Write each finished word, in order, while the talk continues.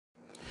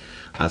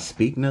I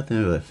speak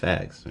nothing but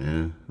facts,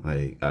 man.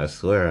 Like, I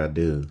swear I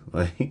do.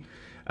 Like,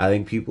 I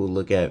think people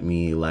look at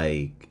me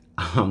like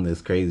I'm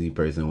this crazy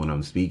person when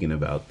I'm speaking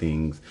about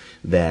things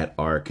that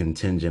are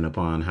contingent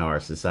upon how our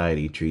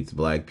society treats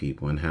black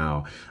people and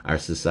how our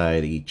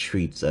society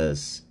treats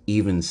us,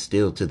 even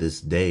still to this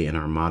day in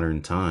our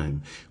modern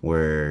time,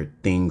 where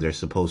things are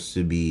supposed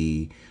to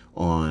be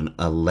on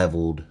a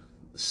leveled,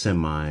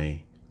 semi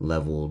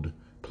leveled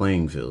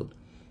playing field.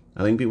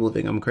 I think people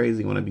think I'm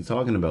crazy when I be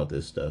talking about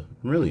this stuff.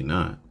 I'm really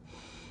not.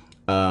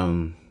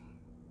 Um,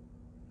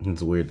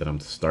 it's weird that I'm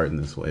starting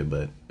this way,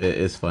 but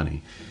it's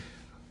funny.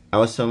 I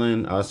was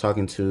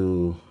talking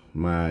to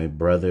my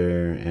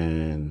brother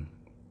and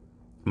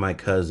my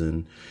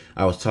cousin.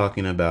 I was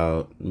talking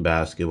about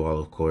basketball,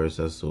 of course.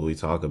 That's what we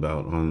talk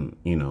about on,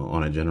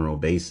 on a general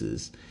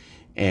basis.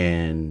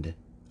 And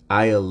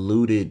I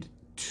alluded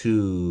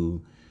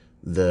to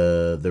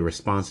the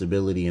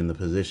responsibility and the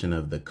position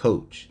of the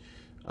coach.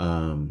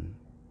 Um,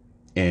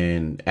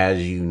 And as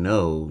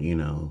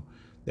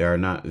there are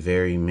not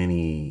very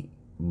many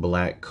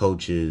black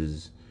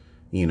coaches,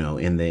 in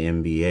the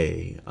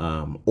NBA.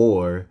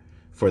 Or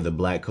for the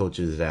black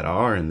coaches that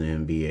are in the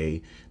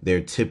NBA,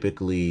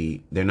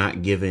 they're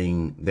not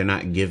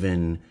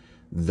giving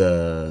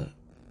the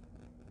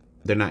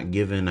they're not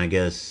given, I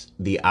guess,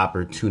 the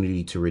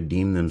opportunity to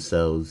redeem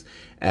themselves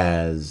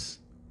as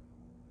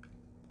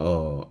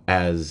a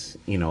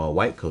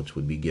white coach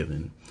would be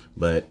given.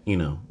 But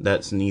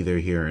that's neither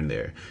here and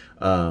there.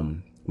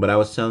 But I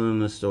was telling them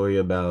the story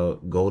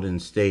about Golden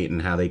State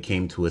and how they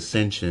came to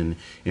ascension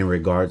in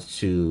regards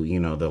to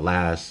the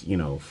last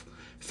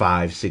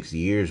 5-6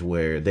 years,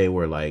 where they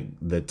were like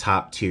the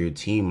top tier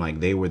team, like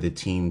they were the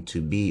team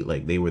to beat,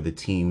 like they were the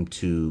team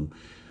to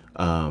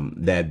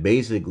that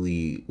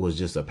basically was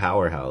just a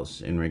powerhouse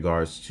in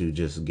regards to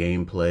just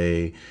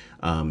gameplay,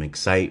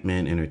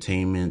 excitement,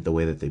 entertainment, the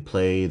way that they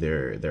play,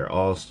 their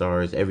all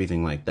stars,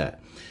 everything like that.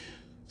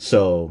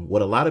 So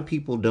what a lot of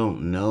people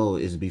don't know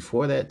is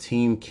before that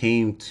team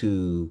came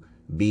to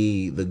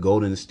be the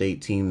Golden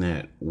State team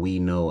that we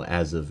know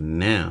as of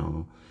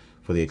now,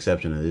 for the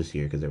exception of this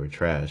year because they were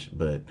trash,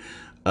 but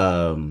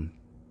um,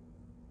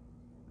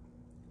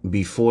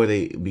 before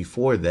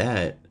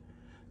that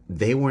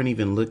they weren't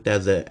even looked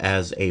as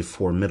a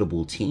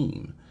formidable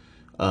team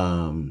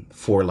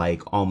for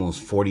like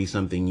almost 40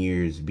 something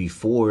years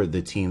before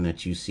the team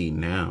that you see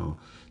now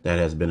that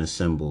has been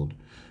assembled.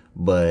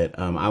 But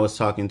I was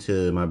talking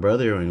to my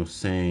brother and was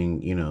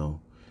saying,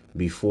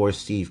 before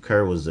Steve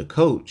Kerr was the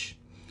coach,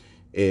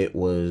 it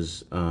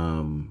was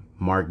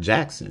Mark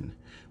Jackson.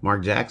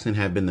 Mark Jackson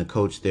had been the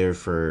coach there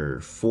for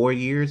 4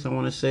 years, I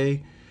want to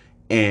say.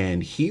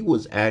 And he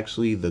was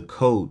actually the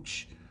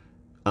coach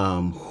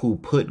who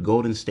put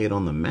Golden State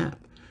on the map.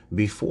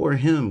 Before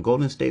him,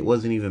 Golden State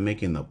wasn't even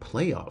making the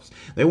playoffs.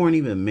 They weren't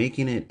even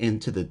making it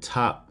into the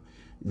top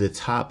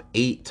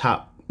eight,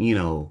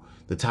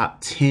 the top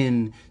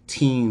 10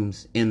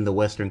 teams in the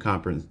Western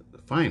Conference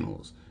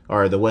Finals,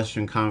 or the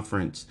Western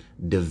Conference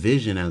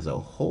division as a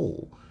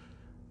whole.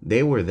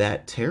 They were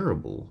that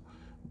terrible.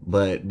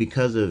 But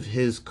because of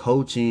his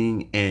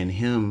coaching and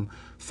him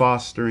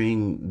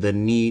fostering the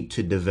need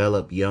to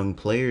develop young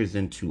players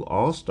into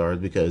all-stars,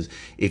 because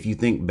if you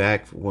think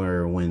back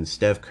where when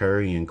Steph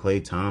Curry and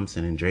Klay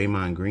Thompson and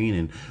Draymond Green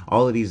and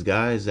all of these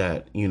guys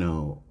that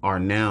are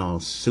now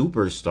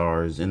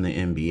superstars in the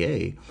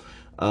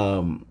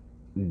NBA,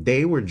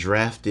 they were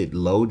drafted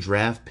low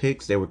draft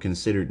picks. They were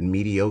considered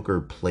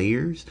mediocre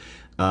players,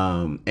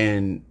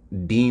 and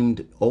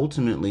deemed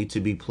ultimately to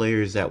be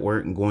players that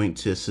weren't going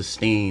to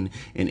sustain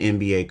an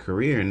NBA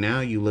career. And now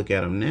you look at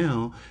them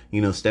now,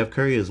 Steph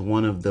Curry is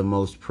one of the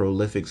most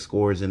prolific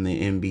scorers in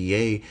the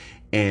NBA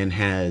and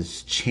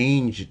has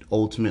changed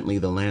ultimately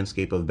the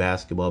landscape of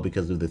basketball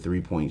because of the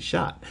 3-point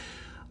shot.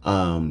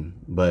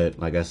 But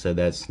like I said,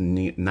 that's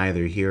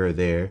neither here or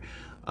there.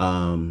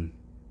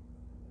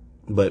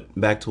 But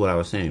back to what I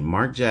was saying,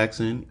 Mark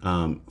Jackson,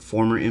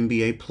 former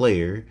NBA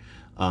player,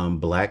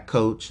 black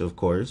coach, of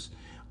course,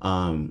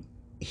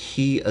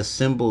 he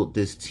assembled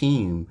this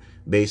team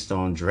based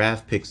on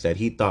draft picks that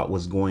he thought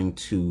was going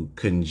to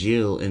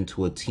congeal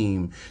into a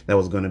team that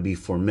was going to be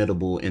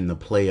formidable in the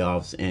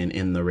playoffs and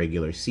in the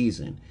regular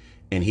season.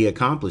 And he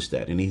accomplished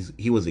that, and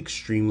he was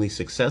extremely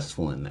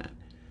successful in that.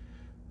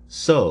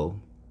 So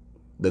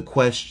the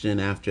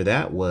question after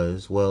that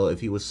was, well,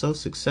 if he was so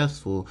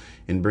successful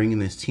in bringing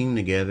this team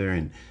together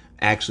and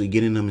actually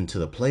getting them into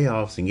the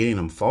playoffs and getting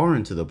them far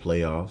into the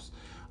playoffs,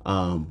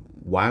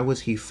 why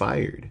was he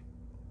fired?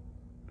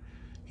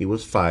 He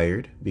was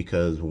fired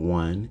because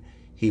one,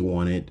 he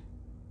wanted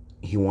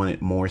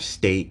more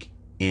stake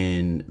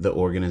in the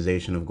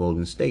organization of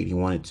Golden State. He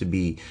wanted to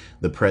be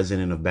the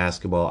president of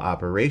basketball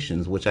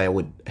operations, which I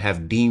would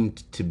have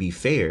deemed to be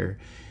fair,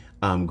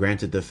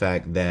 granted the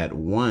fact that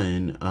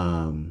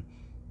one,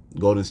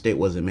 Golden State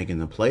wasn't making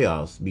the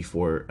playoffs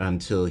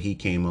until he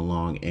came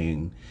along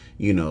and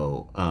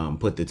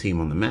put the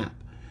team on the map.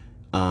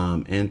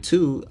 And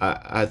two,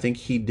 I think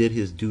he did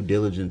his due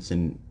diligence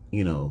in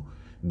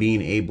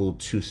being able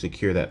to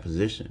secure that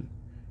position.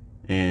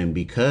 And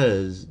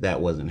because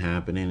that wasn't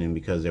happening, and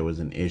because there was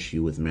an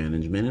issue with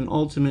management, and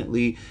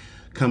ultimately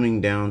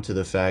coming down to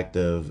the fact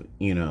of,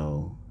 we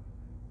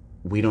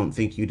don't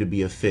think you to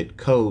be a fit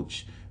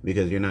coach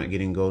because you're not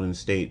getting Golden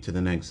State to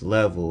the next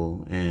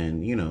level.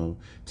 And,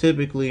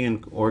 typically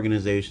in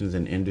organizations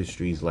and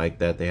industries like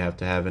that, they have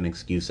to have an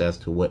excuse as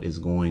to what is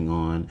going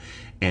on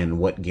and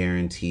what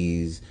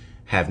guarantees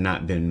have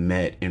not been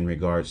met in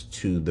regards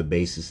to the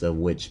basis of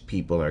which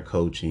people are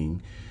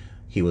coaching.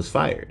 He was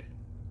fired.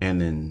 And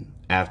then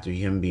after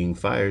him being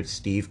fired,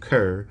 Steve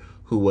Kerr,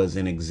 who was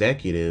an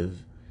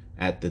executive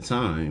at the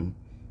time,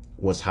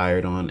 was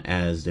hired on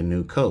as the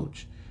new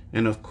coach.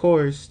 And of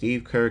course,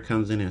 Steve Kerr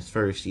comes in his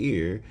first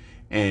year,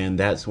 and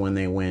that's when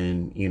they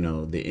win,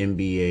 the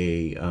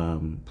NBA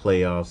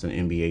playoffs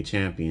and NBA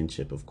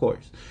championship, of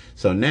course.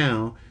 So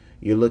now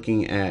you're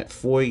looking at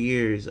 4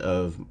 years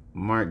of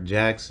Mark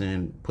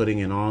Jackson putting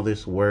in all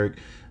this work,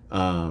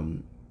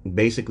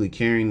 basically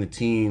carrying the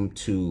team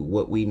to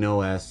what we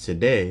know as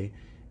today,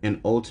 and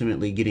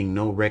ultimately getting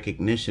no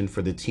recognition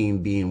for the team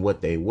being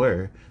what they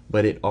were,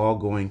 but it all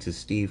going to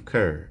Steve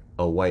Kerr,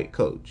 a white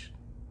coach.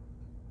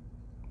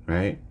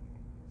 Right?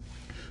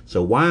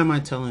 So why am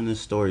I telling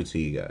this story to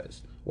you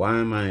guys? Why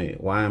am I,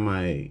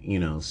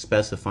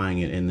 specifying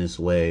it in this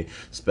way,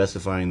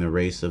 specifying the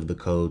race of the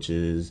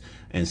coaches,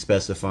 and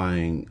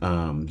specifying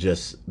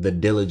just the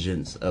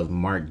diligence of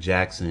Mark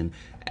Jackson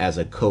as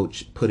a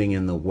coach, putting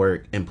in the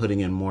work and putting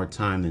in more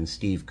time than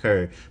Steve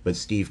Kerr, but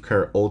Steve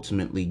Kerr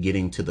ultimately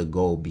getting to the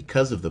goal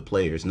because of the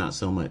players, not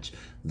so much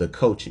the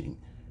coaching.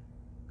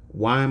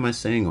 Why am I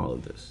saying all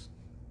of this?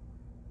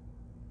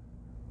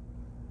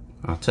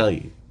 I'll tell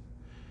you.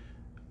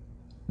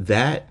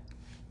 That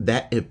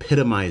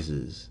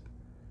epitomizes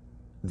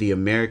the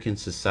American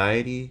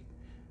society,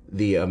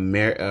 the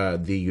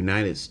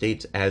United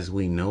States as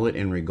we know it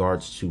in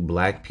regards to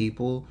black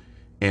people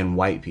and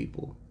white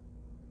people.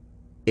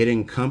 It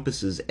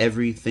encompasses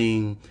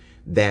everything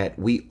that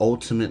we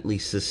ultimately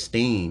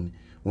sustain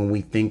when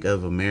we think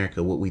of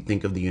America, what we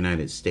think of the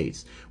United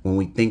States, when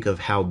we think of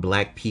how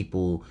black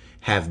people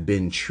have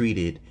been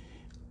treated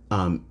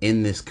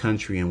in this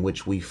country in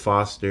which we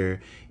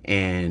foster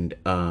and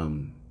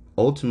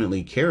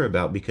ultimately care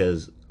about,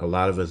 because a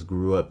lot of us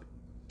grew up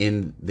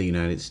in the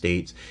United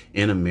States,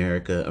 in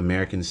America,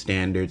 American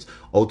standards,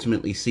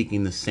 ultimately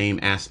seeking the same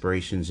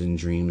aspirations and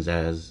dreams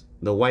as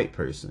the white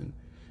person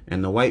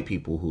and the white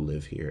people who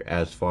live here,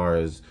 as far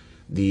as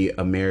the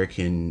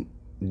American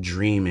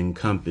dream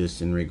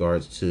encompassed in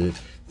regards to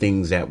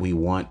things that we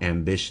want,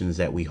 ambitions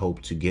that we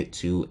hope to get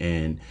to,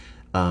 and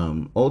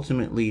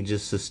ultimately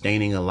just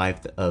sustaining a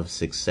life of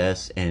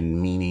success and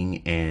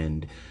meaning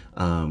and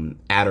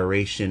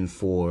adoration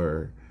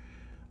for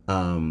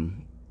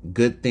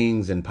good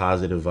things and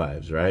positive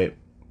vibes, right?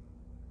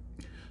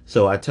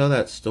 So I tell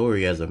that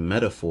story as a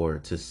metaphor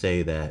to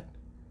say that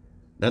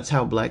that's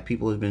how black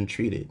people have been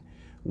treated.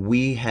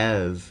 We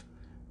have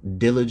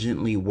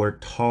diligently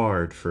worked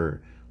hard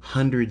for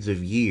hundreds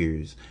of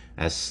years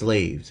as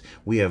slaves.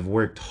 We have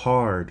worked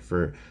hard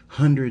for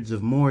hundreds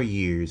of more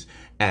years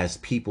as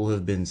people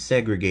have been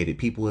segregated,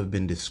 people have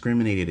been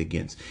discriminated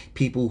against,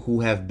 people who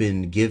have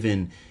been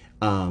given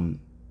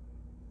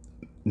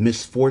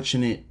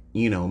misfortune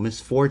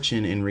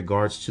in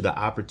regards to the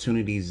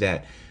opportunities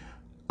that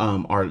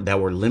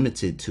were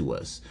limited to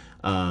us.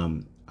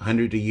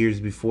 100 years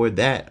before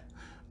that,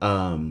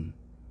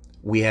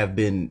 we have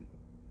been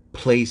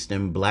placed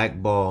and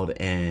blackballed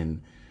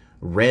and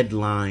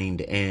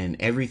redlined and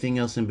everything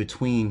else in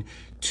between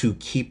to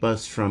keep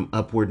us from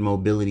upward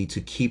mobility,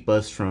 to keep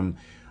us from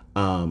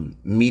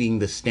meeting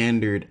the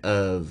standard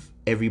of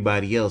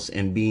everybody else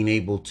and being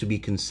able to be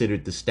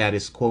considered the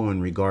status quo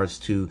in regards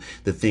to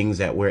the things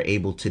that we're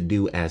able to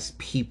do as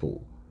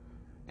people,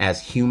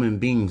 as human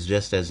beings,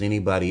 just as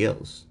anybody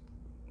else.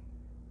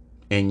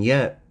 And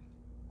yet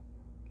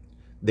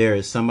there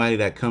is somebody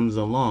that comes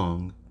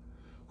along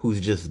who's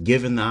just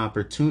given the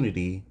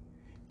opportunity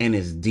and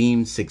is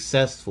deemed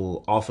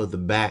successful off of the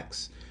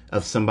backs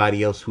of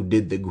somebody else who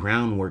did the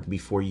groundwork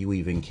before you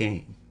even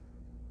came.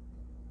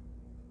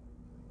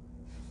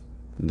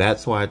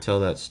 That's why I tell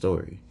that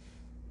story.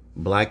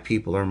 Black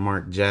people are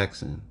Mark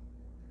Jackson.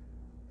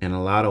 And a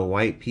lot of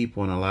white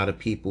people and a lot of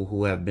people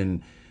who have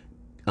been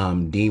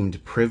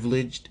deemed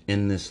privileged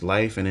in this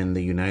life and in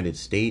the United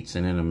States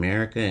and in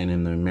America and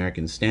in the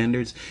American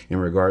standards in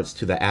regards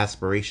to the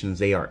aspirations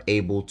they are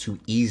able to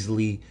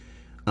easily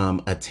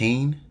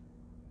attain.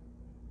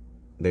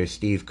 There's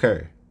Steve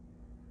Kerr.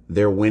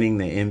 They're winning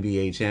the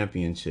NBA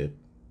championship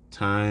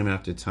time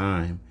after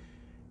time,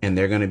 and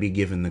they're going to be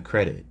given the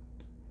credit.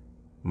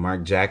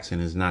 Mark Jackson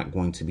is not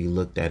going to be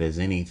looked at as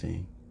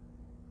anything.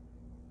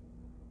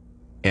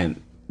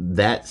 And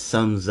that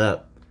sums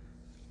up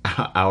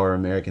our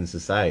American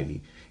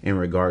society in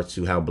regards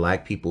to how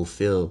black people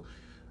feel,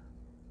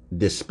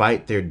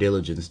 despite their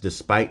diligence,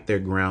 despite their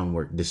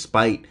groundwork,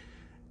 despite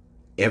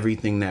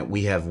everything that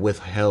we have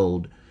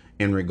withheld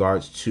in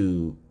regards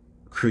to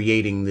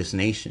creating this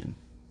nation,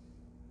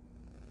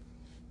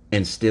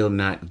 and still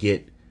not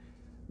get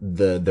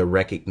the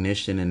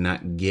recognition and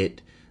not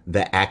get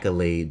the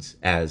accolades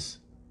as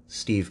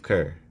Steve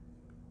Kerr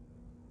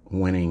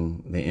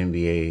winning the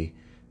NBA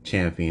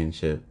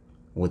championship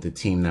with a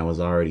team that was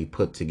already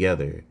put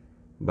together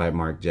by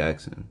Mark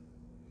Jackson.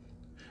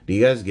 Do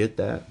you guys get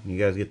that? You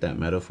guys get that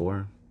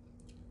metaphor?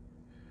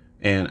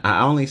 And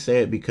I only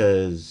say it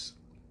because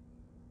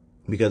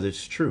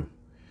it's true.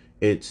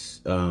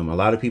 It's a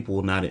lot of people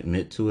will not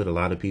admit to it. A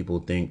lot of people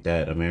think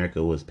that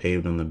America was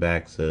paved on the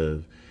backs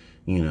of,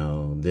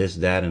 this,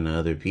 that, and the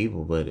other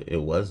people, but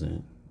it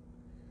wasn't.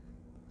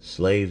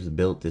 Slaves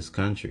built this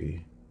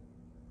country.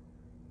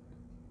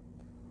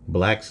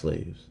 Black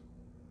slaves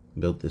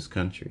built this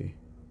country.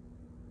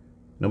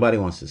 Nobody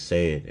wants to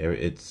say it.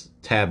 It's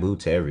taboo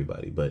to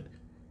everybody, but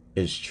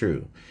it's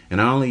true.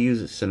 And I only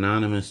use it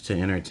synonymous to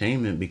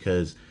entertainment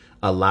because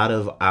a lot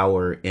of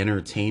our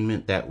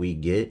entertainment that we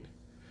get,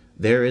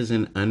 there is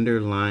an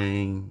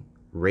underlying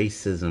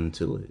racism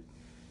to it.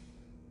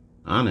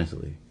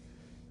 Honestly.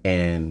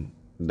 And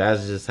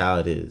that's just how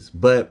it is.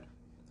 But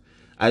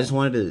I just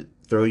wanted to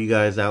throw you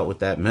guys out with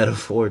that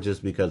metaphor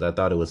just because I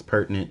thought it was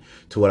pertinent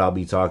to what I'll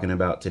be talking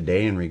about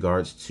today in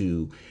regards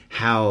to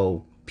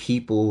how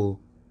people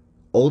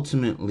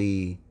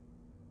ultimately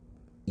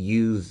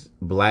use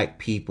black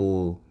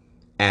people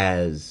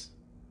as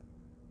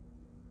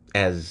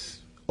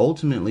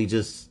ultimately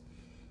just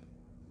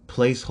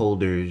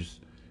placeholders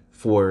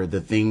for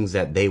the things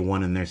that they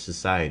want in their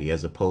society,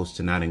 as opposed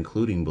to not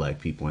including black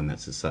people in that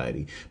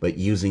society, but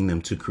using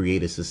them to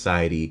create a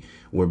society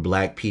where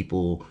black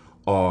people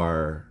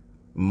are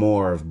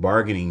more of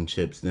bargaining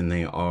chips than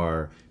they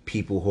are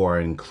people who are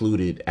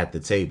included at the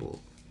table.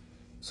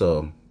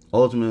 So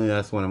ultimately,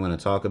 that's what I'm going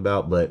to talk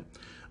about. But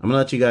I'm going to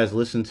let you guys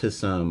listen to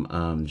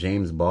some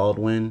James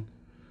Baldwin.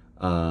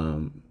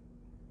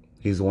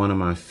 He's one of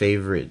my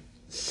favorite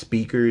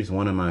speakers,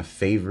 one of my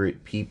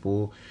favorite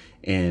people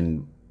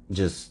in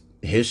just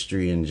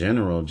history in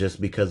general,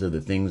 just because of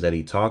the things that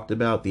he talked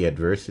about, the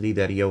adversity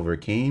that he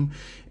overcame,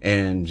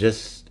 and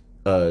just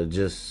an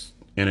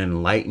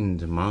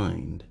enlightened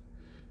mind.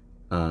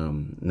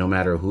 No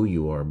matter who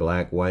you are,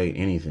 black, white,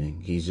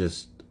 anything, he's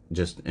just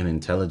an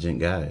intelligent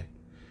guy.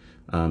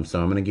 So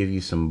I'm going to give you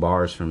some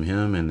bars from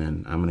him, and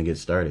then I'm going to get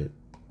started.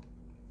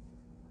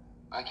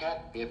 I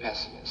can't be a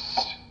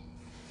pessimist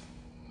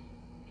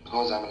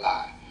because I'm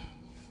alive.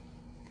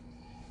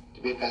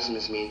 To be a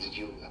pessimist means that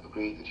you have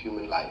agreed that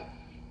human life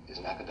is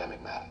an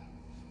academic matter.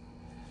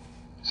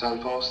 So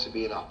I'm forced to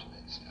be an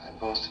optimist. I'm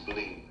forced to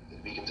believe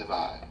that we can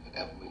survive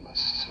whatever we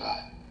must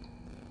survive.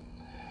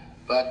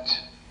 But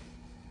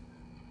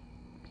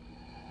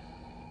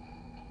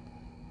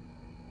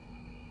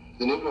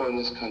the Negro in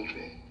this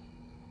country,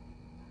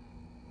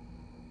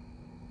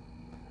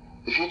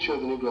 the future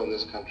of the Negro in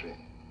this country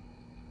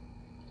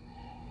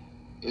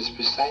is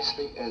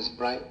precisely as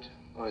bright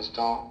or as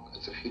dark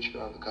as the future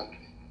of the country.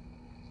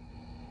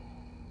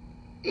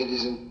 It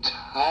is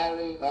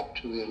entirely up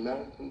to the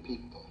American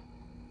people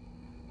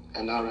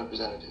and our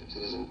representatives.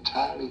 It is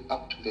entirely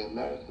up to the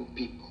American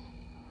people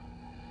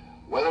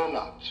whether or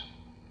not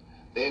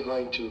they're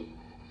going to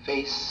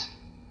face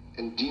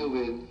and deal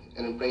with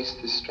and embrace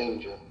this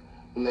stranger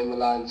whom they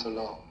maligned so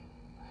long.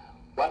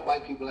 What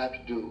white people have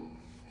to do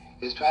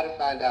is try to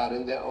find out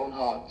in their own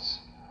hearts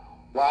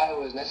why it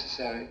was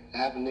necessary to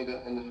have a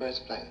nigger in the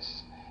first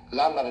place. Because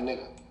I'm not a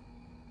nigger.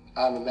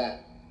 I'm a man.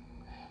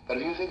 But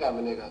if you think I'm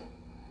a nigger,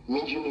 it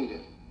means you need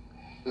him.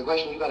 The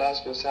question you've got to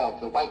ask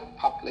yourself, the white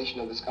population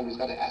of this country has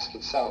got to ask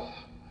itself,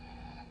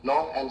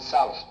 north and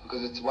south,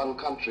 because it's one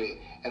country,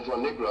 and for a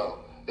Negro,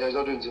 there is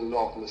no difference in the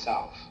north and the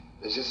south.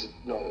 There's just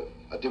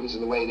a difference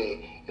in the way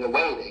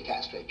they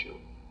castrate you.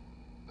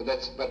 But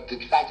the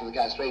fact of the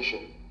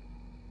castration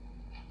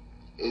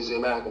is the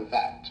American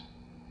fact.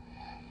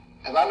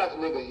 If I'm not the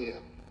nigger here,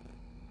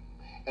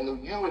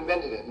 and you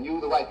invented him,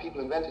 you, the white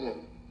people, invented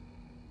him,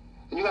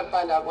 then you got to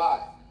find out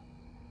why.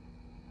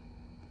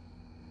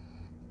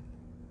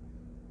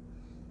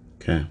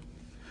 Okay.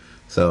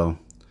 So,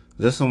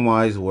 just some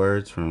wise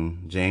words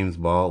from James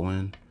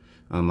Baldwin.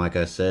 Like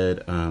I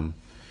said,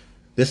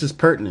 this is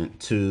pertinent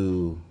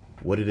to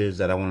what it is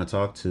that I want to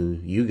talk to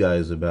you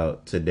guys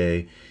about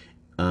today,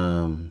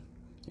 in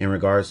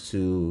regards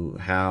to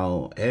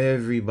how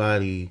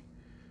everybody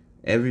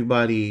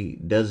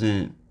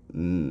doesn't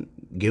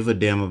give a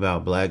damn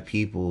about black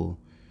people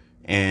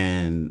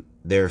and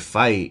their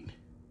fight,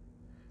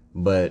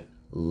 but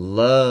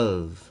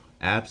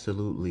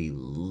absolutely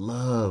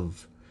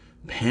love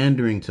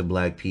pandering to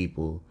black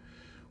people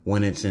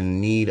when it's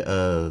in need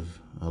of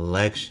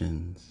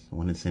elections,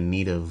 when it's in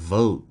need of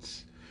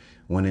votes,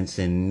 when it's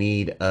in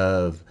need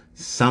of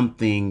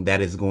something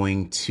that is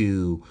going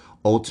to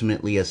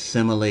ultimately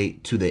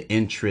assimilate to the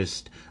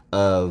interest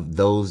of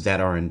those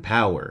that are in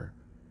power,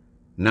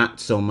 not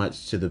so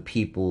much to the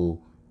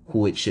people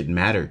who it should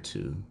matter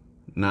to,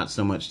 not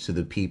so much to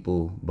the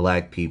people,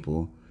 black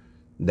people,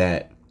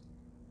 that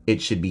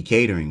it should be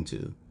catering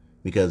to,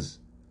 because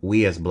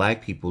we as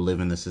black people live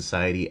in the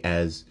society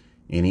as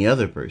any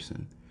other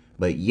person,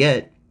 but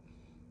yet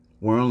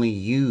we're only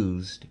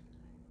used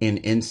in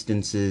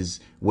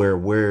instances where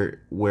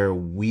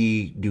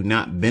we do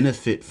not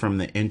benefit from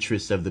the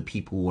interests of the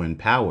people who are in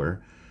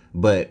power,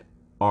 but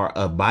are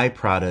a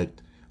byproduct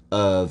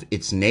of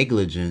its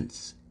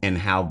negligence, and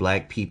how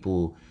black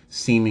people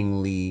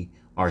seemingly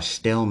are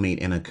stalemate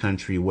in a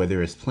country where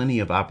there is plenty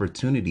of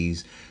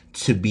opportunities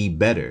to be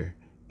better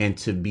and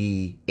to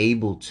be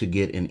able to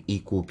get an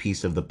equal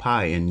piece of the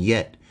pie. And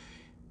yet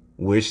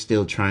we're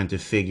still trying to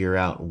figure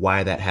out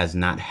why that has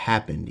not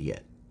happened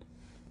yet.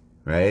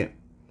 Right?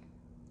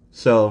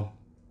 So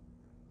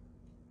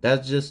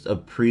that's just a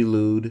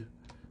prelude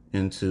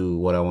into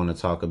what I want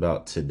to talk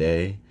about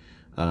today.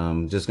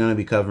 Just going to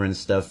be covering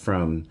stuff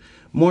from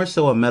more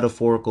so a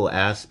metaphorical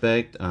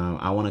aspect.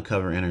 I want to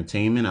cover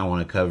entertainment. I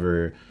want to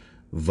cover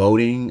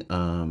voting.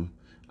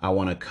 I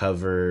want to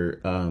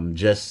cover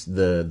just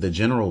the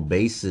general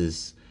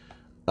basis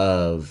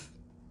of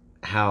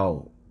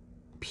how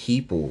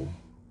people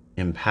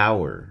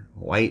empower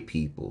white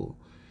people,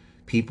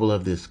 people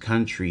of this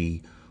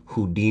country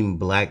who deem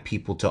black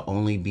people to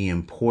only be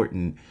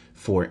important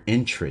for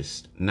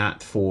interest,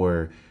 not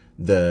for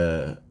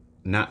their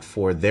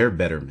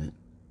betterment,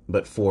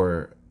 but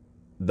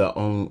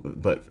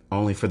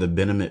only for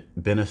the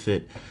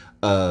benefit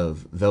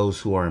of those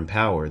who are in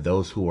power,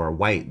 those who are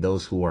white,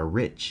 those who are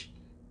rich.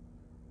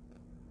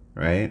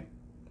 Right?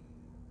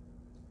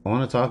 I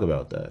want to talk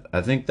about that.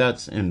 I think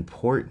that's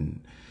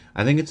important.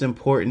 I think it's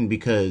important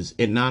because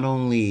it not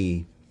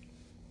only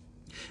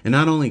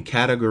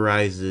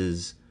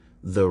categorizes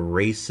the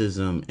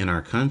racism in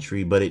our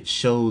country, but it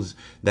shows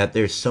that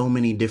there's so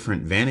many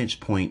different vantage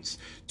points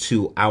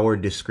to our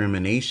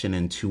discrimination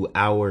and to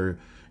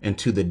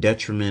the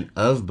detriment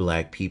of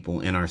black people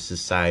in our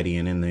society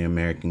and in the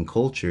American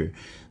culture,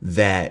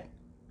 that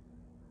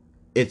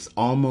it's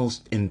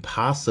almost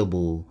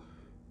impossible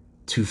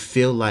to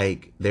feel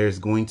like there's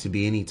going to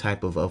be any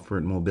type of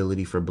upward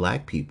mobility for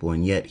black people.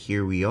 And yet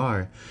here we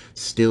are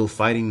still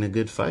fighting the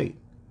good fight.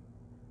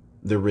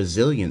 The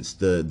resilience,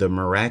 the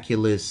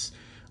miraculous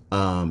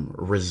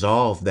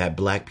resolve that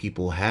black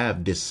people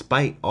have,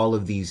 despite all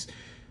of these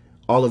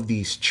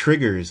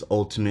triggers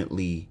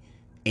ultimately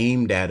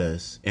aimed at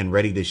us and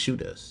ready to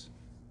shoot us.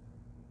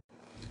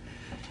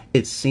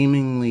 It's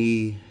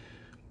seemingly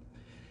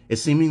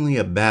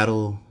a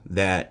battle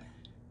that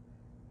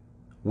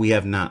we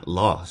have not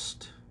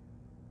lost.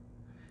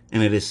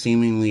 And it is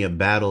seemingly a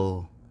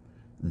battle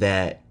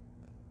that,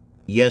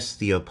 yes,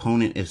 the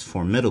opponent is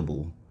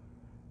formidable,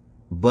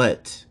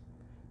 but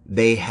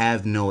they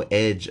have no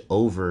edge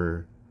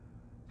over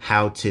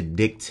how to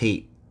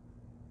dictate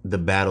the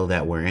battle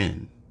that we're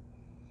in.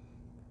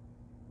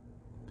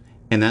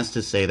 And that's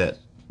to say that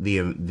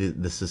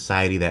the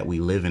society that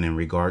we live in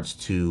regards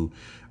to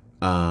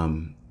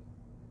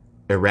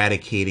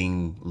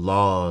eradicating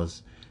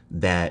laws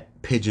that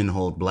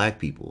pigeonhole black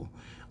people,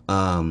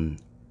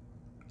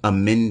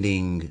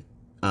 amending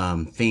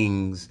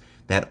things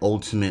that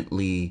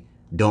ultimately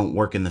don't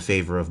work in the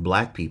favor of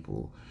black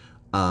people,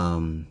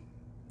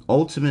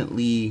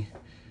 ultimately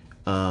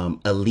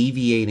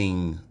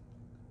alleviating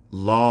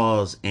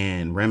laws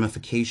and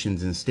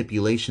ramifications and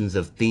stipulations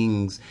of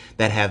things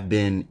that have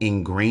been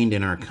ingrained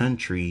in our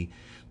country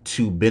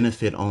to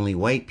benefit only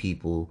white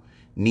people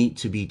need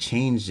to be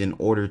changed in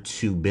order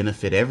to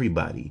benefit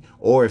everybody,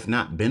 or if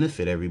not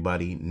benefit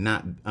everybody,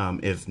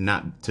 if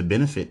not to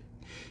benefit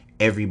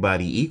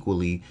everybody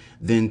equally,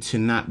 then to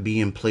not be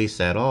in place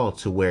at all,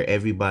 to where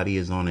everybody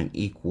is on an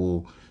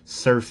equal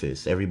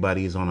surface,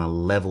 everybody is on a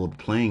leveled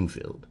playing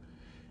field.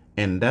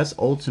 And that's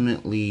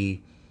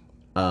ultimately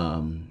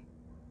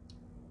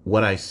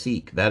what I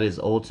seek. That is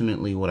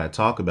ultimately what I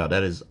talk about.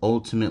 That is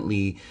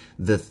ultimately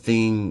the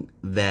thing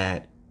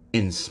that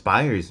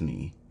inspires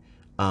me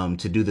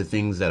to do the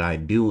things that I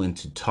do and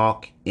to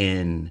talk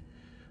in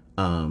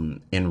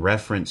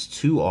reference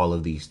to all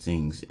of these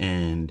things.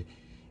 And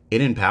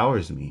it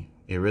empowers me.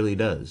 It really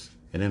does.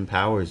 It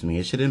empowers me.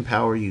 It should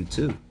empower you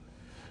too.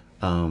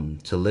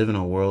 To live in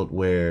a world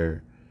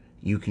where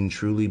you can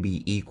truly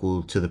be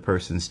equal to the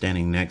person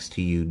standing next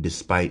to you,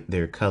 despite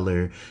their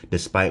color,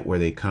 despite where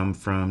they come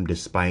from,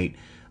 despite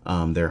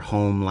their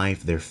home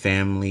life, their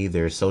family,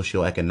 their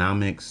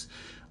socioeconomics,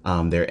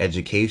 their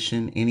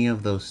education, any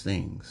of those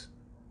things.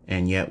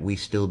 And yet we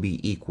still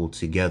be equal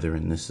together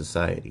in this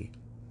society.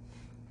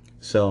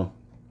 So,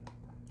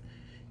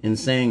 in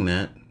saying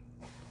that,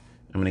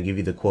 I'm going to give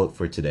you the quote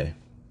for today.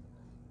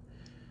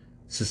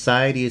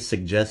 Society is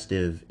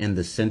suggestive in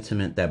the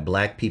sentiment that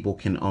black people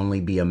can only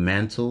be a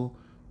mantle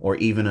or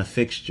even a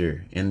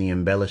fixture in the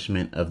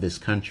embellishment of this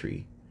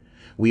country.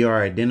 We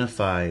are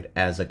identified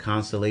as a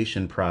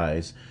consolation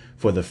prize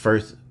for the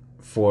first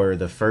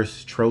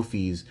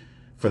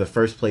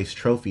place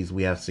trophies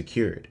we have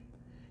secured,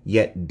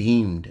 yet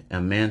deemed a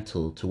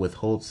mantle to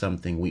withhold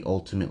something we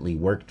ultimately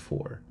worked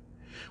for.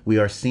 We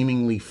are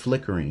seemingly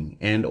flickering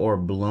and or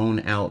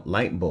blown out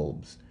light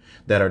bulbs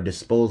that are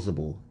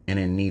disposable and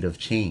in need of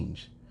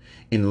change.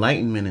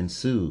 Enlightenment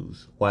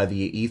ensues, while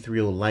the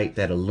ethereal light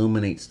that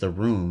illuminates the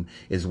room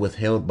is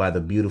withheld by the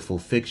beautiful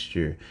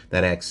fixture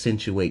that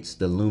accentuates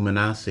the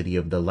luminosity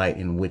of the light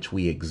in which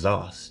we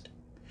exhaust.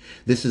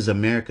 This is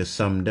America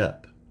summed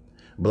up.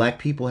 Black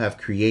people have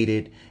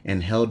created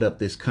and held up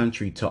this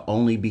country to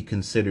only be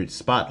considered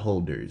spot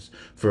holders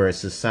for a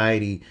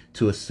society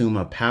to assume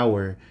a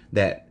power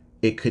that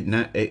it could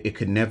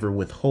never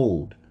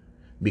withhold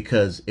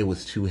because it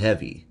was too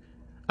heavy,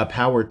 a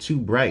power too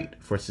bright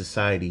for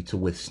society to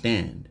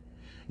withstand.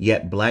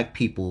 Yet black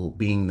people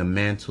being the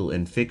mantle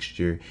and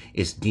fixture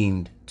is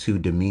deemed too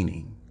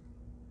demeaning.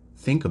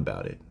 Think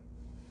about it.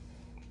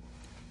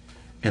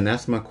 And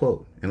that's my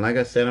quote. And like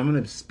I said, I'm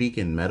going to speak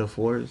in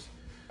metaphors.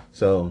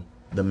 So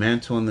the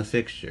mantle and the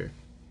fixture,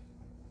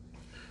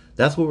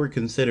 that's what we're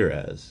considered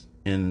as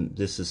in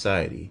this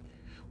society.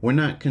 We're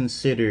not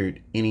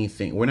considered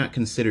anything. We're not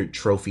considered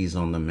trophies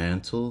on the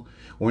mantle.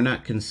 We're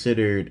not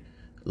considered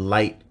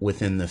light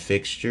within the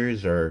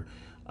fixtures or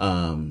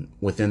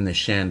within the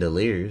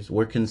chandeliers.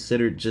 We're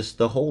considered just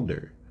the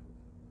holder.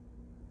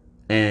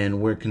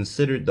 And we're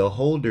considered the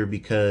holder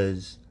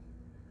because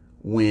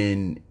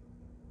when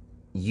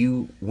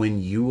you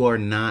are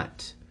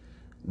not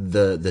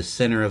the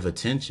center of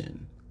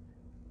attention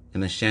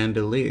in a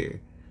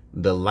chandelier,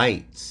 the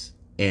lights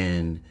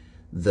and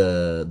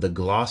the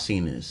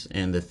glossiness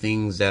and the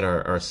things that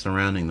are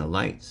surrounding the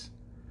lights,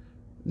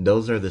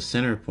 those are the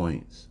center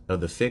points of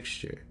the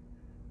fixture,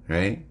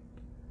 right?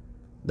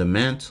 The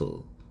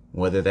mantle,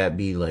 whether that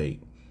be like,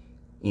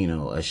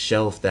 a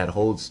shelf that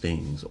holds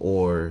things,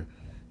 or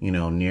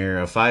near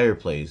a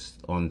fireplace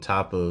on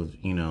top of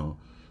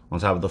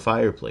the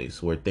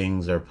fireplace where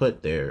things are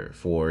put there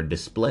for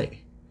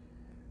display.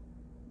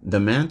 The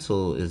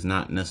mantle is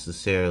not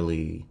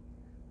necessarily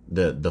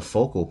the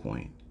focal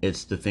point.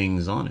 It's the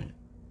things on it.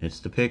 It's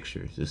the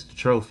pictures. It's the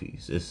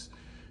trophies. It's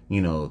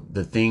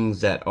the things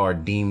that are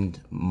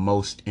deemed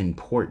most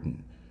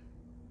important.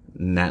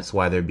 And that's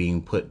why they're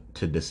being put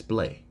to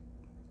display.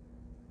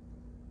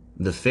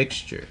 The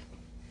fixture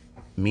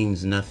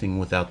means nothing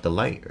without the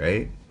light,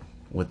 right?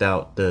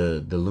 Without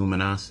the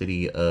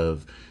luminosity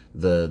of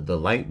the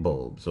light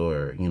bulbs,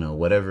 or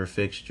whatever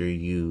fixture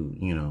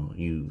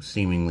you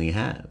seemingly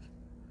have.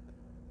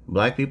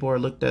 Black people are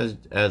looked at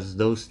as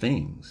those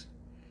things,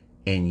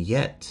 and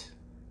yet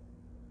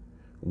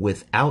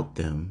without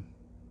them,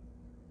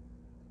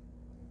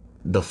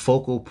 the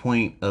focal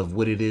point of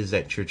what it is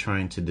that you're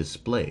trying to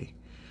display,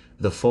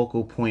 the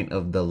focal point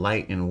of the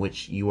light in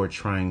which you are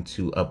trying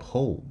to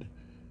uphold,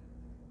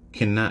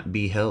 cannot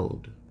be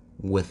held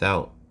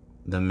without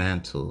the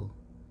mantle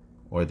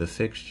or the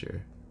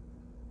fixture.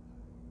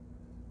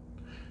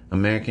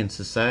 American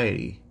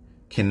society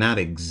cannot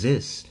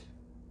exist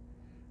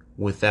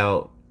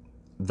without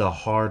the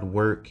hard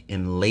work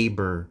and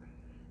labor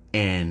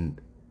and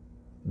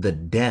the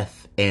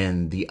death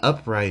and the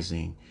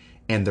uprising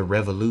and the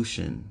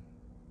revolution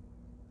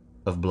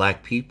of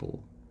black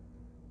people,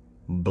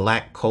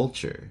 black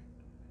culture,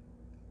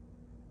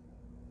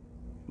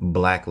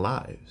 black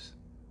lives.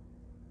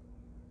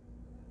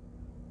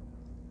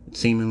 It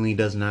seemingly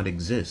does not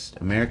exist.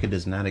 America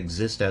does not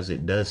exist as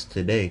it does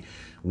today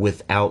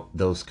without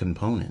those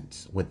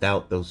components,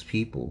 without those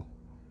people.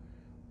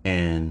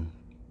 And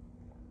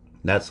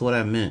that's what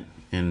I meant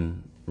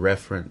in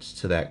reference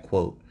to that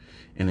quote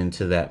and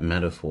into that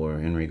metaphor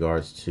in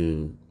regards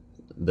to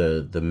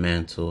the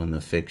mantle and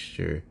the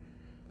fixture,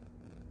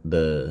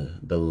 the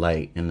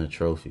light and the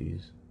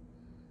trophies.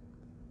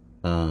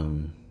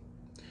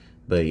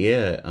 But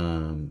yeah,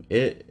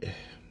 it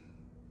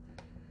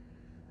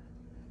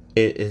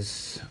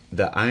is,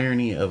 the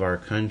irony of our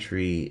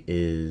country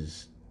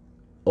is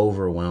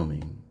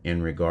overwhelming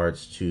in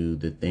regards to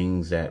the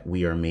things that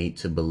we are made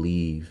to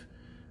believe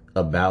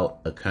about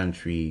a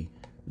country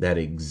that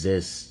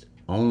exists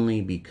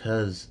only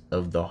because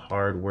of the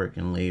hard work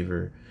and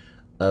labor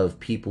of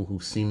people who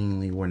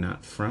seemingly were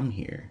not from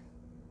here.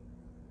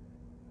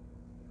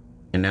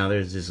 And now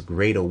there's this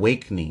great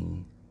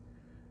awakening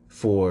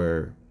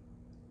for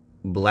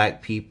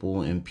black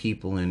people and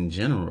people in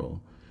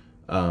general.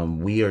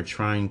 We are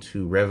trying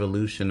to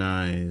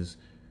revolutionize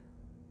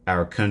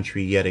our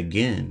country yet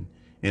again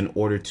in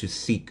order to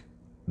seek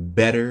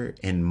better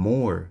and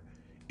more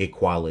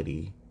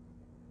equality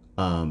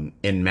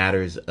in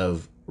matters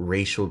of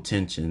racial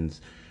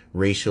tensions,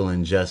 racial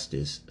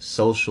injustice,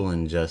 social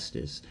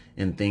injustice,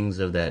 and things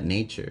of that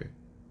nature.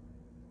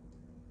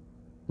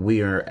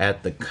 We are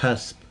at the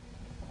cusp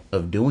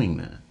of doing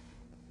that.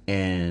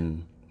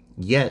 And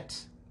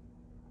yet,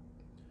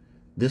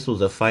 this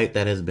was a fight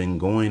that has been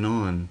going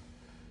on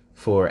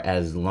for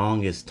as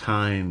long as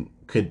time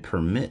could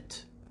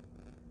permit.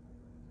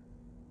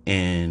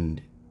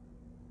 And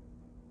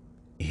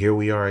here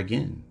we are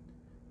again.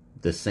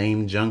 The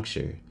same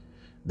juncture,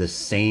 the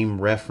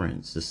same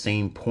reference, the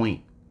same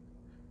point.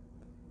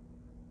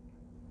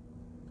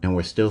 And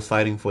we're still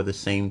fighting for the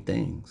same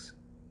things.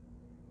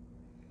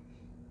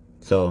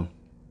 So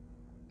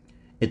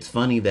it's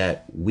funny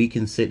that we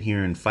can sit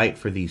here and fight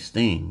for these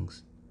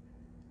things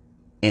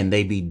and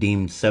they be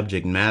deemed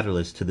subject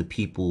matterless to the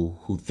people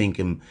who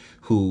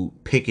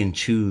pick and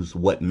choose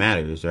what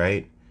matters,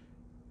 right?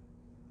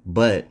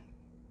 But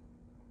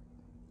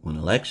when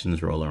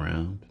elections roll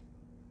around,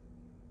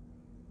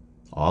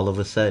 all of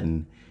a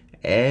sudden,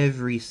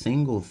 every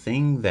single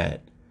thing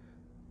that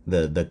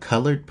the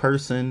colored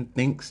person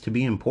thinks to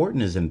be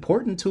important is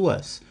important to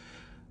us,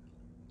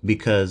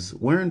 because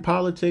we're in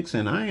politics,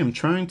 and I am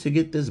trying to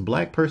get this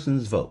black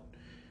person's vote,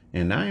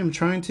 and I am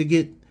trying to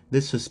get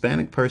this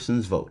Hispanic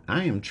person's vote.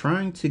 I am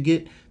trying to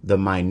get the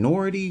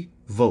minority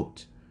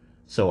vote,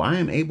 so I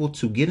am able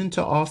to get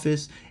into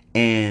office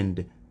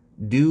and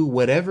do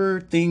whatever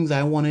things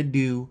I want to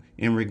do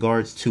in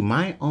regards to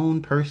my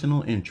own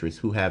personal interests,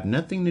 who have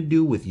nothing to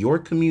do with your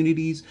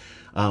communities,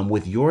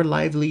 with your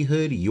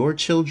livelihood, your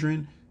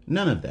children,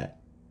 none of that.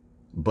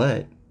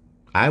 But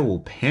I will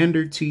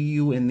pander to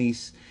you in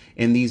these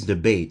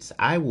debates.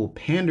 I will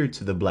pander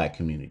to the black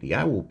community.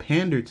 I will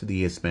pander to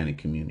the Hispanic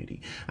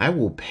community. I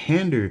will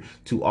pander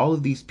to all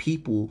of these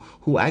people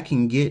who I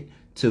can get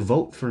to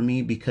vote for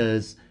me,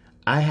 because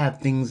I have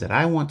things that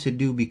I want to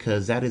do,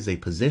 because that is a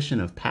position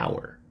of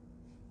power.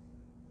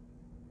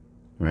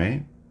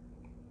 Right?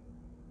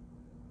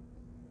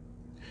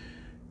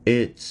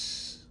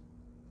 It's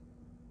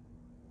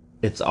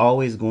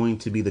always going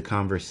to be the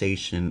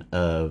conversation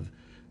of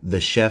the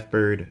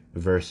shepherd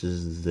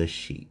versus the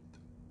sheep.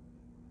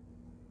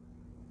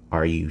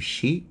 Are you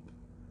sheep,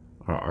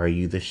 or are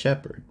you the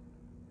shepherd?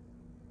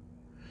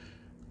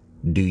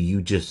 Do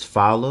you just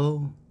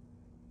follow?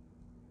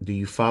 Do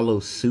you follow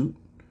suit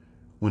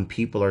when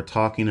people are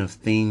talking of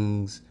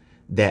things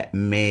that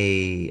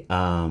may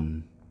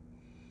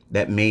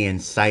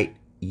incite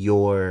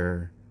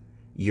your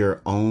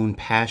own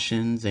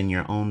passions and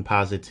your own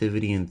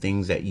positivity and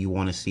things that you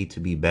want to see to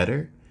be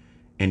better?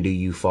 And do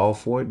you fall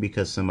for it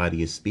because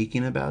somebody is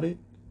speaking about it?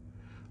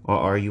 Or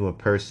are you a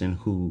person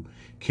who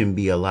can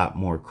be a lot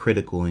more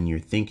critical in your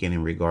thinking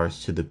in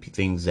regards to the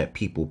things that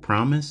people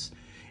promise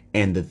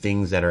and the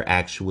things that are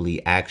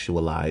actually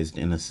actualized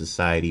in a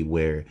society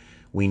where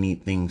we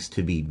need things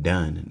to be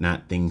done,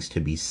 not things to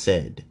be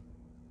said?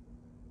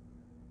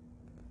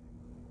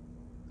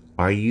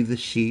 Are you the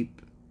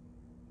sheep,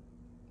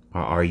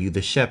 or are you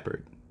the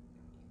shepherd?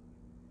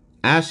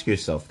 Ask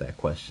yourself that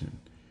question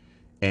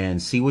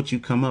and see what you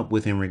come up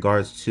with in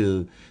regards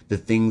to the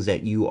things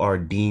that you are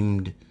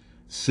deemed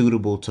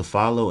suitable to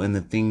follow, and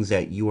the things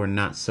that you are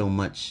not so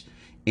much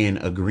in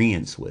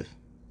agreement with,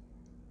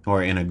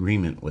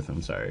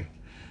 I'm sorry.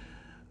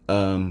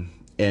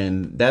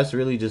 And that's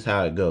really just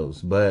how it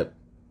goes. But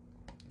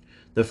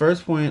the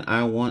first point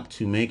I want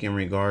to make in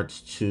regards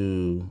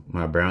to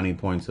my brownie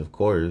points, of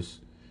course,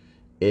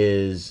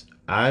 is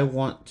I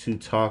want to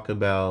talk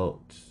about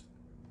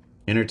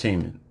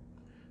entertainment.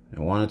 I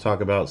want to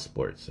talk about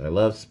sports. I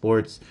love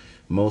sports.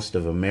 Most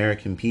of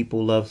American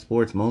people love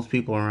sports. Most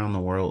people around the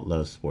world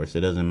love sports.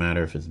 It doesn't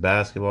matter if it's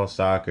basketball,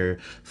 soccer,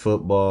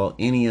 football,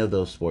 any of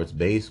those sports,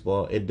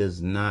 baseball. It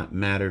does not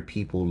matter.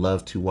 People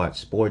love to watch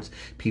sports.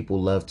 People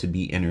love to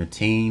be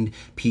entertained.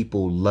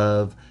 People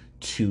love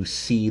to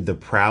see the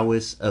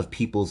prowess of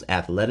people's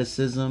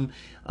athleticism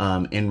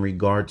in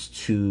regards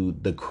to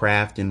the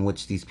craft in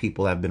which these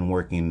people have been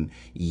working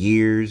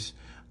years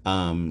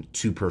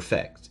to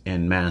perfect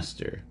and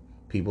master.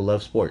 People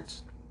love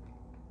sports.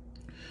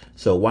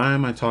 So why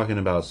am I talking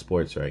about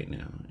sports right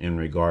now in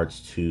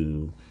regards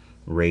to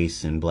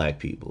race and black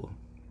people?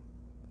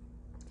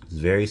 It's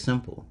very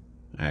simple,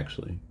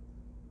 actually.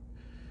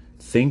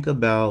 Think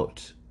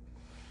about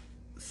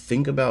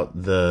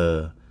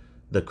the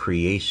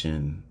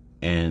creation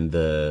and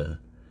the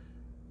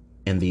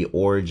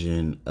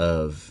origin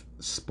of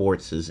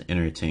sports as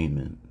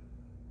entertainment.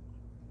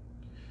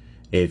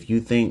 If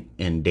you think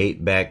and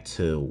date back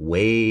to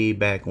way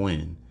back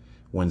when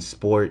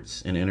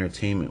sports and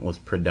entertainment was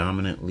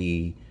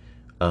predominantly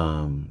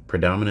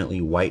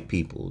white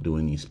people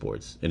doing these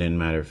sports. It didn't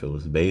matter if it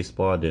was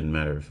baseball, didn't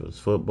matter if it was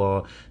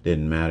football,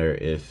 didn't matter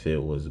if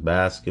it was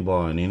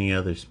basketball and any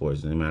other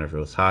sports, didn't matter if it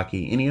was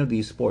hockey, any of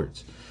these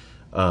sports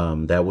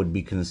that would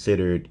be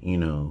considered,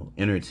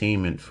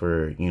 entertainment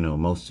for,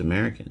 most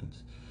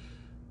Americans.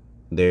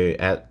 There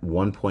at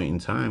one point in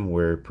time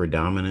were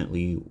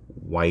predominantly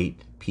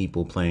white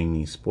people playing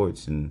these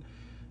sports and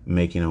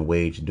making a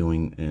wage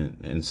doing,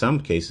 in some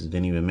cases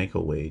didn't even make a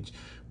wage,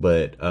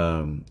 but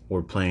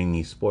we're playing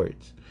these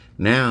sports.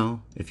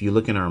 Now, if you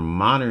look in our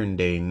modern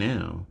day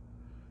now,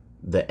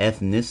 the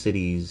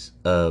ethnicities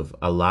of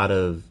a lot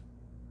of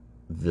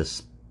the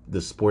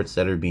sports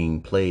that are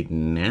being played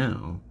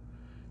now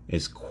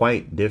is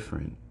quite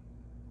different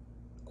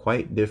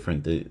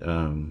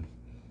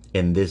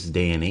in this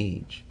day and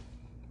age.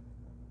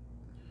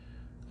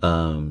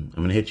 I'm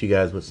going to hit you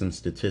guys with some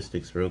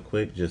statistics real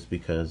quick, just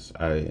because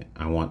I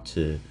want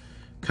to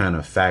kind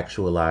of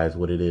factualize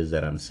what it is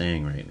that I'm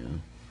saying right now.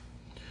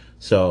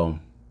 So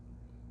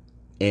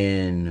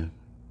in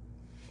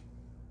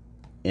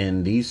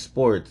these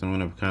sports, I'm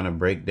going to kind of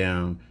break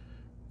down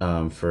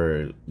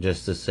for the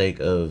sake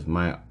of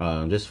my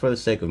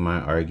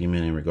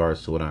argument in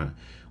regards to what I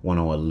want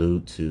to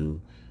allude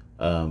to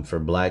for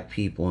black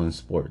people in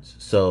sports.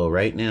 So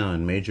right now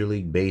in Major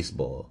League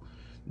Baseball,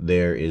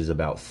 there is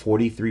about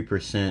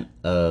 43%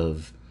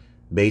 of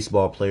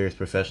baseball players,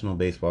 professional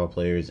baseball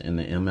players in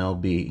the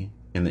MLB,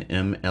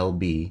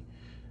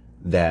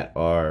 that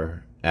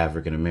are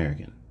African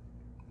American.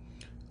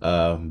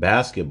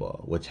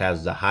 Basketball, which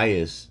has the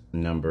highest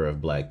number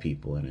of black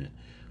people in it,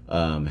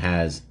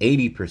 has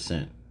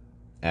 80%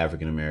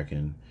 African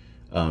American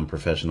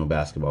professional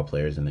basketball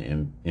players in the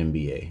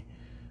NBA.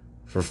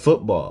 For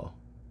football,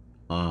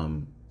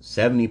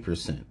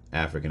 70%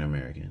 African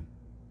American.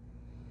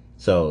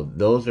 So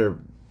those are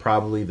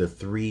probably the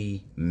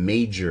three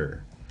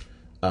major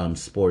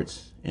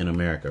sports in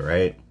America,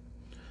 right?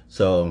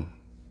 So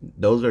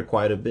those are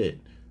quite a bit.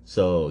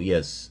 So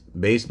yes,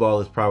 baseball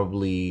is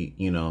probably,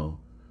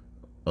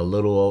 a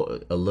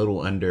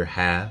little under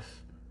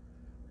half.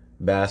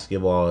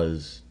 Basketball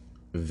is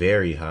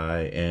very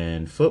high,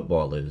 and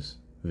football is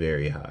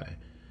very high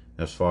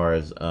as far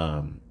as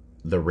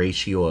the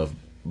ratio of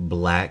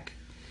black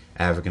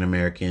African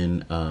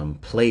American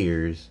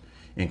players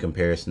in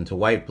comparison to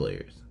white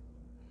players.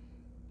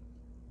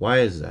 Why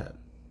is that?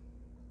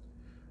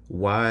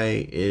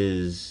 Why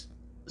is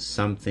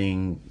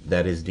something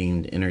that is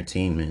deemed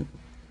entertainment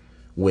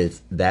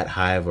with that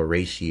high of a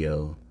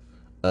ratio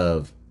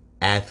of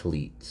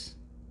athletes?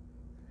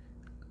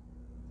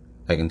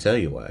 I can tell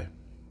you why.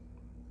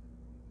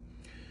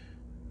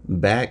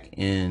 Back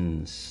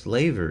in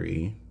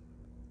slavery,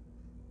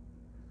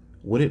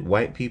 what did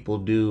white people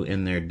do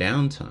in their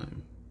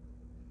downtime?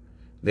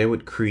 They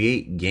would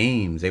create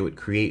games, they would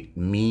create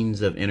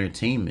means of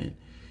entertainment,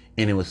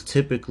 and it was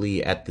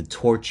typically at the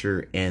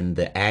torture and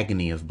the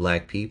agony of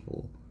black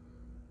people.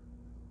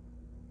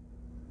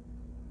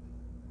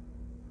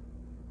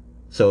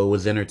 So it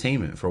was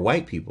entertainment for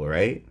white people,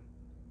 right?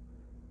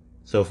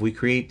 So if we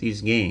create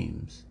these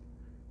games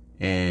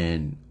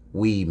and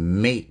we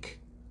make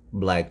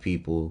black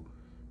people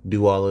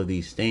do all of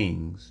these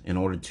things in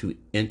order to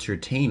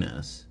entertain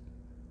us,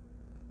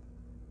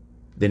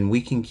 then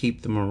we can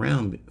keep them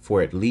around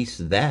for at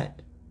least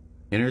that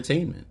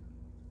entertainment.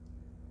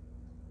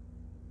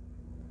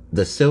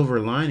 The silver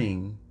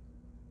lining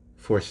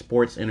for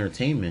sports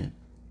entertainment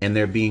and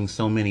there being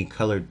so many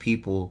colored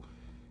people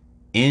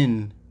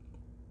in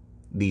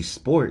these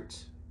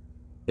sports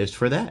is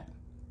for that,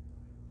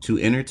 to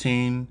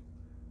entertain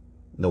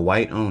the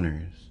white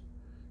owners,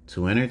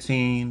 to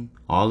entertain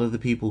all of the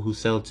people who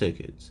sell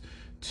tickets,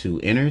 to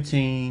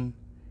entertain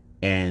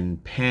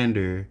and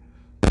pander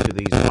to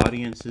these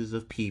audiences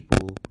of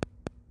people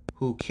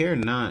who care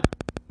not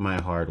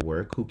my hard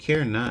work, who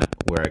care not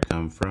where I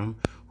come from,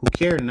 who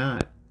care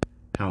not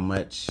how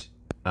much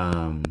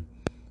um,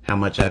 how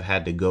much I've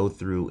had to go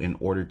through in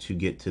order to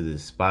get to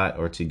this spot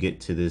or to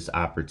get to this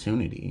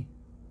opportunity.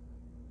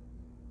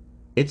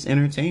 It's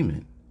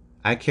entertainment.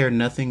 I care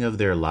nothing of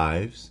their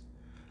lives.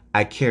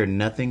 I care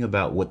nothing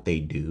about what they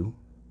do.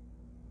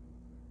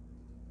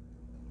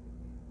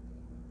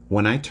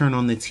 When I turn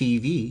on the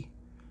TV,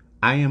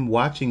 I am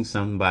watching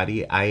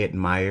somebody I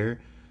admire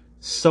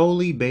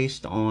solely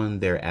based on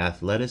their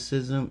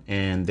athleticism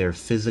and their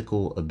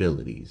physical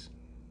abilities.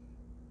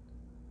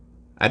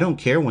 I don't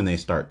care when they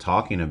start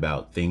talking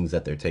about things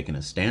that they're taking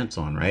a stance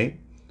on, right?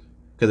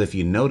 Because if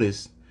you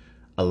notice,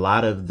 a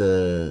lot of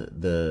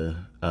the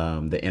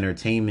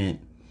entertainment,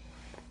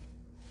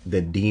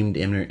 the deemed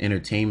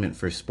entertainment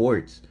for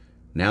sports,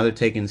 now they're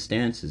taking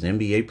stances.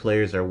 NBA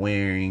players are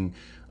wearing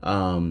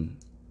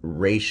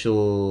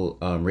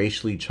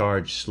racially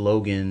charged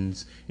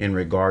slogans in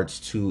regards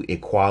to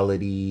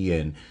equality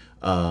and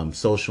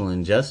social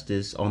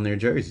injustice on their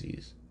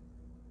jerseys.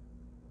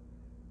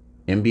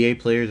 NBA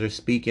players are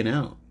speaking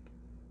out.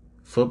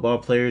 Football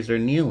players are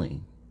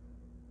kneeling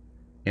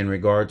in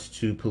regards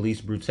to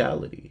police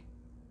brutality.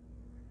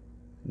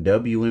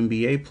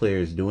 WNBA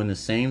players doing the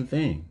same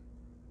thing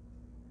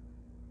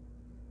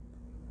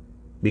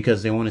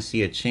because they want to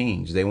see a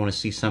change. They want to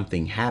see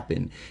something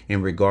happen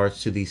in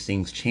regards to these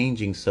things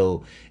changing,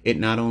 so it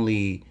not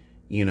only,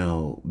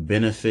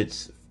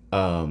 benefits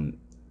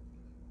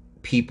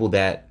people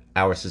that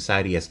our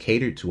society has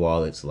catered to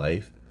all its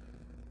life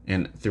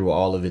and through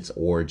all of its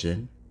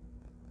origin,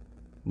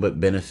 but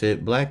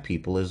benefit black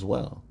people as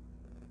well.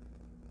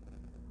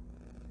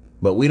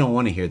 But we don't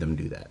want to hear them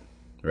do that,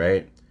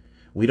 right?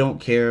 We don't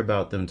care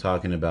about them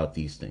talking about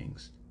these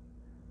things.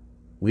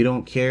 We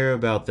don't care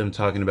about them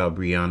talking about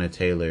Breonna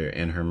Taylor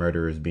and her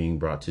murderers being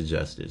brought to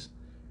justice.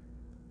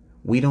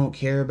 We don't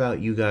care about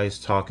you guys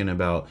talking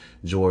about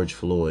George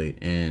Floyd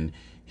and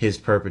his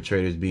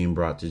perpetrators being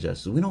brought to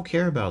justice. We don't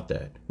care about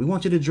that. We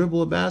want you to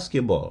dribble a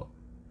basketball.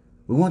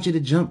 We want you to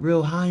jump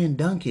real high and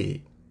dunk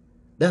it.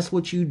 That's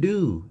what you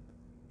do.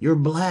 You're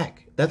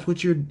black.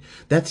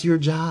 That's your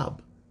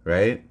job,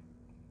 right?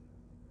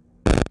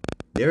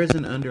 There is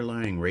an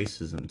underlying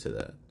racism to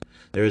that.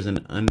 There is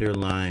an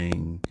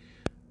underlying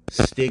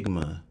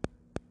stigma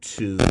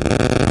to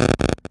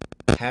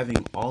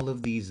having all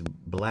of these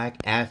black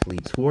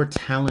athletes who are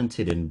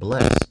talented and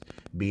blessed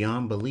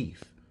beyond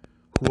belief,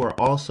 who are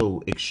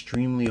also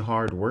extremely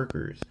hard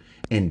workers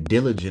and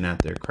diligent at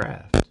their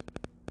craft.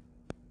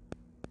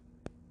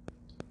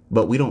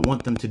 But we don't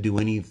want them to do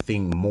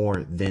anything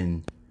more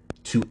than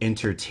to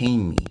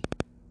entertain me.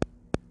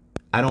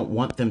 I don't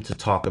want them to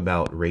talk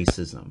about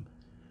racism.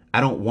 I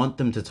don't want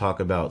them to talk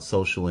about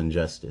social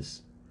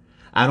injustice.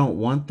 I don't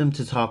want them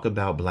to talk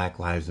about Black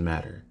Lives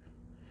Matter.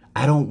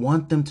 I don't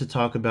want them to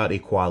talk about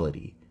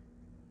equality.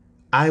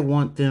 I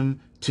want them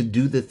to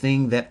do the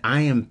thing that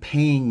I am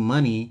paying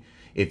money.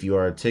 If you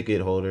are a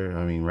ticket holder,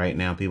 I mean, right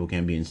now people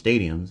can't be in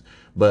stadiums,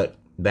 but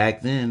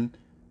back then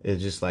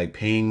it's just like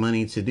paying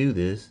money to do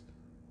this.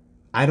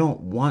 I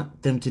don't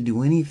want them to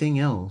do anything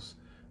else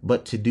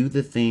but to do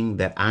the thing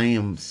that I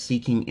am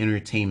seeking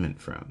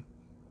entertainment from,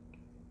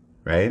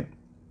 right?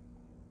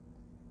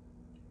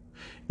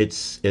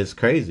 It's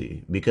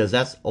crazy because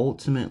that's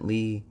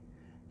ultimately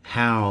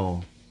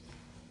how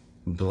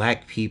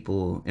black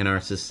people in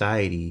our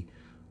society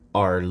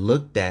are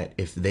looked at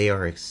if they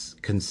are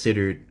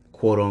considered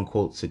quote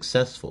unquote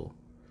successful.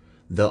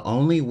 The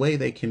only way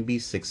they can be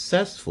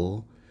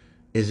successful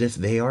is if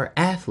they are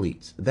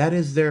athletes. That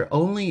is their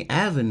only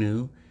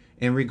avenue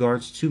in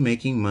regards to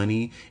making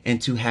money and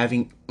to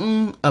having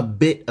a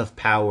bit of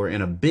power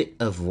and a bit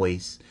of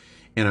voice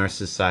in our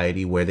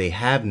society where they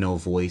have no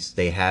voice,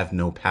 they have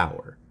no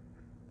power.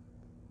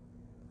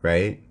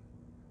 Right?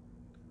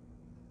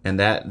 And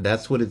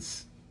that's what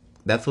it's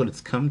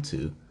come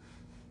to.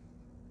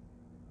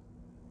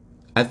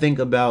 I think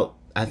about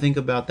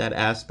that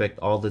aspect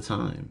all the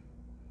time.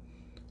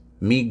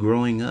 Me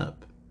growing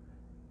up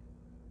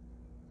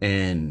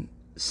and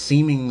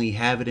seemingly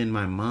have it in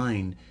my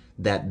mind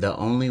that the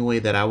only way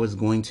that I was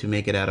going to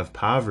make it out of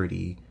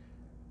poverty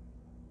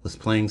was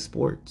playing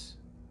sports.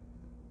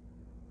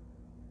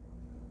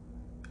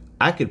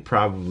 I could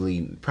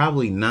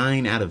probably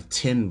 9 out of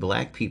 10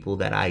 black people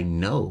that I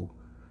know,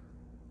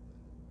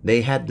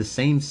 they had the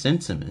same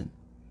sentiment,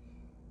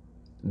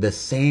 the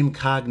same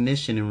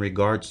cognition in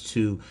regards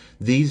to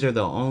these are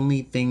the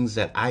only things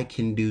that I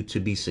can do to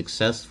be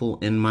successful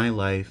in my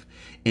life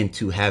and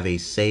to have a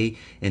say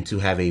and to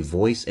have a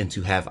voice and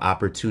to have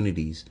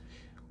opportunities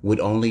would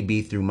only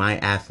be through my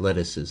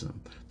athleticism,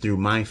 through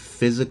my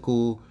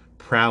physical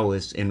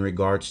prowess in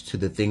regards to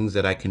the things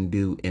that I can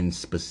do in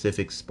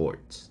specific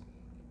sports.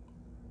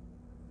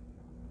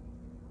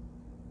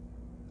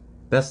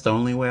 That's the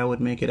only way I would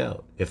make it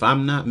out. If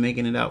I'm not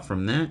making it out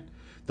from that,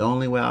 the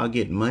only way I'll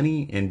get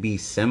money and be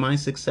semi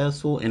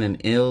successful in an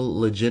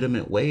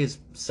illegitimate way is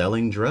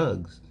selling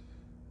drugs.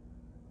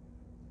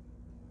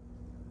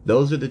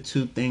 Those are the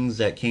two things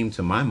that came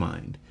to my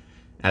mind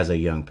as a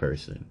young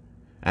person.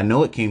 I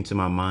know it came to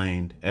my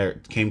mind,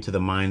 or came to the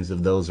minds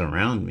of those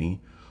around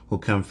me who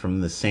come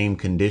from the same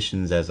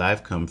conditions as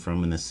I've come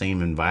from in the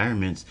same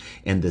environments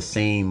and the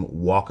same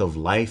walk of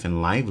life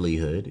and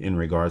livelihood in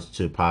regards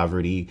to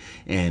poverty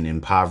and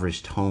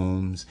impoverished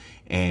homes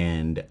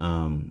and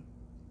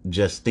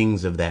just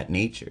things of that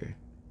nature.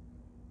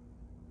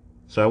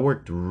 So I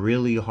worked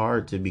really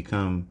hard to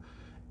become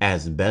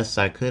as best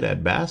I could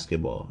at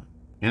basketball.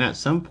 And at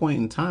some point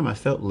in time, I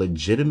felt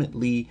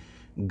legitimately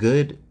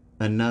good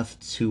enough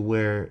to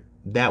where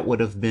that would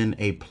have been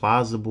a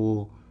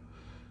plausible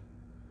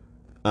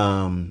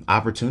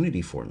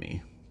opportunity for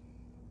me.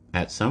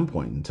 At some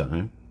point in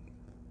time,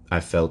 I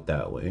felt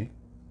that way.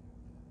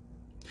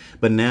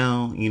 But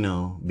now,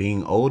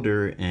 being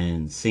older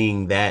and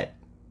seeing that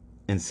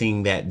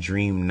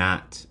dream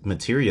not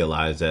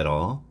materialize at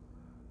all,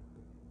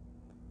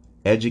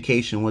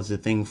 education was the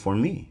thing for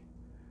me.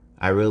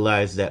 I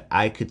realized that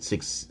I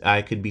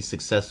could be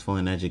successful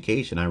in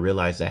education. I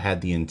realized I had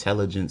the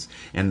intelligence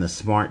and the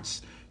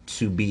smarts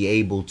to be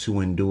able to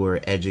endure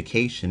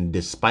education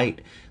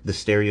despite the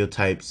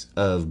stereotypes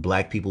of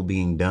black people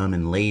being dumb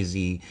and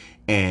lazy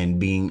and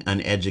being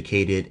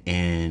uneducated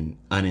and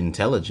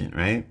unintelligent,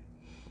 right?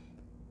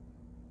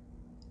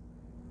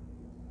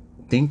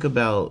 Think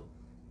about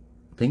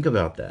think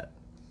about that.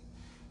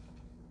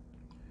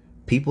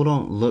 People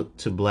don't look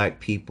to black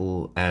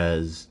people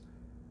as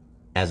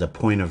a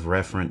point of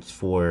reference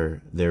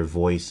for their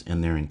voice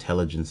and their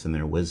intelligence and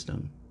their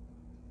wisdom.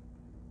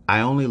 I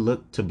only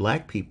look to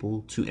black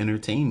people to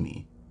entertain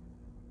me.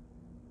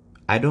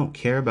 I don't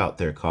care about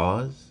their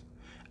cause.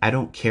 I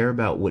don't care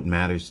about what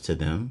matters to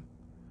them.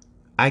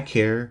 I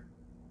care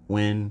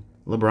when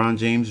LeBron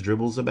James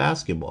dribbles a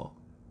basketball.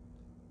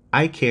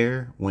 I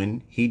care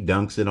when he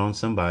dunks it on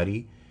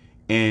somebody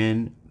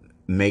and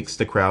makes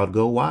the crowd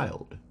go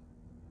wild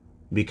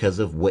because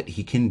of what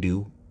he can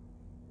do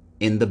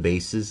in the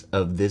basis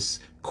of this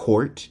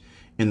court,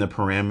 in the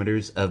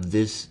parameters of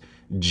this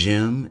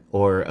gym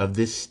or of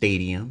this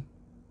stadium.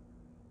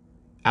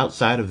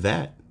 Outside of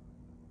that,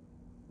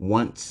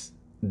 once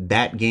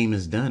that game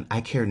is done,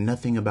 I care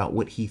nothing about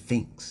what he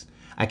thinks.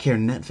 I care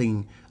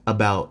nothing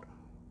about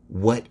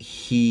what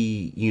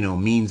he,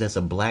 means as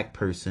a black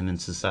person in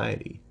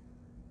society.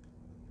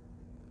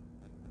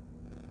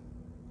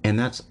 And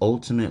that's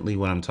ultimately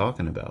what I'm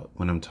talking about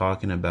when I'm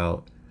talking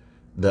about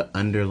the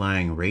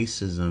underlying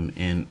racism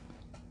in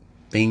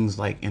things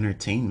like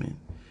entertainment,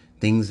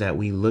 things that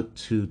we look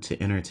to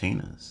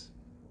entertain us.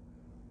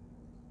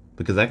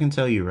 Because I can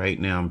tell you right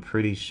now, I'm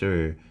pretty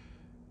sure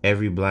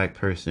every black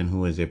person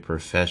who is a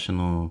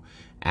professional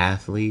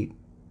athlete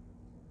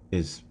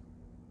is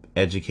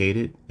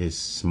educated, is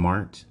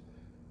smart,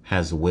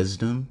 has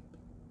wisdom,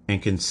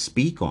 and can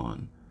speak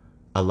on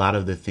a lot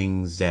of the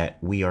things that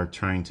we are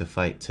trying to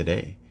fight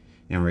today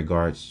in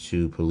regards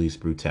to police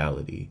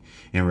brutality,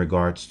 in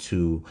regards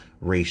to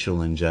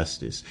racial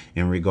injustice,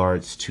 in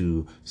regards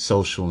to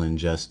social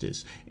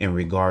injustice, in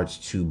regards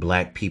to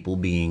black people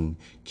being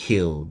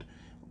killed,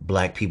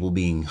 black people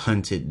being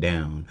hunted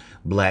down,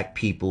 black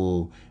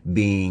people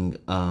being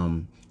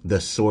the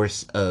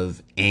source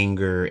of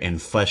anger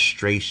and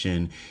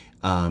frustration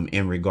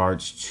in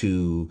regards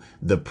to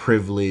the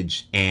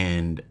privilege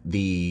and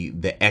the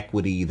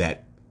equity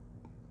that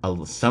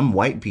some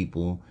white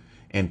people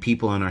and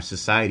people in our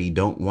society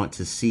don't want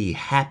to see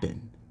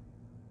happen.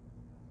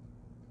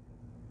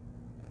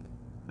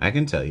 I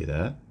can tell you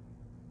that.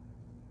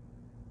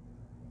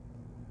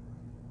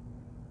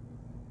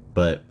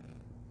 But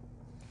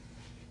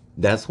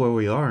that's where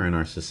we are in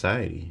our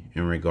society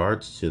in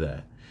regards to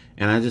that.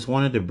 And I just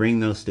wanted to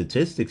bring those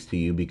statistics to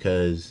you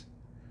because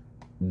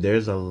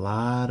there's a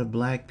lot of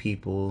black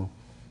people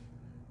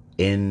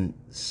in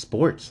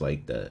sports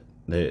like that.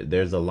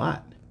 There's a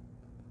lot.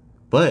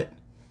 But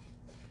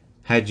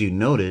had you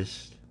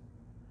noticed,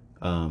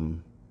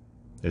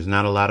 there's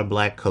not a lot of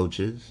black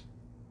coaches.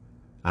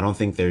 I don't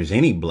think there's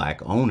any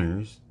black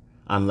owners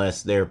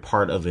unless they're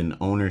part of an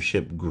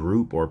ownership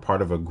group or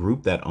part of a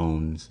group that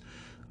owns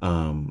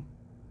an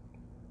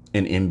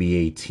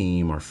NBA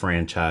team or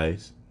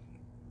franchise.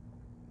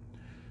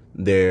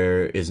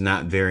 There is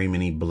not very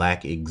many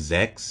black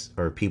execs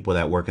or people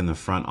that work in the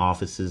front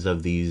offices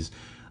of these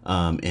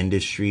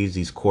industries,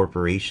 these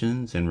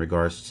corporations in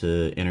regards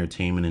to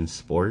entertainment and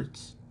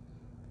sports.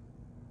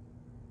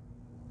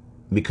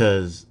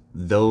 Because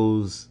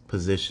those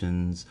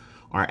positions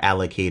are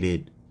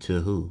allocated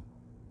to who?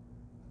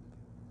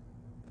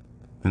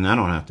 And I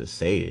don't have to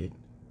say it.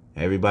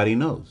 Everybody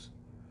knows.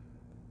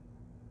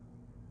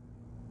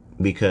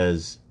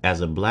 Because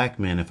as a black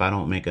man, if I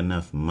don't make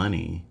enough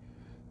money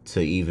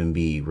to even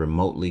be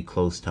remotely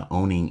close to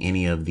owning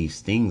any of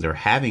these things or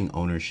having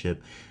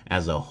ownership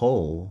as a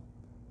whole,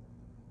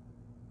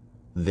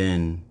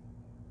 then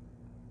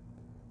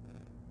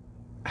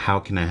how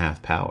can I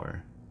have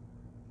power?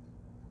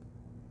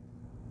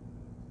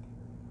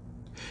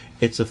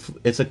 It's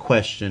a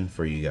question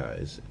for you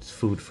guys. It's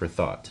food for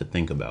thought to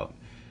think about.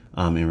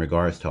 In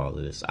regards to all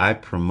of this, I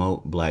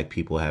promote black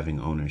people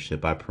having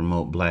ownership. I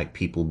promote black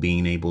people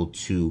being able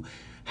to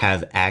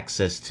have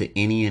access to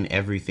any and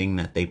everything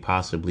that they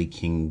possibly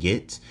can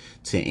get,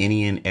 to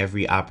any and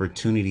every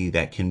opportunity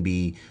that can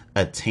be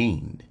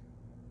attained.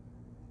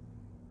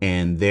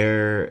 And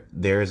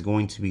there's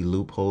going to be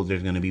loopholes.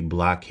 There's going to be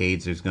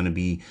blockades. There's going to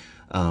be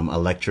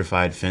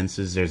electrified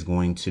fences. There's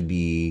going to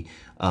be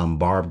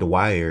barbed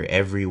wire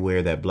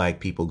everywhere that black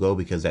people go,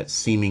 because that's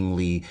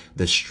seemingly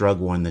the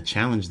struggle and the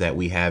challenge that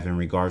we have in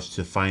regards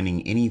to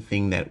finding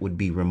anything that would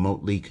be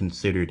remotely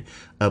considered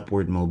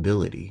upward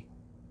mobility.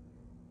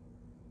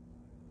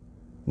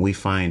 We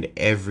find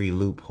every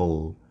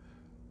loophole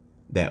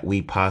that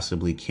we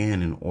possibly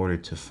can in order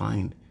to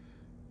find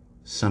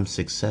some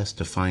success,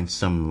 to find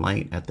some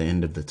light at the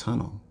end of the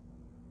tunnel.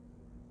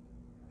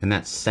 And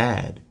that's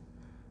sad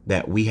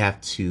that we have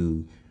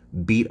to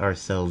beat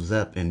ourselves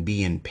up and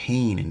be in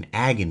pain and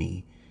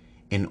agony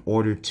in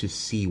order to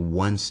see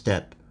one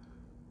step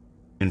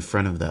in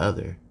front of the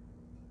other,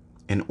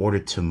 in order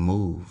to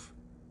move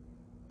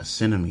a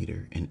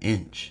centimeter, an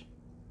inch.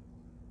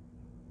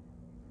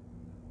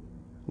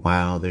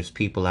 While there's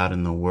people out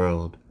in the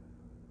world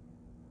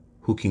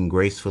who can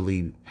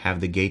gracefully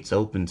have the gates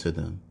open to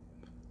them,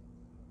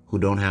 who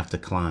don't have to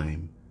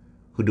climb,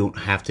 who don't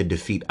have to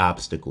defeat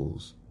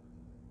obstacles.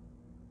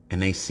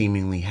 And they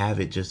seemingly have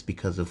it just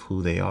because of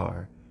who they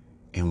are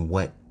and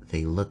what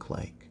they look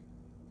like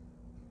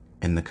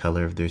and the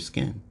color of their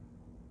skin.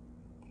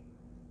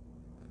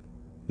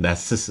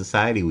 That's the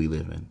society we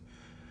live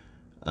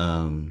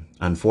in,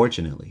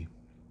 unfortunately.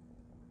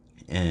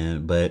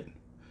 But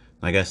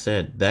like I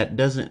said, that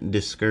doesn't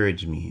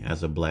discourage me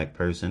as a black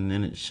person,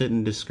 and it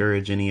shouldn't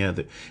discourage and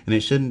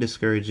it shouldn't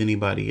discourage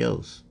anybody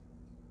else.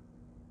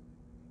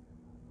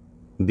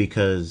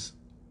 Because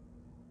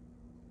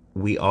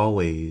we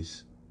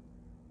always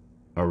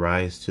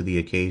arise to the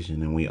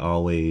occasion and we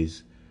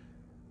always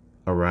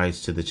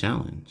arise to the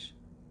challenge.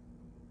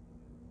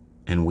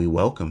 And we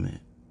welcome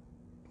it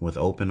with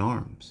open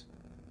arms.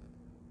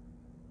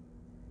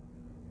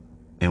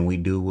 And we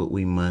do what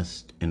we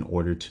must in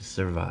order to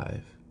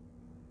survive.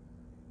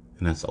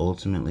 And that's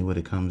ultimately what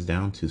it comes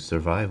down to,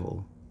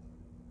 survival.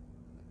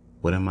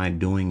 What am I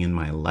doing in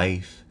my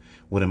life?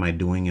 What am I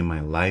doing in my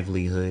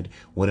livelihood?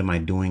 What am I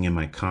doing in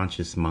my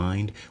conscious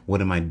mind?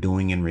 What am I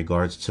doing in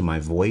regards to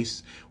my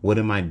voice? What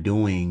am I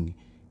doing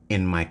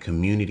in my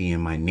community,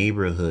 in my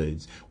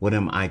neighborhoods? What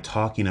am I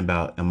talking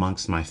about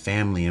amongst my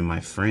family and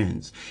my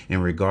friends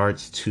in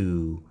regards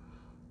to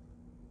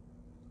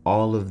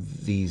all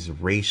of these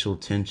racial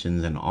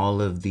tensions and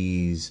all of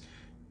these,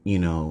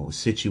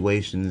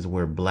 situations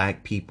where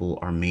black people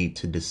are made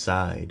to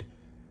decide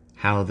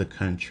how the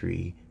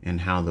country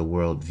and how the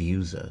world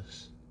views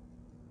us?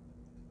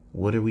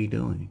 What are we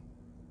doing?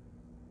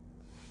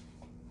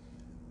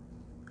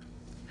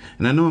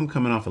 And I know I'm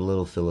coming off a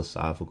little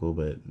philosophical,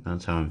 but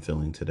that's how I'm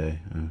feeling today.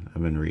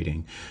 I've been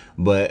reading.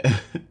 But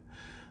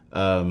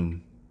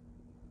um,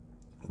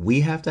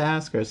 we have to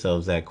ask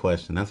ourselves that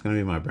question. That's going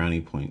to be my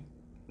brownie point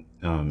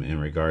in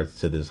regards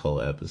to this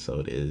whole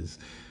episode is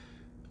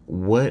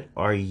what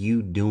are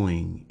you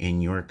doing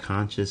in your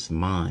conscious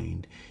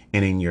mind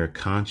and in your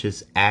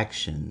conscious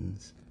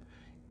actions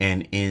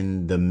and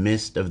in the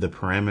midst of the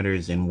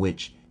parameters in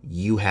which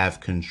you have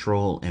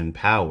control and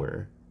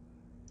power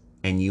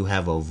and you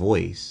have a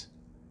voice?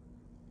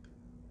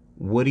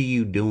 What are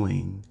you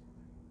doing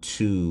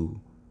to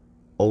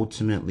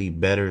ultimately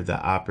better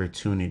the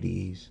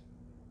opportunities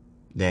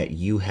that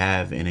you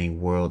have in a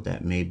world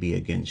that may be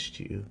against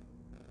you,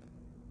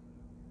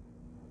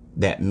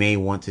 that may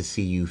want to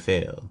see you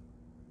fail,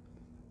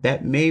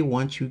 that may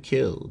want you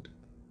killed?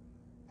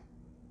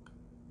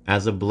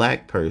 As a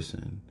black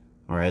person,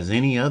 or as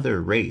any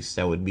other race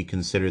that would be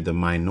considered the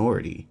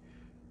minority,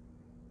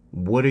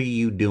 what are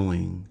you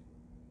doing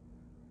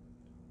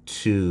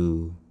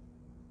to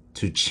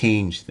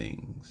change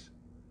things?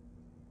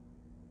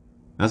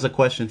 That's a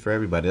question for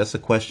everybody. That's a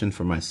question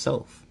for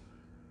myself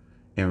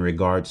in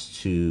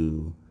regards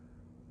to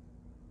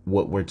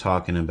what we're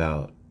talking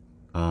about.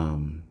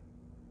 And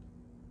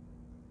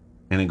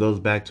it goes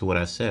back to what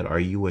I said. Are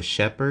you a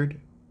shepherd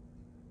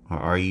or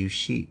are you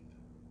sheep?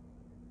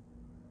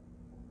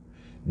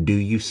 Do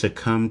you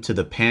succumb to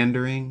the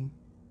pandering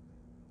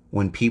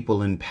when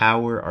people in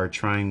power are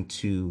trying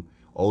to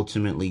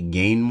ultimately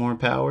gain more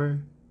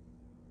power?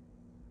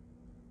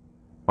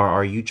 Or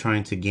are you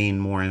trying to gain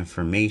more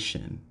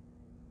information?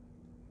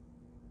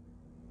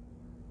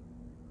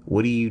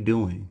 What are you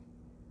doing?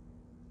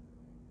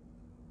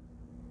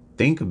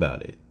 Think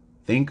about it.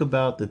 Think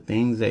about the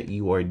things that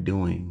you are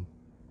doing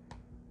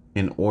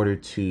in order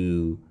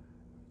to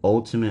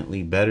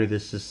ultimately better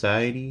this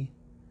society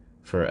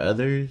for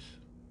others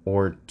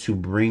or to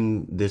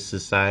bring this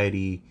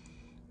society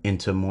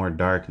into more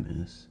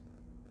darkness,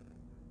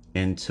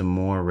 into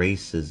more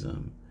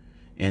racism,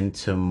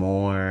 into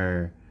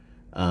more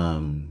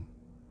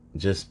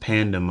just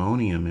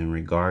pandemonium in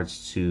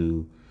regards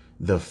to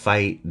the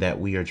fight that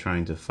we are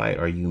trying to fight.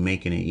 Are you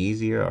making it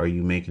easier? Or are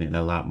you making it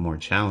a lot more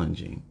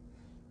challenging?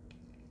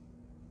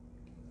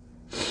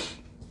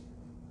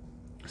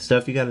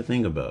 Stuff you got to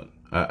think about.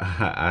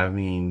 I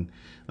mean,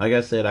 like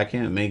I said, I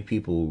can't make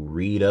people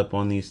read up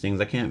on these things.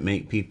 I can't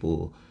make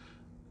people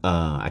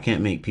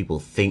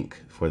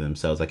think for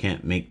themselves. I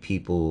can't make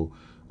people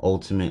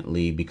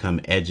ultimately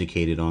become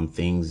educated on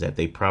things that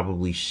they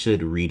probably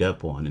should read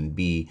up on and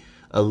be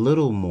a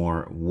little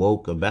more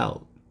woke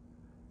about.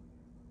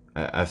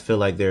 I feel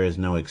like there is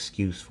no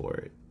excuse for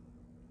it.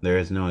 There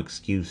is no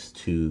excuse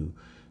to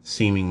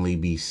seemingly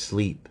be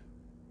asleep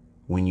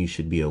when you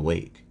should be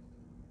awake,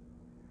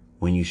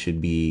 when you should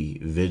be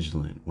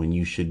vigilant, when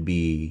you should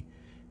be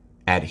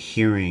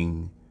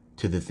adhering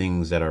to the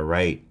things that are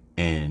right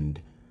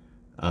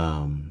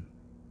um,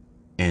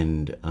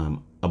 and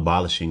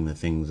abolishing the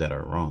things that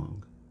are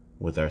wrong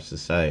with our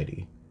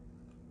society.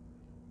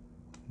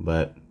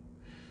 But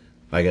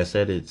like I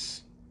said,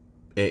 it's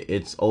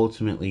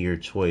ultimately your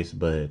choice.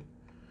 But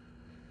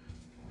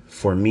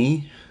for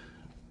me,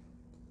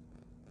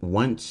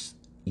 once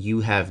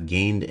you have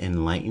gained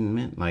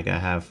enlightenment, like I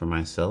have for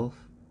myself,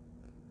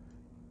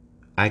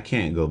 I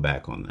can't go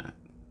back on that.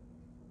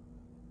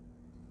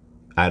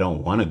 I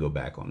don't want to go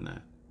back on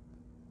that.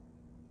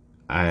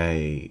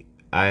 I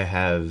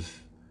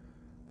have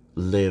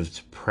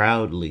lived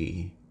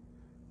proudly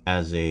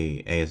as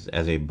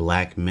a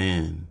black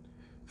man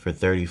for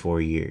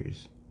 34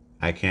 years.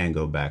 I can't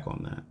go back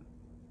on that.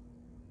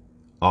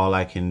 All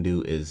I can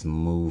do is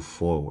move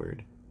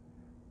forward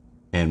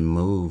and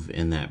move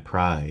in that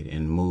pride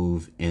and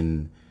move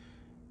in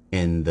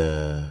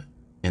the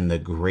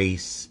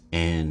grace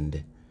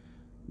and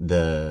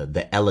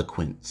the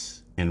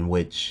eloquence in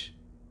which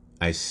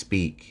I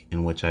speak,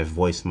 in which I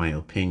voice my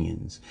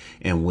opinions,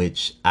 in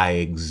which I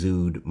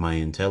exude my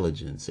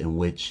intelligence, in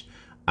which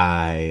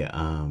I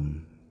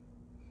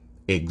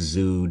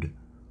exude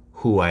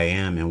who I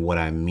am and what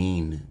I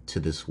mean to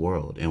this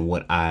world and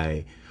what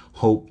I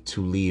hope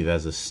to leave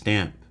as a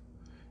stamp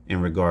in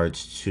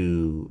regards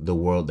to the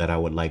world that I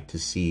would like to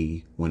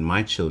see when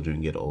my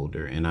children get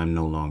older and I'm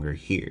no longer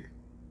here.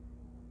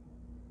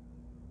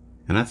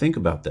 And I think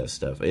about that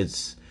stuff.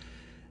 It's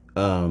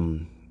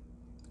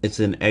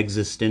an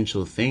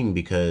existential thing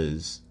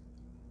because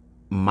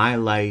my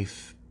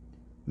life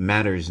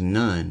matters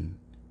none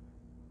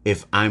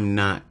if I'm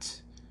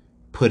not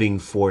putting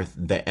forth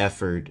the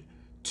effort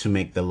to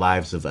make the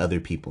lives of other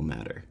people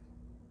matter.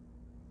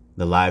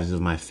 The lives of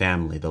my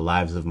family, the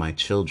lives of my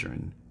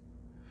children,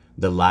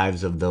 the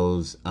lives of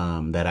those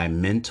that I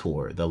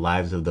mentor, the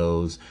lives of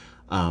those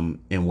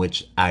in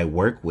which I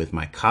work with,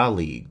 my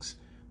colleagues,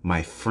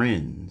 my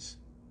friends.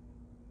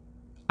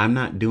 I'm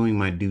not doing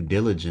my due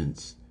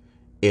diligence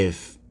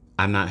if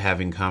I'm not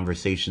having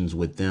conversations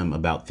with them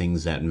about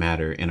things that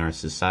matter in our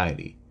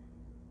society.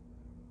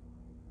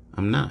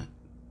 I'm not.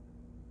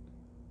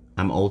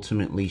 I'm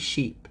ultimately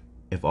sheep.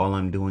 if all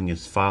I'm doing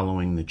is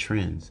following the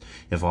trends,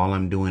 if all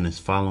I'm doing is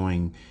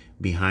following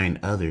behind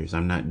others,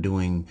 I'm not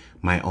doing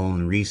my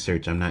own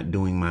research, I'm not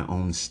doing my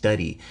own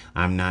study,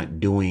 I'm not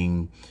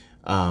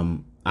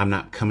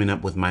coming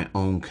up with my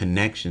own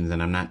connections,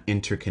 and I'm not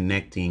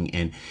interconnecting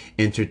and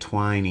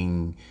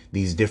intertwining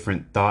these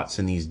different thoughts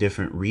and these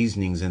different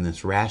reasonings and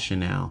this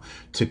rationale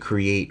to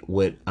create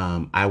what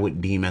I would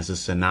deem as a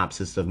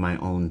synopsis of my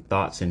own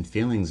thoughts and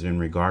feelings in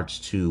regards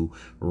to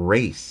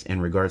race,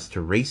 in regards to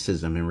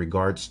racism, in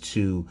regards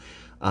to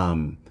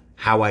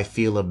how I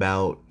feel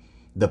about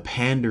the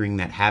pandering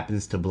that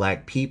happens to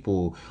black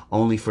people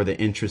only for the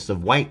interests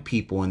of white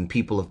people and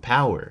people of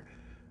power.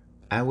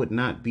 I would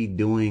not be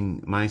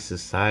doing my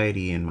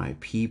society and my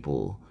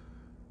people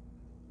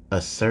a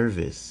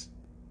service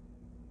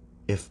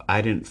if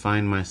I didn't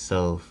find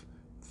myself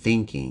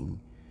thinking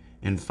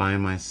and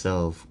find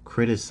myself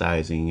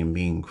criticizing and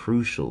being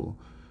crucial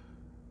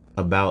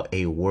about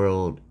a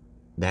world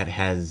that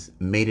has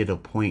made it a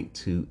point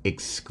to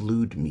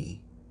exclude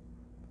me.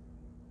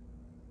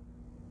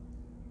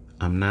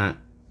 I'm not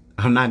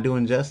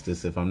doing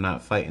justice if I'm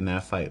not fighting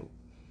that fight.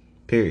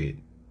 Period.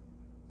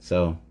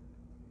 So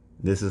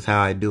this is how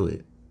I do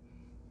it.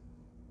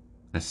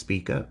 I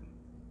speak up.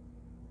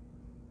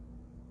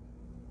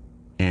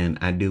 And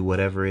I do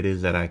whatever it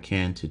is that I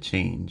can to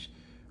change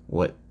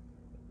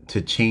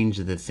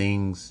the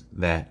things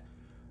that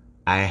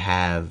I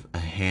have a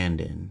hand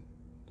in.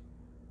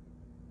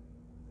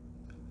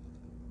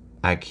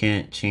 I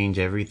can't change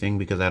everything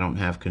because I don't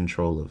have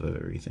control of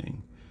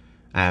everything.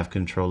 I have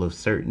control of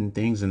certain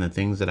things, and the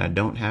things that I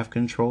don't have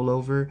control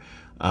over,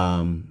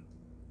 all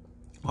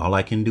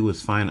I can do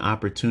is find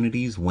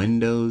opportunities,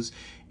 windows,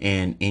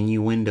 and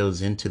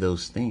innuendos into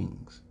those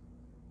things.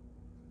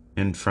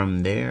 And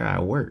from there,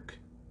 I work.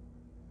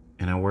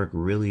 And I work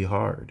really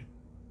hard.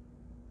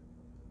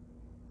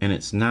 And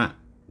it's not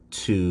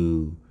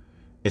to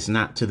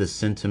the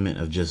sentiment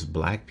of just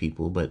black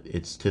people, but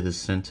it's to the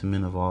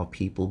sentiment of all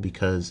people,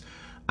 because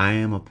I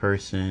am a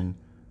person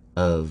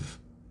of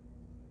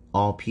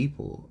all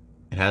people.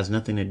 It has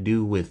nothing to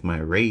do with my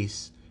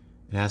race.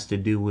 It has to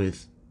do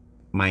with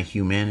my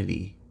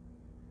humanity.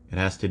 It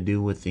has to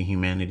do with the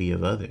humanity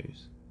of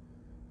others.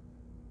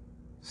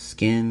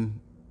 Skin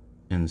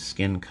and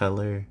skin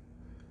color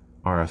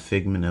are a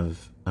figment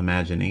of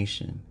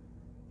imagination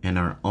and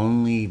are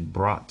only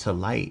brought to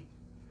light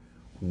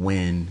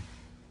when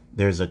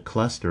there's a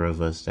cluster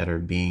of us that are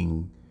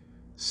being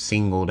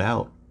singled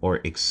out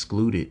or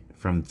excluded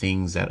from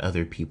things that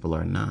other people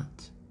are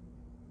not.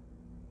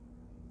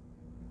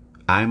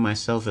 I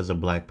myself, as a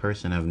black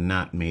person, have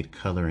not made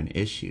color an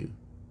issue.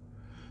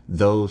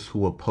 Those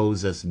who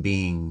oppose us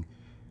being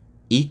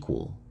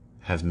equal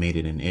have made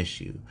it an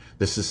issue.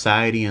 The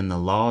society and the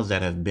laws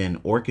that have been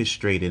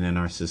orchestrated in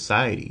our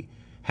society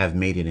have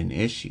made it an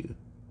issue.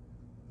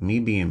 Me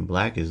being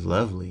black is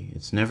lovely.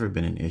 It's never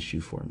been an issue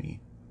for me.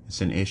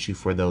 It's an issue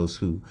for those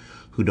who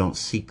don't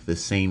seek the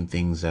same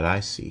things that I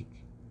seek,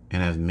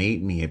 and have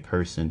made me a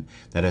person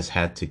that has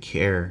had to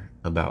care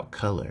about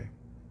color.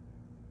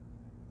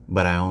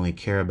 But I only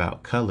care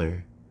about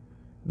color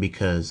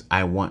because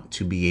I want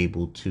to be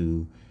able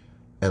to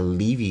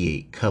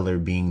alleviate color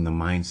being the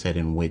mindset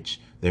in which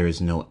there is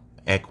no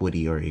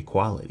equity or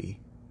equality.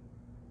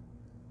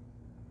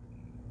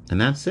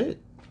 And that's it.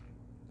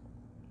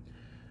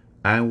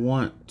 I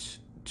want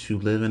to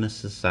live in a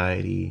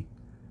society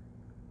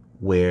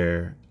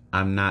where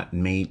I'm not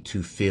made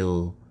to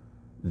feel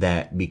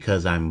that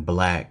because I'm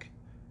black,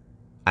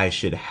 I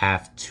should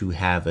have to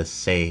have a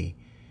say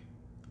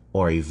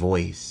or a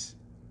voice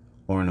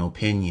or an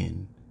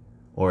opinion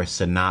or a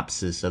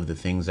synopsis of the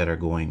things that are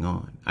going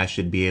on. I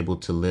should be able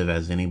to live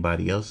as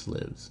anybody else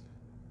lives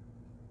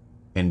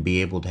and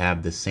be able to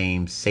have the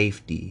same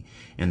safety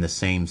and the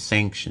same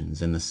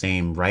sanctions and the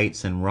same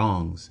rights and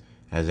wrongs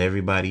as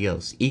everybody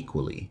else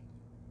equally.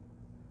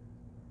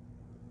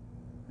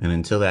 And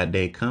until that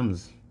day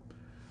comes,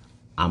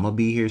 I'm going to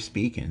be here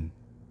speaking.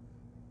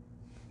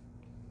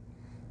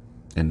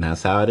 And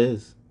that's how it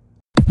is.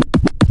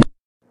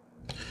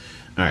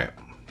 All right.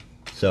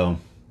 So,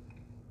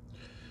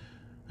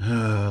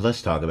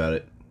 let's talk about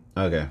it.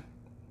 Okay.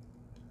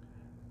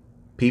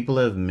 People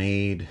have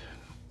made...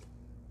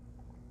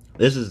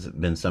 This has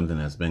been something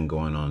that's been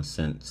going on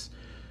since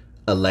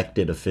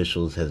elected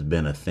officials has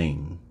been a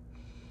thing.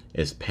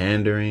 It's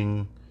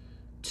pandering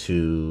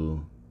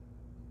to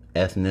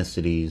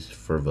ethnicities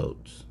for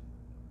votes,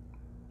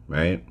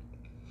 right?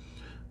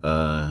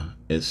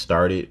 It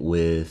started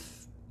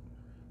with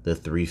the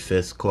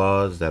 3/5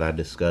 clause that I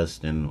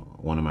discussed in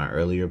one of my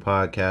earlier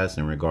podcasts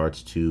in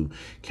regards to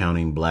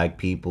counting black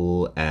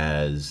people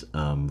as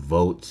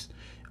votes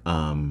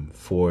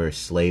for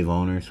slave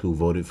owners who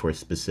voted for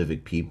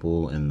specific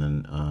people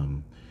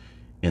in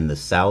the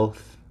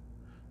South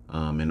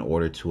in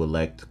order to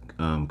elect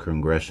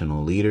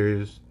congressional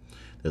leaders.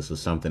 This is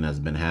something that's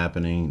been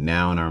happening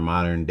now in our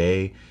modern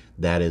day.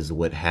 That is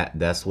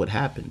that's what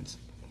happens.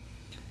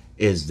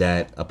 Is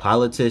that a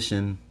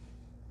politician?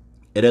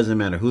 It doesn't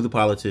matter who the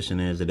politician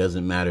is. It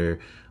doesn't matter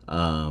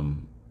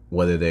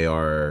whether they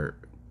are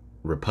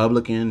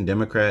Republican,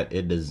 Democrat,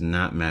 it does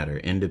not matter.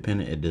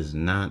 Independent, it does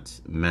not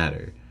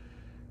matter.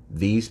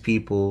 These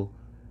people,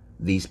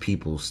 these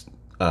people's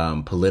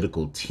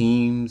political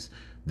teams,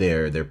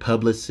 their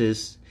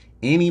publicists,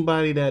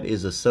 anybody that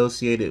is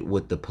associated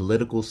with the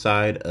political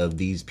side of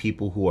these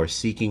people who are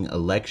seeking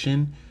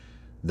election,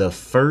 the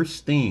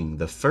first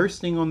thing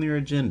on their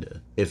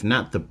agenda, if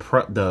not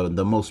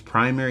the most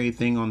primary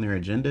thing on their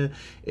agenda,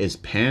 is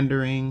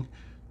pandering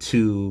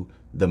to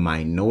the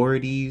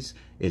minorities,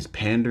 is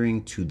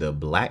pandering to the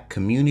black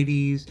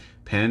communities,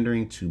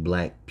 pandering to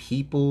black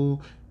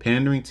people,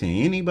 pandering to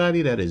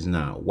anybody that is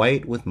not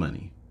white with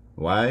money.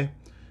 Why?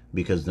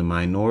 Because the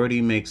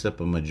minority makes up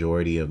a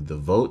majority of the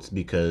votes,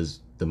 because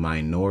the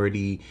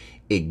minority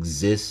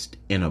exists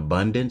in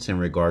abundance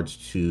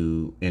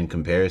in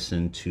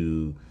comparison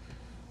to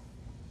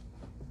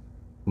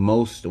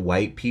most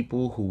white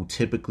people, who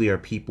typically are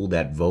people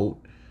that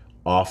vote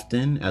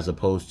often, as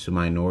opposed to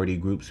minority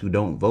groups who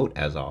don't vote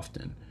as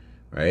often,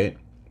 right?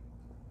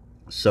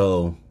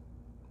 So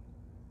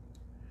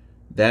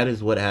that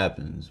is what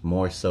happens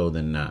more so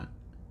than not.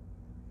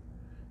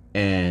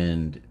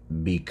 And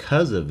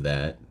because of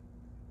that,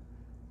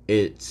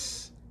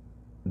 it's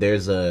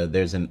there's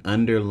an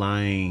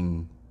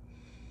underlying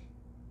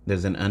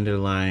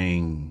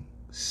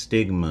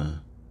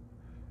stigma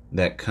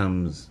that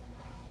comes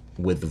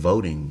with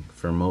voting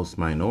for most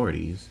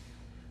minorities,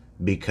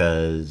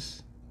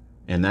 because,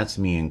 and that's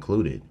me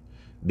included,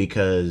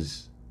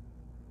 because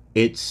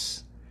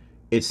it's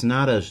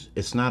not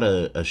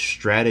a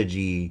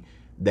strategy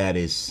that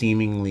is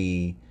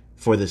seemingly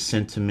for the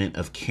sentiment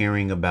of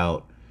caring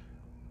about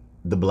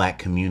the black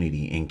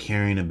community and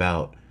caring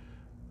about,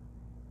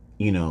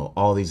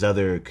 all these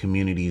other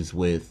communities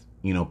with,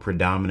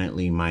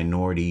 predominantly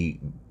minority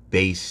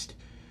based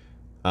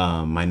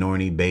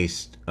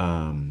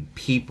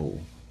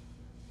people.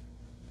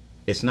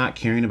 It's not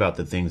caring about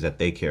the things that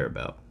they care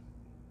about.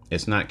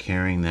 It's not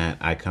caring that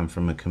I come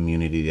from a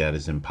community that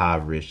is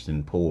impoverished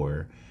and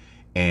poor,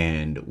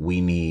 and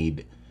we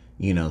need,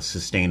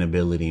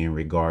 sustainability in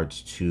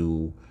regards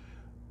to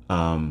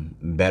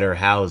better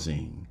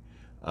housing,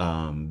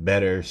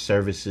 better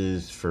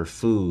services for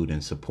food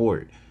and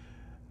support,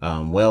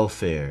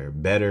 welfare,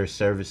 better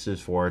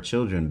services for our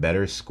children,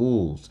 better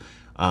schools.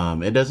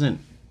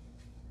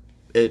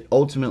 It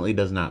ultimately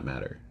does not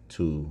matter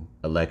to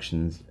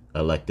elections,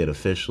 elected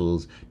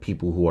officials,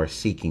 people who are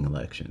seeking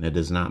election. It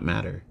does not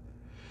matter.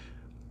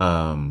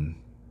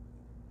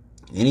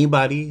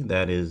 Anybody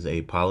that is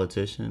a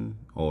politician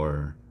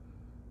or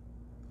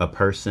a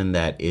person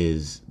that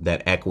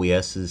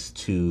acquiesces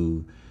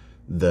to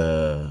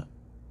the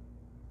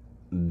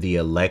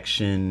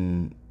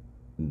election,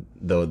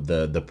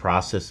 the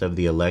process of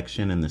the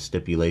election and the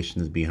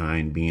stipulations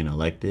behind being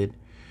elected.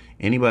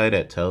 Anybody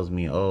that tells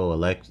me,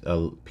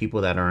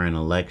 people that are in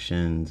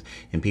elections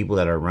and people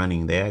that are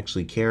running, they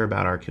actually care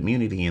about our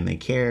community, and they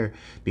care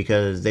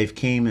because they've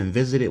came and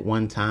visited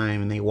one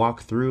time, and they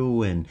walked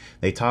through and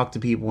they talked to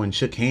people and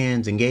shook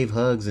hands and gave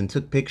hugs and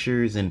took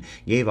pictures and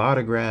gave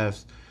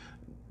autographs.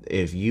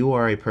 If you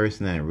are a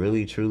person that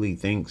really truly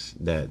thinks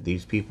that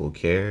these people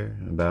care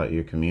about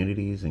your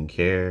communities and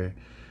care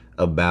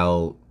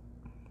about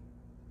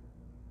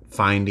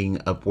finding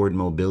upward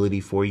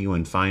mobility for you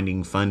and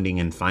finding funding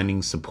and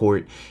finding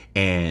support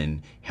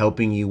and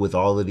helping you with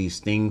all of these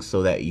things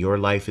so that your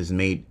life is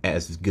made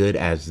as good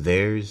as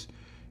theirs,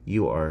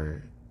 you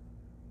are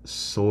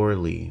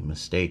sorely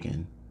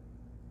mistaken.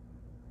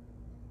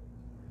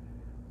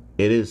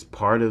 It is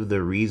part of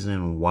the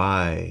reason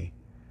why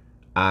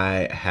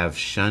I have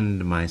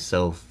shunned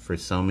myself for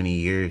so many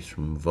years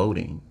from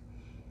voting.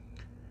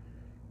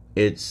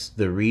 It's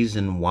the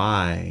reason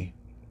why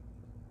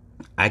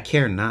I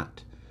care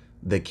not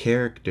the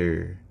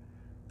character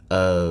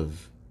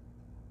of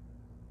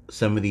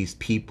some of these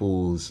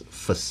people's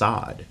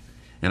facade.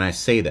 And I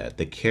say that,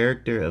 the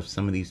character of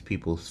some of these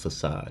people's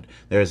facade.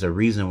 There's a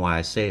reason why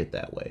I say it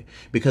that way.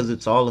 Because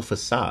it's all a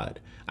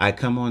facade. I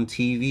come on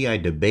TV, I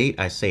debate,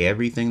 I say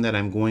everything that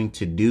I'm going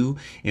to do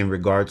in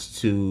regards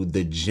to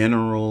the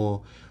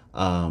general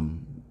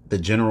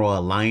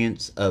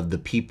alliance of the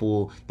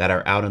people that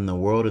are out in the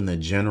world and the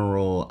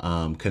general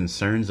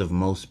concerns of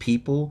most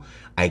people.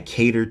 I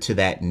cater to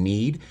that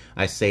need.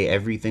 I say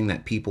everything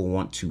that people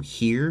want to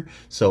hear,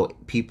 so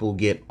people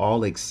get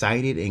all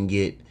excited and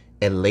get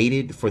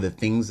elated for the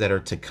things that are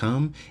to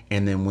come.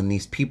 And then when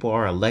these people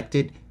are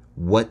elected,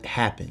 what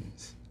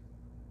happens?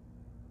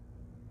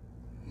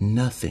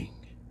 Nothing.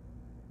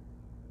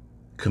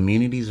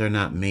 Communities are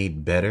not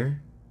made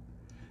better.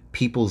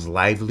 People's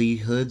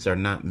livelihoods are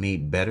not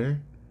made better.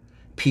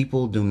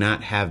 People do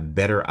not have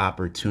better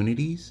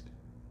opportunities.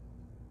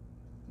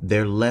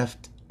 They're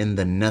left in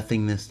the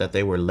nothingness that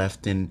they were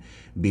left in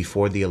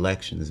before the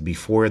elections,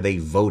 before they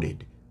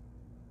voted.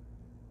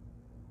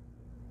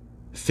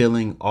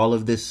 Feeling all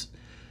of this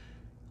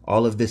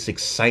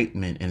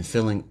excitement and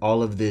feeling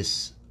all of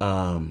this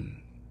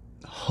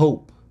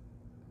hope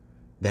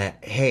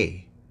that,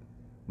 hey,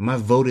 my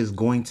vote is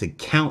going to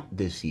count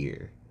this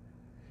year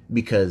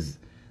because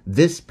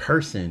this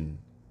person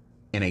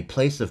in a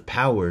place of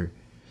power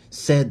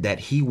said that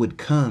he would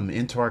come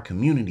into our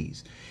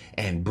communities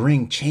and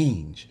bring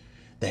change,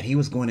 that he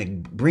was going to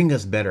bring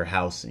us better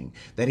housing,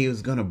 that he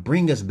was going to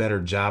bring us better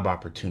job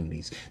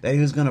opportunities, that he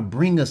was going to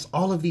bring us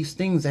all of these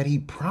things that he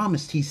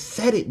promised. He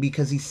said it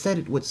because he said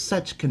it with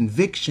such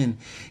conviction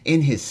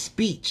in his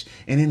speech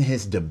and in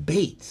his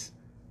debates.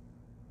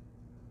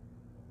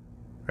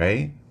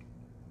 Right?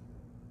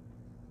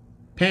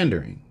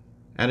 Pandering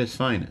at its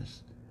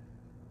finest.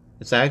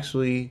 It's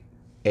actually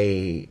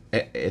an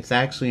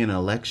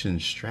election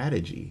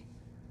strategy.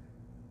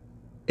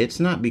 It's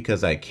not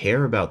because I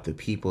care about the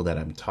people that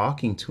I'm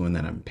talking to and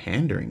that I'm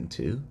pandering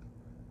to.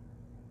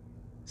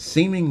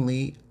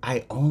 Seemingly,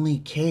 I only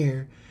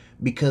care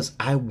because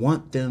I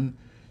want them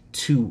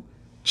to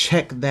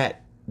check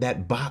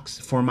that box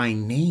for my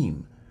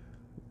name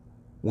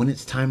when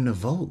it's time to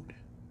vote.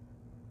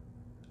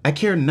 I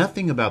care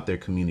nothing about their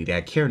community. I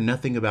care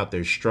nothing about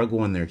their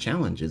struggle and their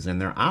challenges and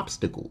their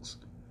obstacles.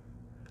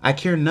 I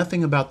care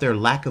nothing about their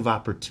lack of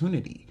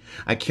opportunity.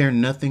 I care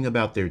nothing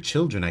about their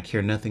children. I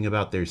care nothing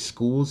about their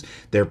schools,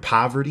 their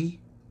poverty.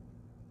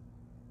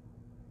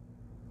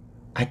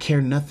 I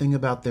care nothing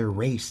about their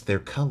race, their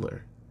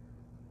color.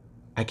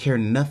 I care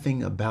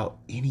nothing about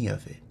any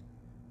of it.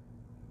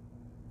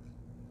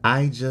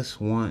 I just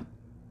want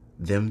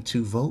them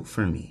to vote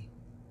for me.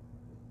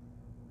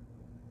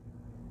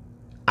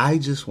 I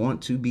just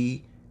want to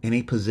be in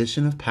a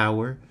position of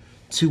power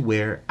to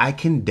where I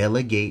can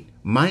delegate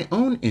my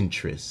own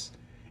interests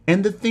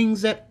and the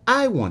things that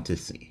I want to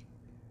see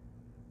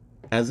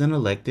as an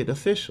elected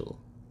official.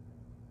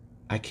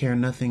 I care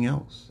nothing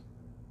else.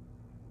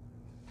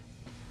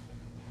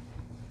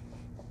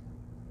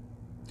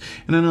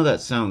 And I know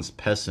that sounds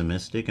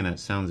pessimistic and that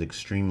sounds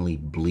extremely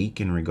bleak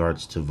in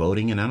regards to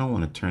voting, and I don't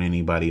want to turn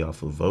anybody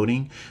off of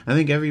voting. I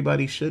think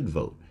everybody should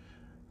vote.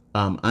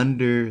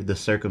 Under the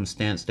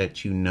circumstance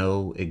that you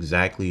know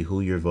exactly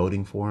who you're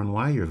voting for and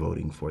why you're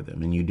voting for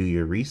them, and you do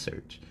your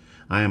research.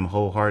 I am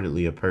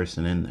wholeheartedly a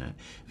person in that.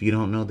 If you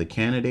don't know the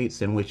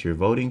candidates in which you're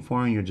voting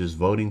for, and you're just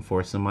voting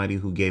for somebody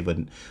who gave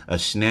a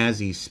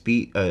snazzy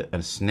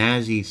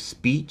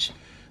speech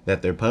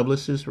that their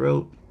publicist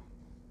wrote,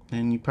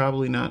 then you're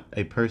probably not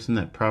a person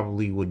that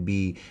probably would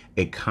be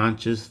a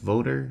conscious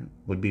voter.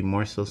 Would be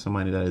more so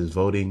somebody that is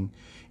voting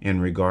in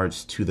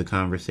regards to the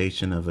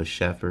conversation of a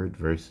shepherd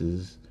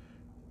versus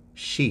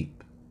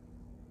sheep.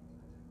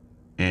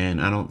 And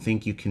I don't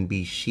think you can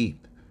be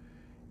sheep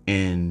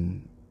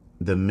in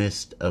the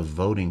midst of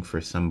voting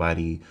for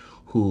somebody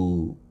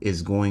who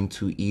is going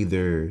to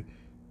either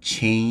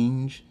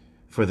change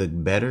for the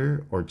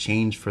better or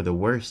change for the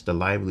worse the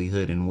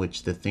livelihood in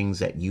which the things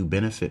that you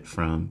benefit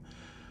from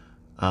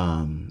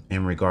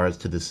in regards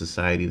to the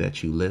society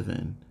that you live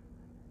in,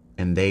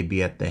 and they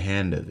be at the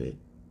hand of it.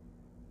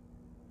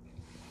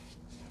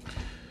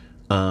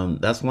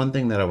 That's one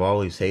thing that I've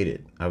always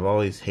hated. I've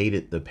always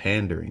hated the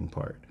pandering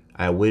part.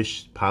 I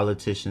wish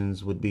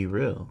politicians would be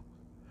real.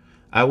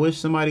 I wish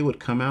somebody would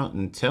come out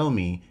and tell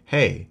me,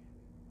 hey,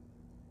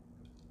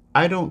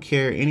 I don't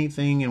care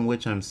anything in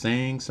which I'm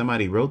saying.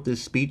 Somebody wrote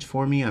this speech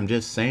for me. I'm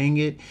just saying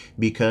it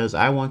because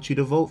I want you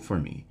to vote for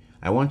me.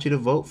 I want you to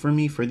vote for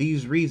me for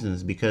these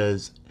reasons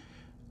because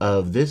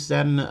of this,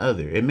 that, and the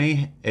other. It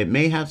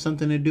may have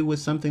something to do with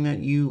something that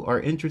you are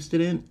interested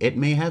in. It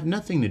may have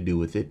nothing to do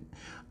with it.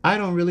 I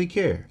don't really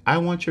care. I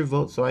want your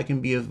vote so I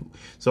can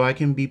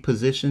be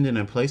positioned in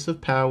a place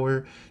of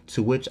power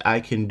to which I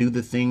can do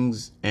the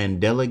things and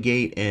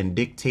delegate and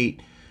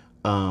dictate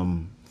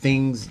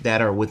things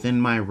that are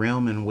within my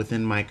realm and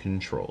within my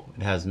control.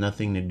 It has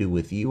nothing to do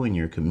with you and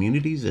your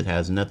communities. It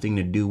has nothing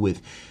to do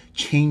with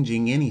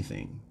changing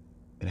anything.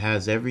 It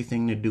has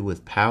everything to do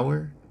with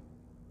power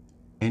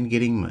and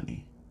getting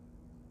money.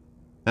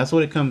 That's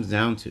what it comes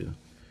down to.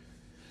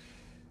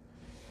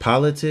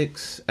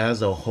 Politics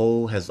as a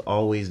whole has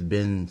always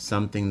been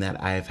something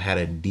that I've had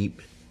a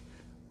deep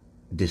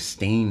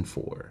disdain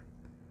for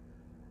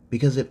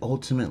because it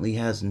ultimately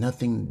has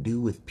nothing to do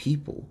with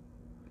people.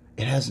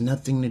 It has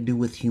nothing to do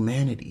with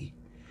humanity.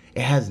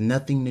 It has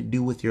nothing to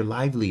do with your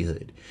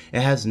livelihood.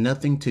 It has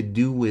nothing to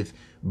do with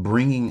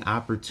bringing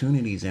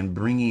opportunities and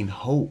bringing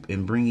hope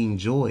and bringing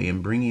joy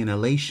and bringing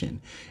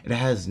elation. It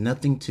has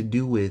nothing to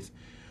do with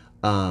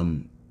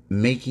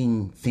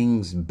making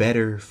things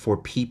better for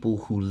people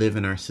who live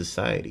in our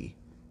society.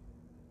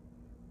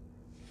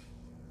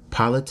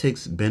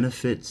 Politics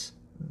benefits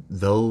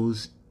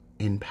those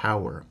in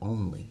power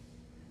only.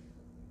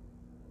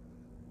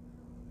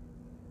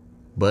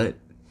 But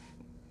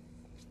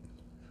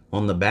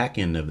on the back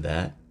end of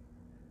that,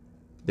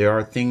 there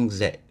are things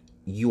that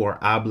you are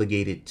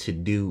obligated to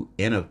do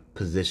in a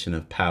position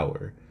of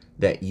power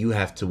that you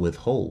have to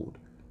withhold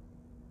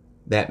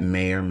that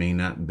may or may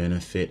not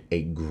benefit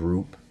a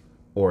group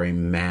or a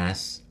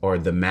mass or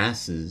the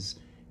masses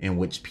in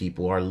which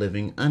people are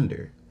living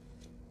under.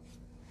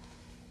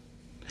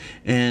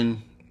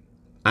 And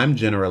I'm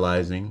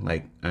generalizing,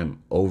 like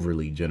I'm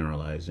overly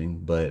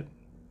generalizing, but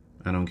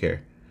I don't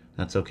care.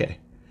 That's okay.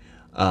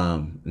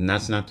 And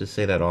that's not to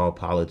say that all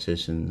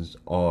politicians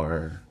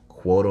are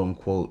quote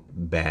unquote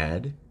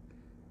bad.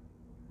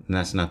 And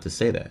that's not to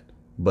say that.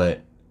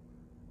 But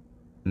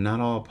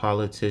not all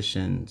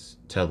politicians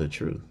tell the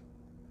truth.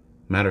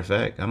 Matter of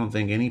fact, I don't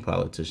think any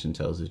politician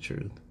tells the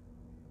truth.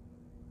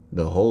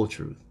 The whole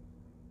truth.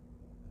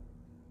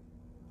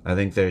 I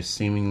think there's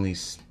seemingly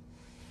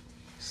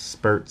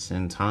spurts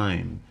in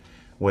time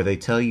where they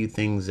tell you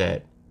things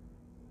that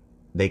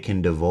they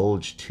can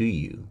divulge to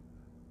you,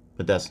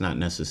 but that's not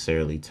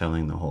necessarily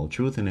telling the whole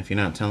truth. And if you're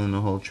not telling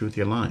the whole truth,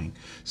 you're lying.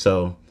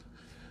 So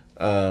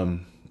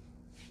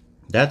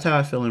that's how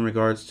I feel in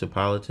regards to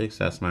politics.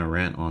 That's my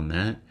rant on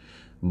that.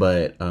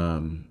 But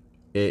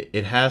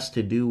it has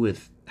to do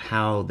with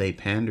how they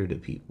pander to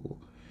people.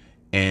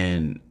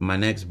 And my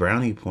next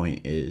brownie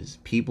point is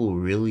people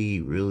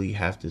really, really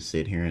have to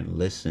sit here and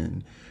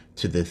listen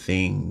to the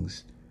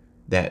things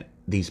that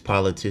these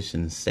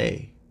politicians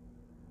say.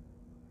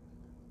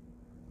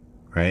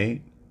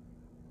 Right?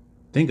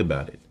 Think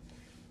about it.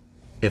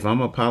 If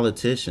I'm a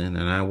politician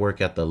and I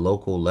work at the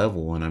local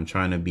level and I'm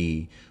trying to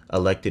be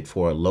elected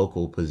for a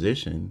local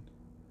position,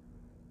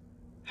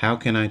 how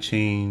can I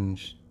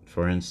change,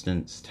 for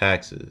instance,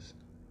 taxes?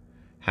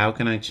 How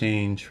can I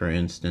change, for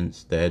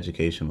instance, the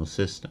educational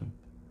system?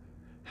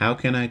 How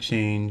can I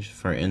change,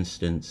 for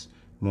instance,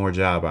 more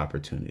job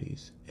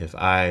opportunities if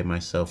I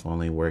myself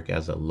only work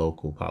as a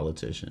local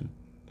politician?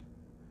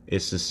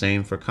 It's the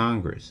same for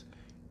Congress.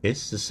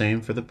 It's the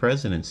same for the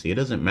presidency. It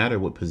doesn't matter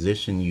what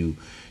position you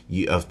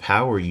of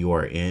power you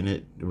are in.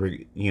 It,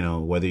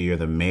 whether you're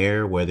the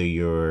mayor, whether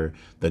you're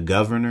the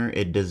governor,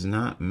 it does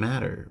not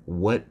matter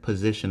what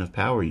position of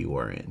power you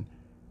are in.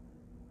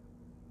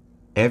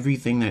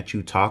 Everything that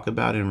you talk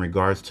about in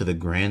regards to the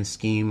grand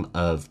scheme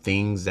of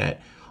things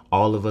that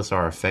all of us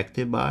are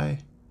affected by,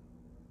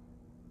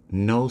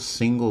 no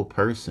single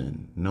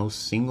person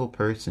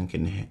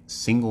can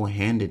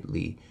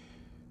single-handedly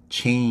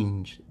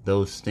change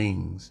those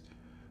things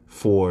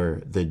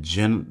for the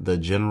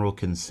general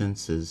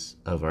consensus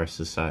of our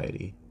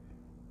society.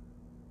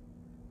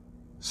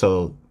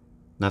 So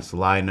that's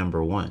lie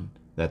number one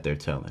that they're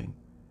telling.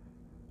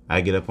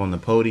 I get up on the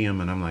podium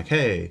and I'm like,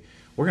 hey,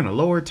 we're going to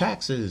lower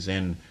taxes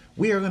and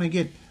we are going to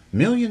get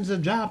millions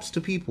of jobs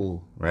to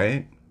people,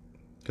 right?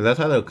 Because that's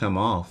how they'll come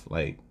off.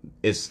 Like,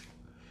 it's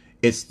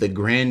the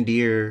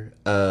grandeur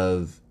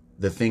of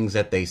the things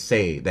that they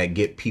say that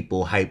get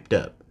people hyped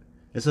up.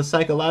 It's a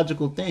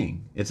psychological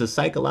thing. It's a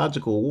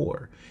psychological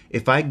war.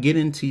 If I get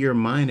into your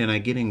mind and I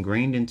get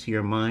ingrained into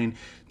your mind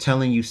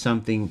telling you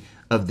something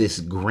of this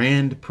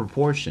grand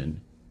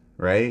proportion,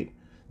 right,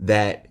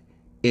 that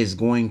is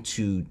going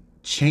to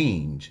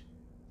change,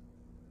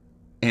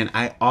 and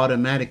I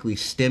automatically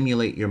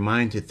stimulate your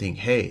mind to think,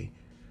 hey,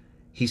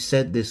 he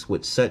said this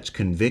with such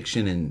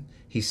conviction and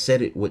he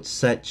said it with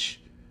such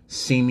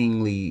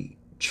seemingly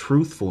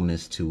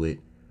truthfulness to it,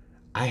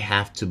 I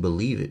have to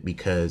believe it,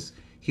 because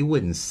he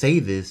wouldn't say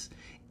this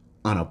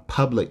on a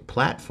public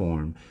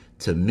platform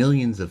to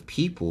millions of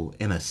people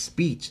in a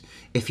speech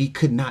if he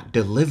could not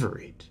deliver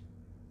it.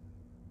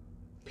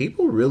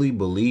 People really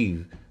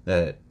believe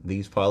that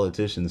these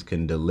politicians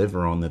can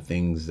deliver on the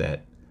things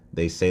that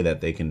they say that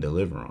they can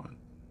deliver on.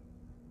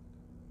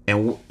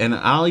 And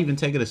I'll even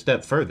take it a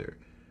step further.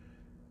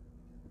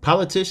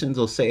 Politicians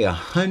will say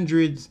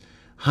hundreds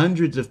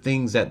of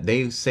things that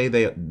they say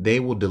they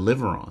will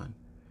deliver on.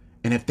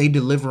 And if they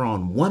deliver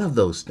on one of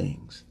those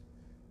things,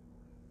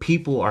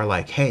 people are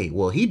like, hey,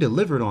 well, he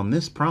delivered on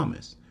this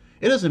promise.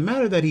 It doesn't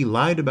matter that he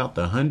lied about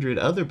the 100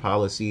 other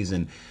policies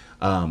and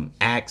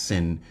acts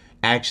and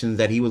actions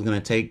that he was going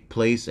to take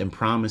place and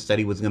promised that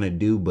he was going to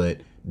do,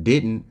 but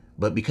didn't.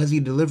 But because he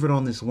delivered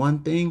on this one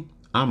thing,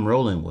 I'm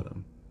rolling with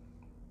him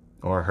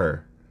or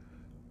her.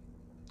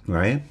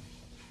 Right?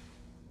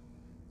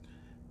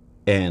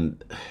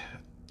 And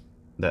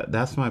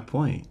that's my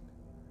point.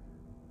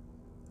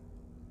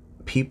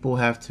 People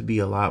have to be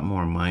a lot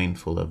more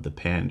mindful of the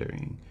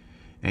pandering.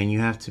 And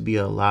you have to be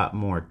a lot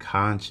more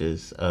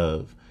conscious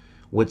of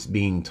what's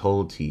being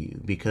told to you,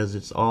 because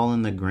it's all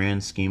in the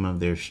grand scheme of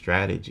their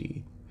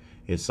strategy.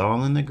 It's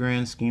all in the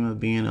grand scheme of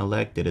being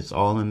elected. It's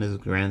all in this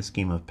grand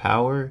scheme of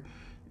power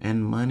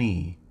and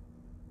money.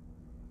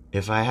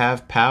 If I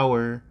have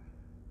power,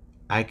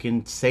 I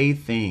can say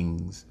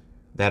things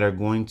that are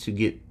going to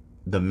get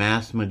the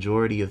mass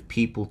majority of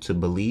people to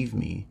believe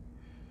me.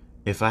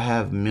 If I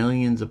have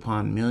millions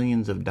upon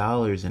millions of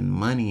dollars in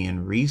money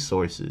and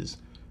resources,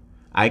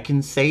 I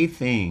can say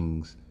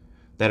things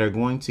that are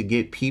going to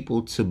get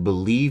people to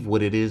believe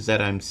what it is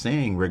that I'm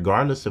saying,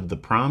 regardless of the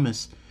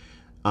promise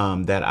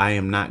that I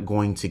am not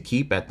going to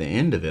keep at the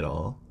end of it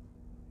all.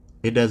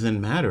 It doesn't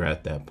matter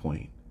at that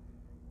point.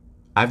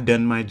 I've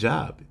done my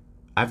job.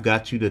 I've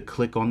got you to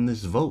click on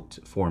this vote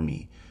for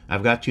me.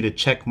 I've got you to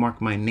check mark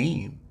my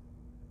name.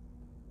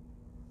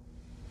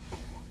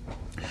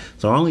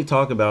 So I only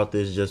talk about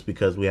this just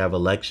because we have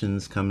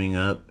elections coming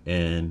up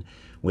and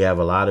we have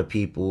a lot of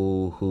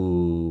people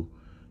who,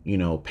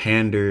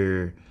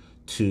 pander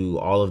to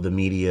all of the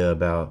media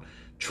about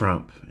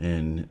Trump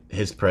and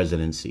his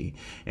presidency.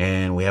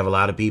 And we have a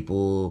lot of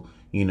people,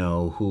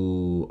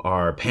 who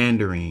are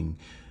pandering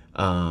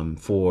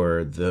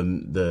for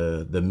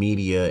the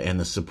media and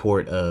the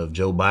support of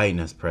Joe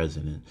Biden as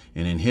president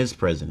and in his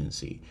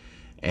presidency,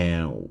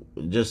 and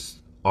just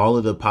all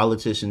of the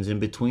politicians in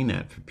between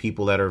that, for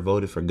people that are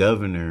voted for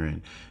governor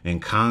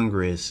and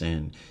Congress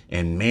and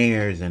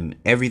mayors and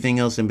everything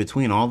else in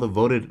between, all the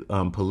voted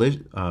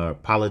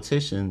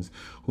politicians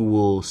who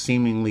will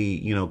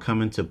seemingly,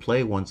 come into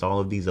play once all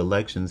of these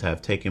elections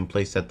have taken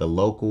place at the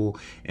local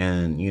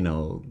and,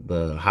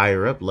 the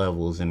higher up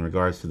levels in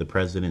regards to the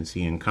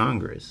presidency and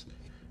Congress,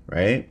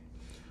 right?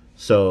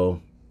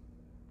 So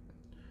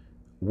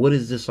what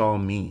does this all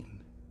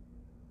mean?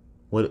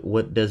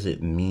 What does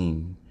it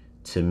mean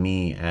to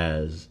me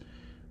as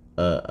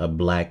a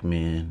black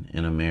man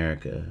in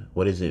America?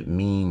 What does it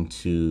mean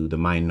to the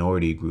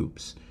minority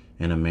groups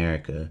in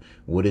America?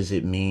 What does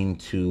it mean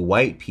to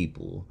white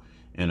people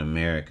in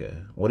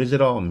America? What does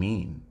it all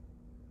mean?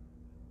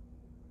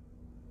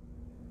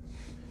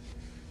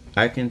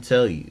 I can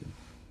tell you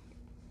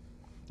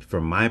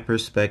from my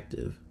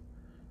perspective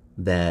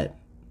that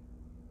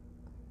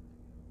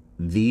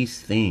these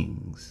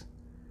things,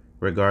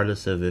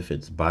 regardless of if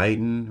it's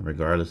Biden,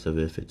 regardless of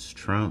if it's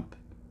Trump,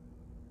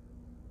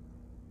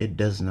 it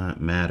does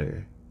not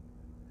matter.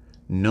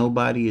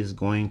 Nobody is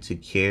going to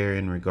care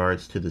in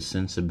regards to the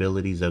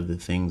sensibilities of the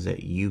things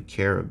that you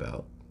care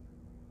about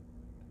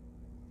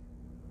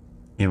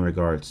in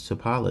regards to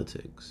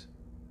politics.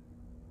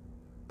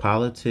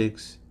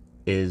 Politics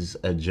is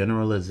a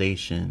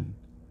generalization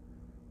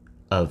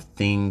of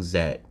things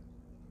that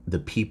the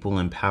people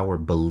in power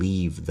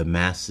believe the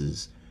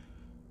masses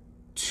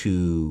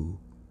to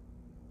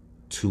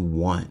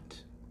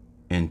want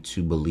and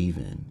to believe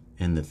in,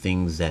 and the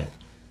things that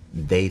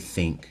they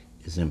think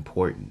is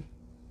important.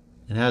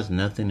 It has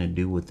nothing to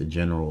do with the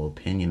general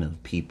opinion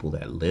of people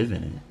that live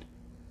in it.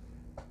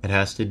 It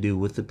has to do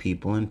with the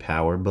people in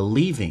power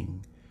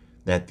believing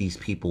that these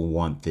people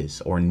want this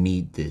or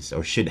need this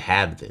or should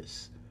have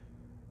this.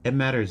 It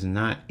matters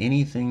not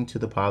anything to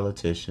the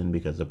politician,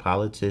 because the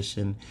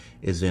politician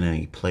is in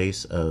a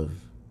place of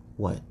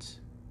what?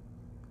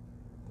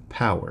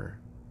 Power.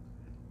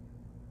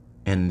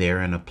 And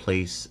they're in a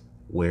place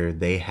where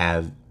they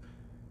have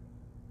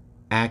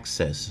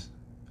access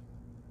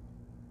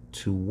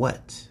to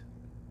what?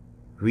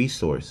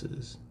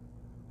 Resources,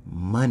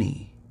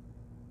 money,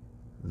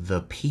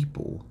 the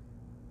people.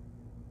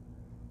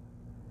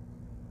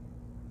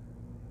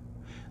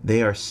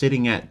 They are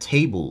sitting at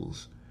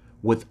tables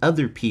with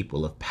other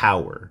people of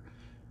power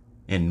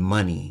and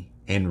money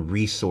and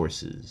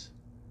resources,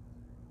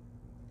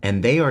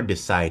 and they are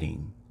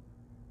deciding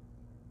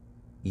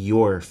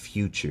your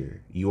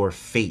future, your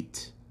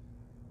fate.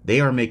 They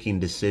are making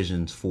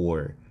decisions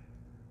for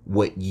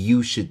what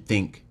you should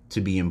think to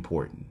be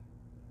important.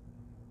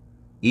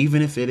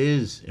 Even if it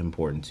is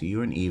important to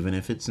you, and even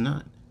if it's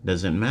not,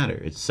 doesn't matter.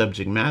 It's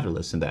subject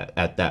matterless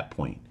at that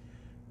point.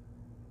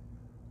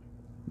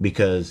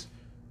 Because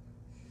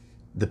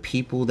the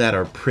people that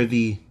are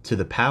privy to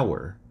the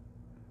power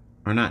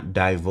are not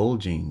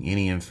divulging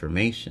any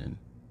information.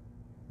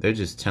 They're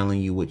just telling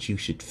you what you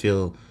should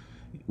feel,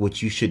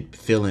 that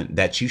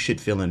you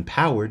should feel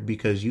empowered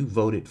because you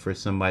voted for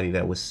somebody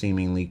that was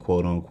seemingly,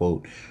 quote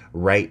unquote,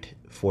 right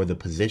for the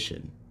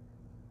position.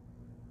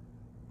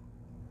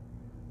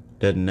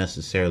 Doesn't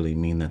necessarily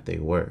mean that they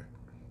were.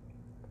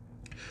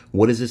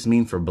 What does this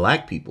mean for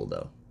black people,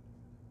 though?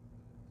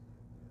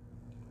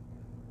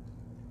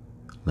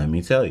 Let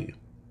me tell you.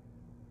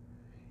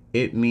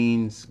 It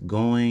means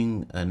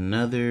going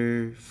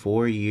another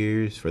 4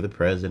 years for the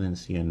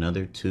presidency,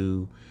 another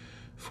 2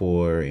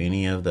 for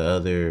any of the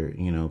other,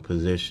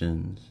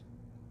 positions.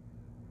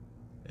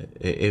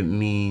 It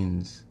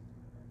means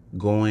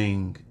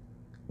going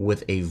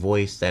with a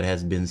voice that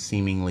has been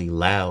seemingly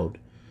loud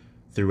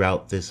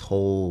throughout this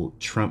whole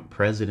Trump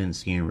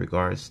presidency in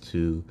regards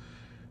to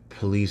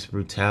police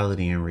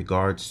brutality, in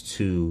regards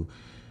to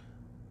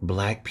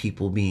black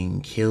people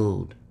being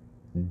killed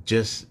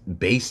just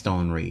based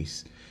on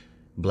race,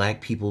 black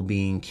people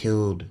being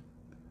killed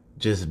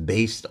just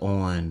based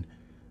on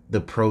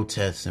the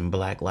protests and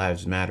Black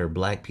Lives Matter,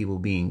 black people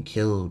being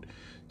killed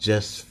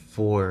just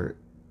for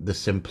the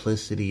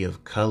simplicity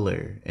of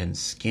color and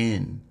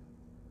skin.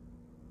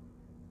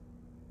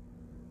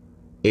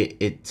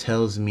 It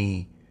tells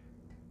me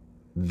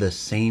the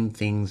same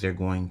things are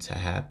going to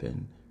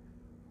happen,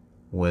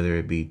 whether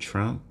it be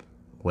Trump,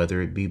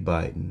 whether it be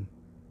Biden.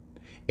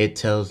 It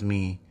tells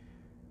me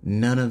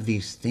none of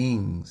these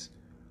things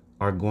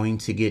are going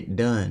to get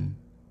done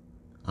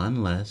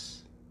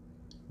unless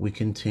we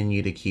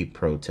continue to keep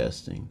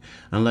protesting,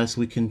 unless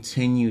we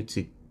continue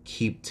to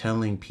keep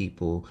telling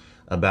people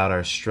about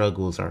our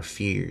struggles, our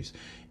fears.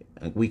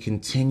 We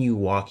continue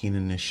walking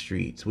in the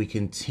streets. We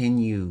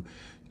continue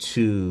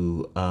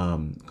to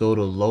go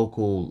to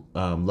local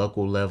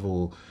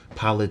level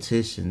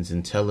politicians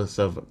and tell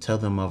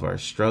them of our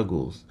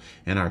struggles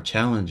and our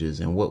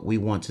challenges and what we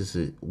want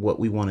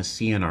to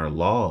see in our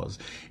laws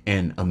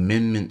and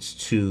amendments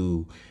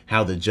to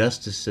how the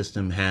justice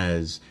system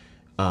has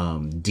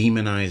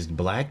demonized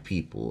black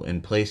people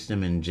and placed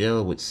them in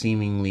jail with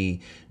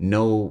seemingly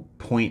no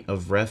point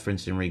of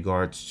reference in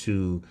regards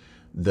to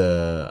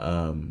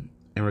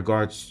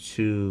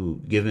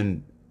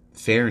giving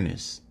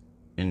fairness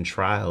in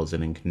trials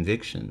and in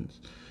convictions.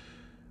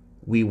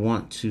 We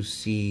want to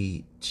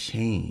see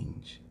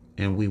change,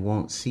 and we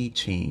won't see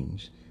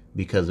change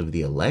because of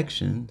the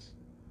elections.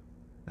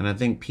 And I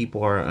think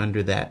people are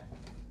under that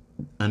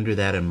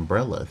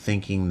umbrella,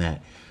 thinking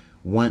that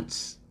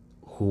once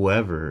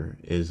whoever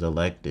is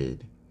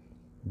elected,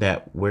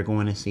 that we're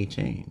going to see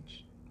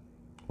change.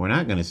 We're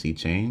not going to see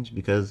change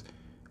because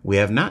we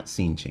have not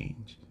seen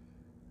change.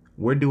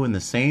 We're doing the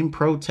same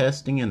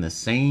protesting and the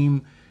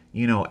same,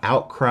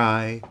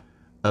 outcry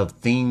of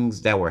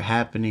things that were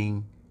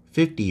happening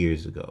 50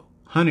 years ago,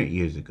 100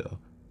 years ago,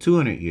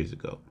 200 years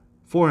ago,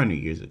 400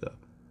 years ago.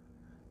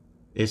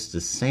 It's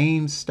the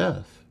same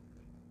stuff.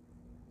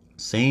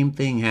 Same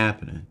thing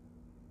happening.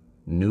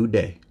 New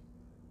day.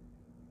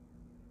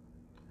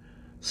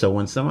 So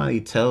when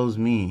somebody tells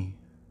me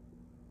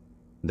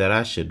that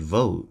I should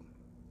vote,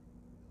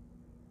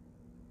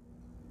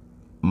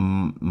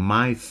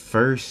 my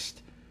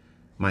first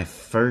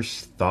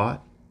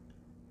thought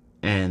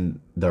and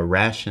the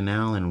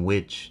rationale in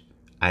which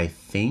I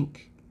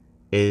think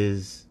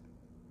is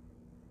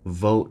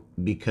vote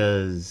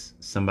because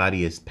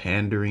somebody is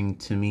pandering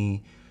to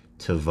me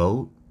to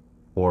vote,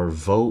 or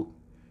vote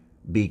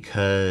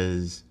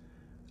because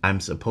I'm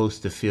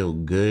supposed to feel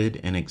good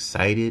and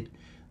excited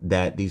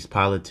that these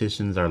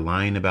politicians are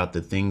lying about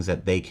the things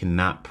that they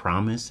cannot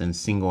promise and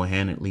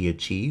single-handedly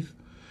achieve,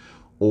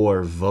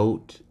 or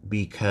vote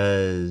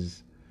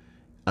because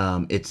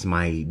it's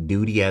my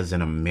duty as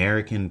an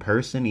American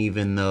person,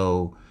 even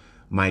though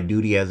my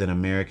duty as an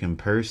American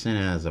person,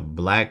 as a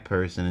black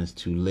person, is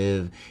to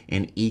live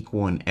an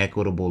equal and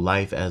equitable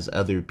life as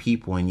other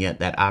people. And yet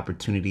that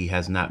opportunity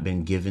has not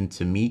been given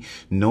to me,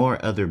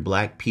 nor other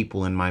black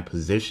people in my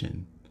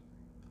position.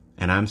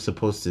 And I'm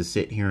supposed to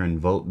sit here and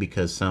vote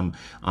because some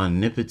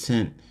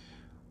omnipotent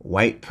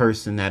white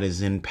person that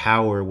is in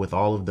power with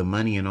all of the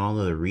money and all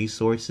of the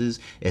resources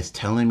is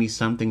telling me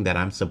something that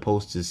I'm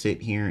supposed to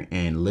sit here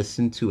and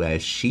listen to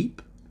as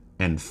sheep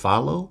and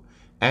follow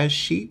as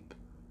sheep,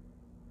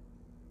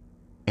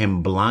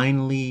 and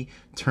blindly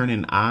turn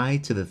an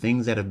eye to the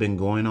things that have been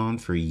going on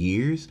for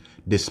years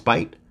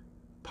despite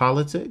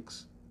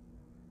politics?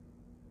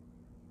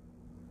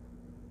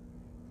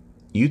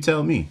 You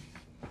tell me.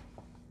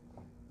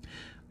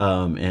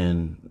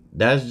 And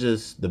that's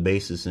just the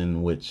basis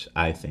in which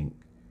I think.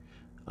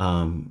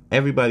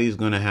 Everybody's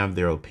going to have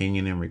their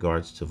opinion in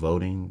regards to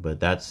voting, but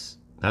that's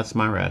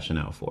my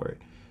rationale for it.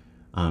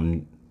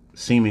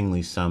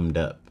 Seemingly summed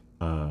up.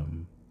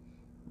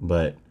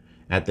 But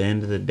at the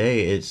end of the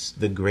day, it's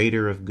the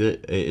greater of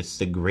good. It's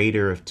the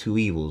greater of two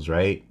evils,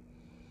 right?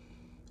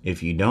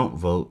 If you don't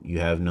vote, you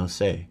have no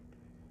say.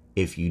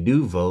 If you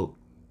do vote,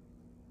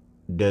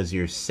 does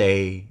your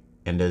say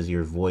and does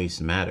your voice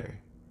matter?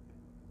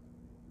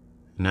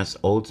 And that's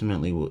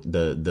ultimately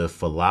the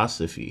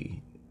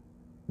philosophy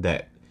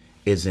that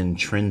is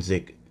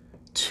intrinsic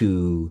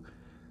to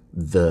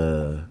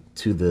the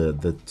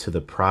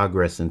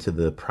progress and to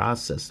the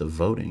process of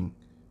voting.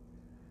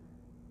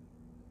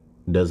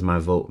 Does my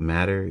vote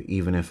matter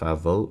even if I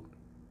vote?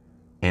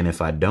 And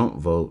if I don't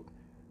vote,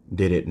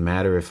 did it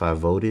matter if I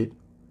voted?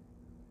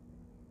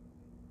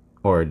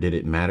 Or did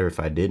it matter if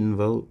I didn't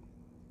vote?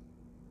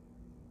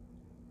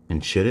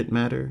 And should it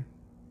matter?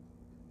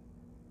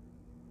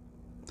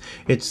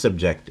 It's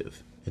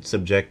subjective. It's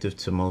subjective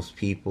to most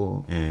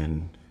people,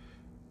 and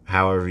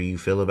however you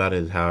feel about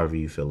it is however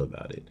you feel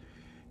about it.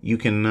 You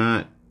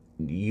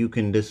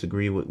can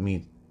disagree with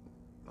me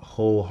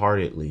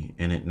wholeheartedly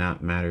and it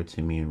not matter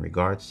to me in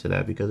regards to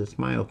that, because it's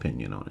my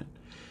opinion on it.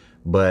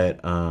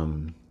 But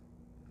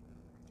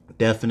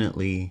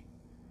definitely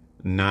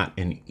not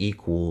an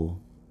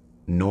equal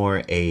nor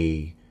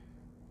an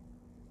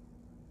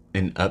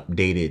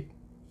updated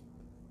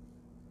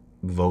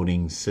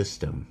voting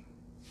system.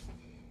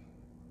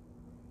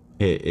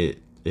 It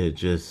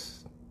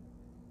just,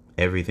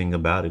 everything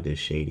about it is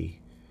shady.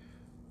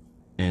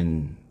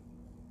 And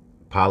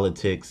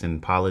politics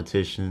and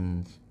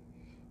politicians,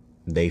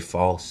 they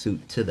fall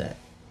suit to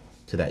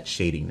that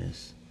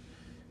shadiness.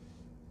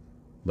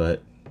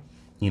 But,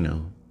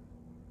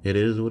 it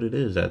is what it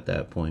is at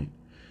that point.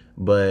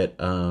 But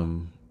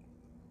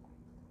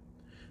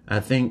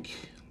I think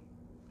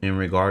in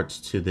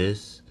regards to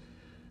this,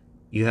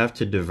 you have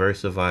to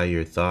diversify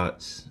your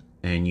thoughts,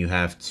 and you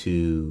have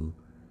to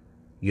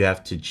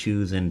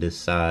choose and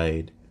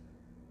decide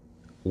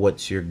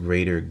what's your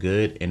greater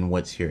good and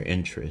what's your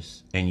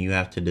interest. And you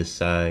have to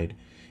decide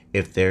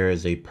if there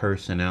is a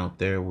person out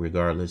there,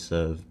 regardless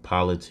of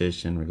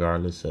politician,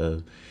 regardless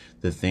of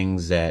the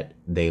things that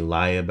they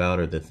lie about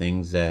or the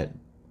things that,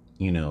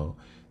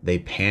 they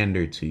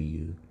pander to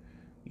you.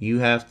 You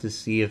have to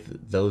see if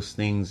those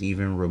things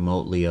even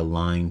remotely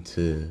align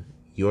to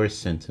your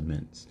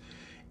sentiments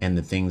and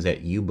the things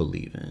that you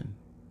believe in.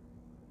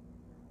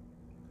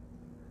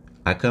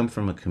 I come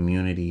from a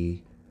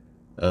community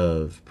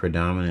of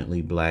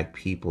predominantly black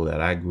people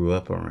that I grew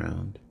up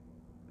around.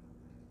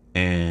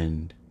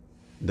 And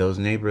those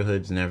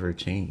neighborhoods never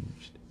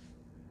changed.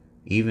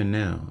 Even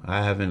now,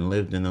 I haven't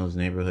lived in those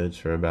neighborhoods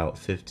for about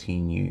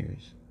 15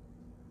 years.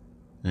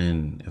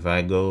 And if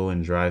I go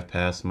and drive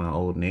past my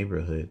old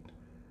neighborhoods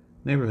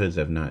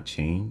have not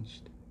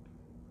changed.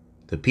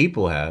 The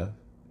people have,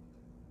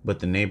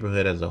 but the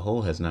neighborhood as a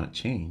whole has not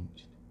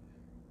changed.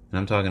 And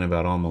I'm talking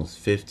about almost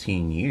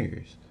 15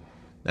 years.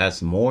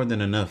 That's more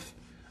than enough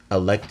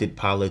elected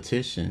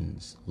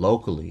politicians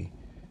locally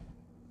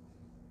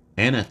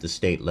and at the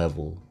state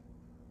level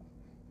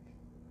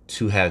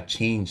to have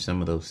changed some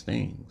of those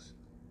things.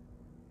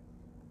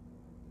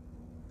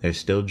 There's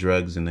still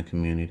drugs in the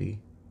community.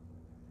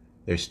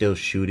 There's still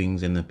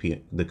shootings in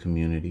the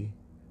community.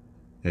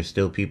 There's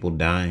still people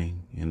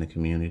dying in the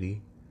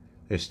community.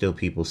 There's still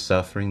people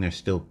suffering. There's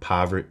still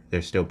poverty.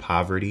 There's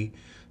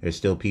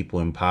still people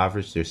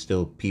impoverished. There's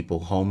still people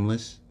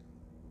homeless.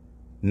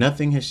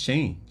 Nothing has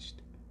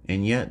changed.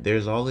 And yet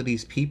there's all of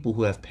these people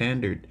who have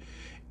pandered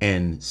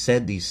and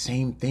said these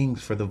same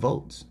things for the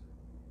votes.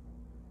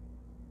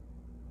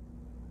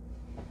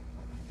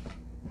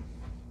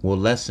 Will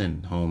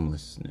lessen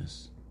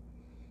homelessness.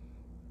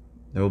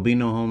 There will be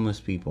no homeless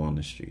people on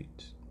the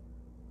streets.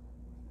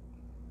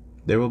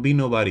 There will be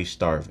nobody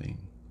starving.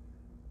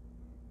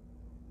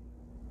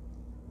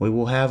 We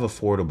will have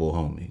affordable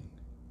homing,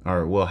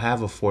 or we'll have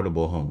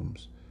affordable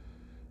homes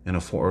and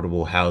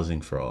affordable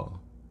housing for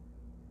all.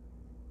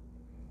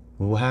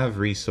 We will have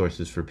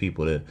resources for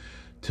people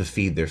to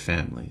feed their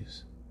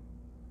families.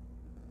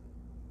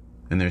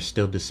 And there's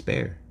still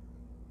despair.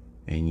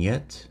 And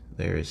yet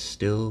there is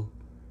still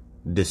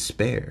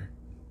despair.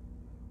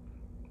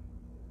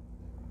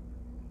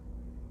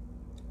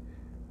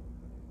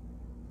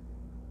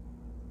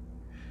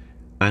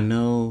 I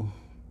know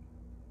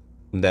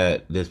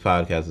that this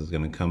podcast is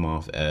going to come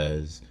off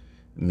as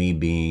me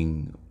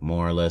being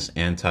more or less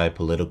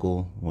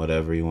anti-political,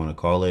 whatever you want to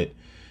call it.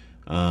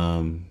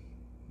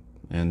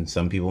 And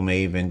some people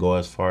may even go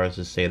as far as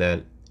to say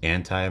that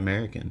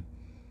anti-American.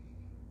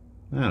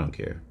 I don't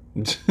care.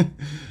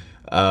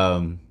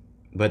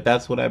 But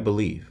that's what I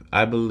believe.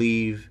 I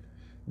believe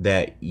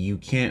that you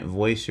can't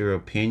voice your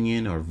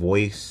opinion or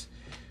voice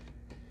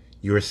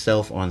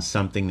yourself on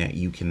something that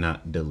you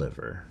cannot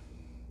deliver.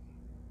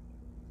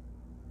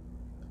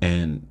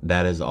 And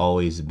that has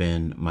always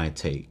been my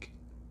take.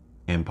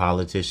 And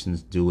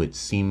politicians do it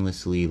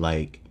seamlessly,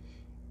 like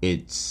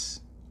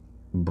it's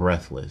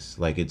breathless,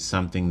 like it's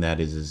something that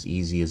is as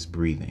easy as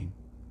breathing.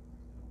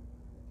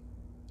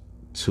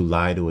 To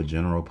lie to a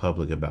general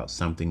public about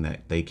something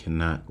that they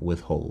cannot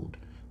withhold,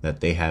 that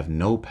they have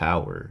no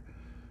power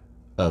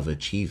of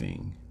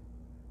achieving,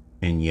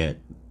 and yet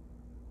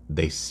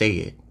they say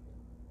it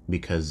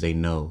because they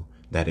know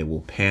that it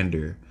will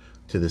pander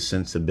to the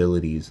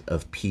sensibilities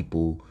of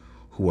people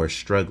who are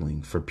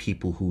struggling, for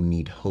people who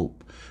need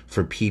hope,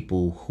 for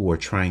people who are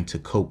trying to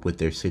cope with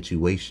their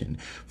situation,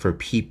 for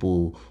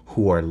people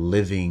who are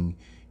living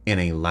in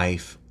a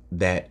life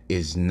that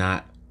is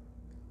not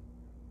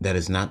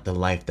the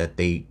life that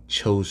they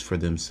chose for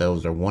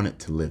themselves or wanted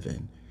to live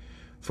in,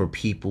 for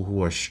people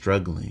who are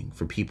struggling,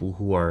 for people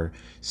who are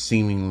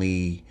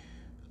seemingly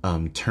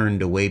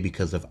turned away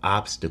because of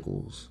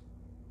obstacles.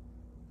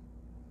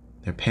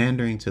 They're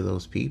pandering to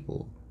those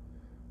people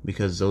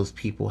because those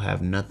people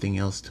have nothing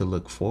else to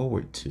look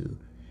forward to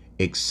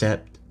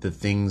except the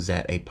things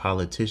that a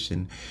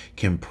politician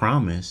can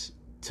promise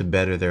to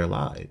better their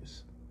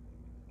lives.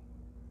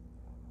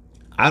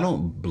 I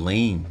don't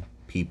blame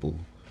people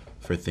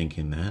for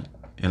thinking that.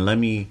 And let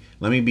me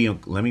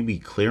be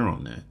clear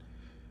on that.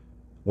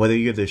 Whether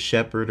you're the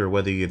shepherd or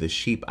whether you're the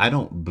sheep, I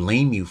don't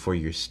blame you for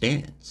your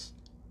stance.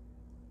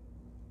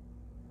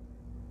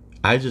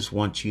 I just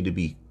want you to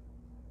be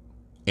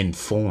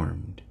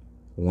informed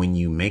when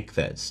you make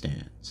that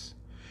stance.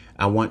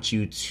 I want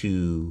you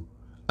to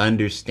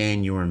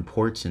understand your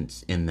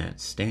importance in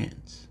that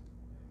stance.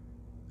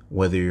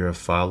 Whether you're a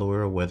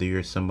follower or whether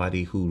you're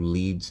somebody who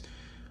leads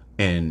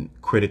and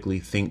critically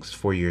thinks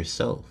for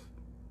yourself,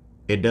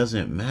 it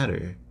doesn't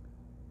matter.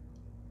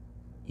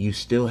 You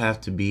still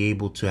have to be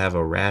able to have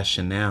a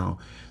rationale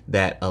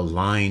that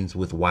aligns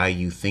with why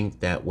you think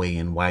that way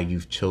and why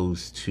you've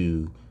chose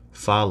to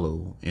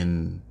follow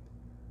in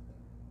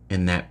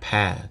that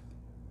path.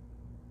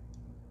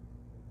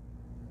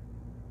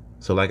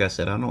 So like I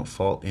said, I don't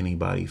fault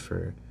anybody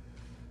for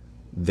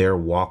their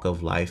walk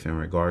of life in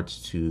regards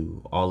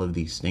to all of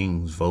these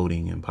things,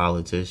 voting and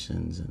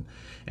politicians and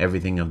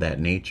everything of that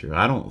nature.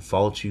 I don't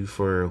fault you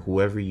for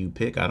whoever you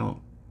pick. I don't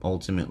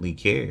ultimately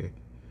care.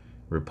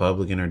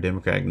 Republican or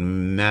Democrat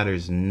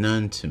matters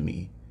none to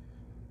me.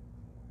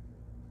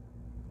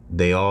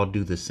 They all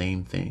do the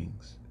same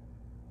things.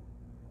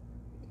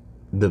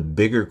 The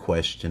bigger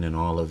question in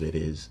all of it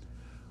is,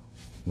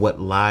 what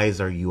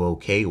lies are you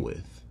okay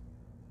with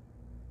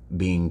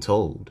being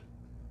told?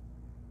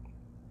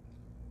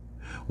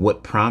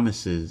 What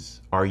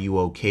promises are you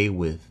okay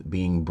with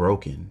being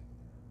broken?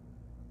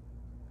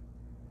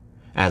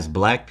 As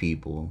black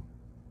people,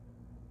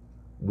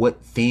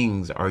 What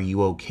things are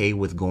you okay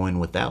with going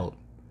without?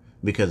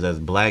 Because as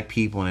black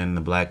people and in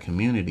the black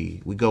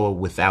community, we go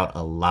without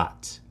a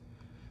lot.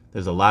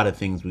 There's a lot of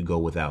things we go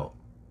without.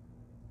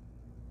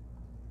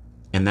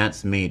 And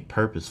that's made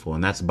purposeful.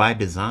 And that's by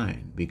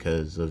design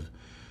because of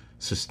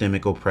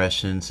systemic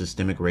oppression,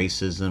 systemic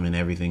racism, and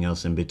everything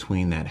else in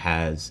between that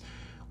has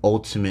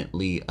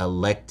ultimately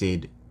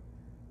elected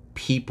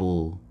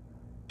people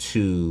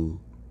to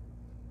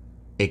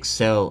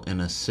excel in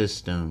a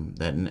system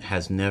that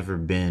has never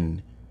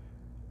been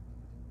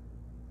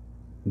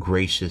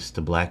gracious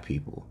to black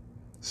people.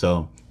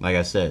 So, like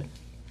I said,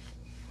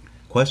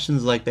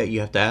 questions like that you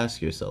have to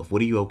ask yourself.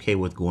 What are you okay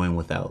with going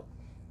without?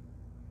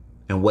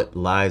 And what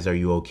lies are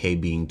you okay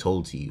being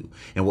told to you?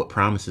 And what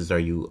promises are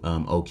you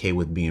okay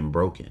with being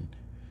broken?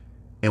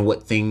 And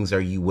what things are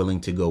you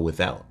willing to go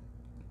without?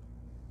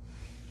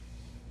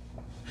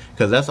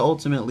 Because that's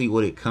ultimately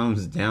what it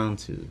comes down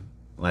to.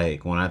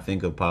 Like when I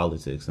think of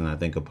politics and I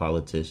think of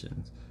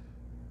politicians,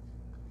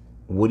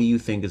 what do you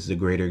think is the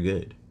greater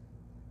good?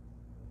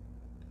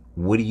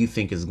 What do you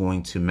think is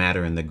going to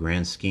matter in the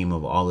grand scheme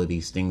of all of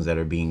these things that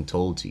are being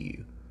told to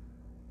you?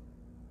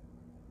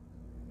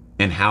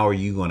 And how are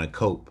you going to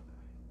cope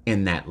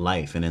in that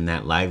life and in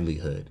that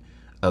livelihood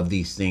of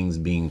these things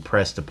being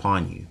pressed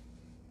upon you?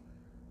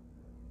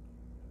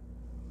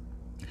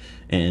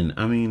 And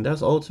I mean,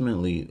 that's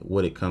ultimately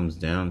what it comes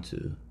down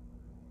to.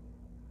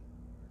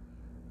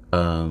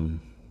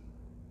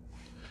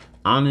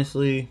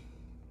 Honestly,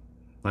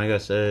 like I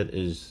said,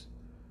 is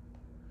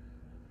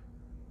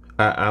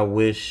I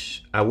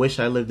wish I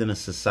lived in a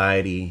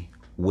society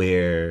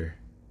where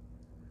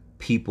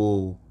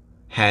people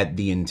had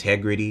the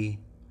integrity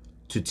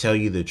to tell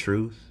you the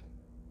truth,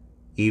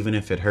 even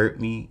if it hurt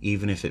me,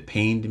 even if it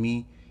pained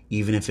me,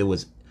 even if it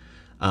was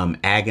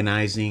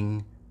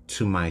agonizing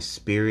to my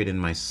spirit and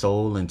my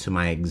soul and to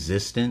my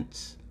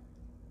existence.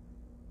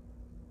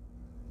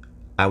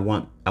 I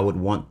would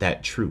want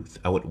that truth.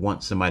 I would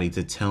want somebody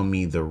to tell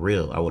me the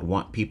real. I would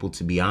want people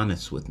to be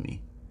honest with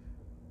me.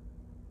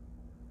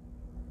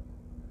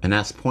 And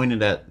that's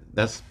pointed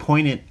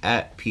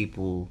at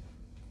people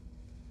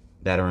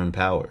that are in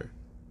power.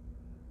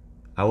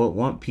 I would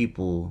want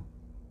people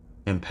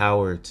in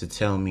power to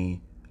tell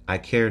me, I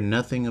care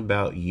nothing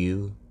about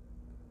you,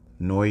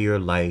 nor your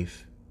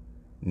life,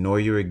 nor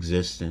your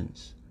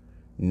existence,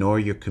 nor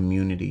your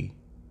community.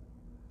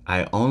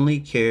 I only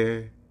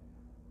care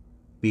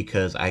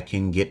because I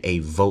can get a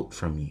vote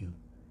from you.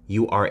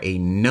 You are a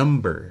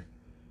number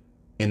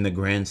in the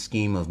grand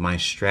scheme of my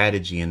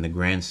strategy, in the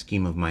grand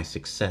scheme of my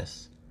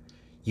success.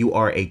 You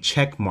are a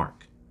check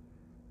mark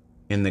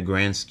in the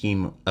grand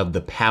scheme of the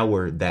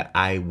power that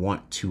I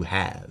want to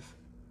have.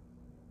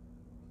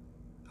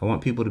 I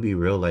want people to be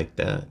real like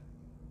that.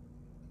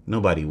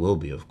 Nobody will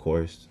be, of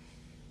course,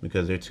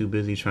 because they're too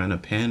busy trying to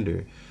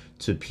pander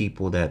to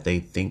people that they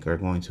think are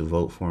going to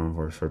vote for them,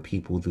 or for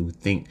people who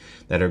think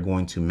that are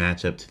going to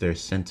match up to their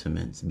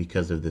sentiments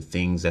because of the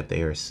things that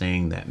they are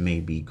saying that may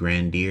be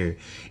grandeur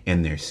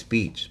in their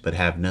speech, but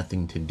have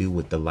nothing to do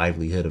with the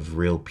livelihood of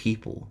real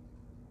people.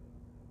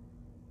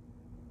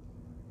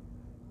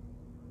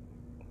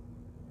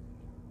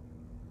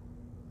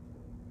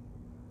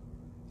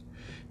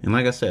 And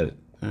like I said,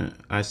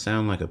 I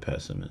sound like a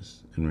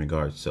pessimist in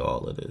regards to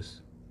all of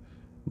this,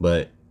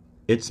 but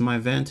it's my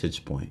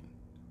vantage point.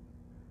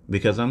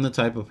 Because I'm the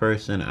type of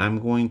person, I'm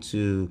going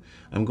to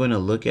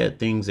look at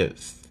things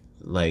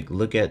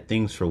look at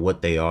things for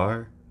what they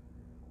are,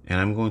 and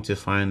I'm going to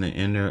find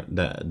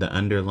the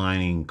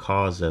underlying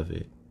cause of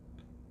it.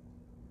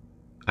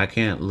 I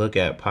can't look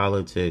at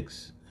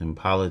politics and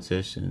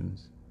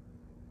politicians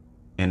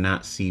and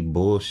not see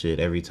bullshit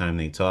every time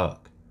they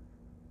talk,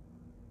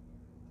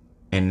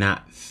 and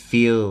not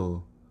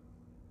feel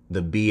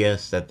the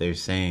BS that they're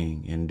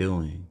saying and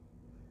doing.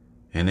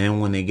 And then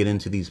when they get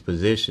into these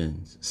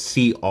positions,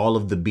 see all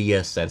of the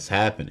BS that's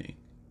happening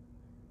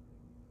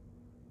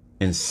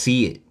and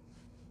see it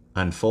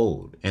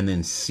unfold, and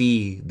then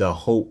see the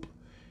hope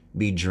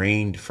be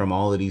drained from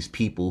all of these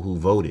people who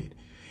voted,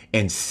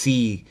 and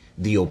see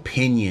the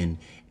opinion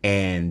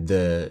and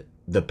the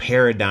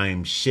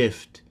paradigm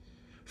shift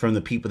from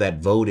the people that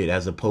voted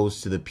as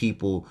opposed to the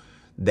people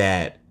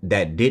that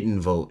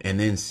didn't vote, and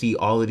then see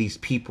all of these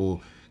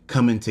people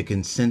come into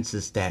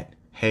consensus that,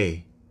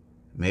 hey,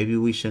 maybe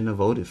we shouldn't have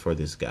voted for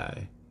this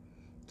guy.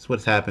 That's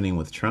what's happening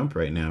with Trump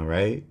right now,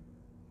 right?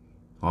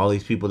 All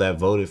these people that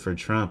voted for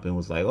Trump and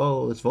was like,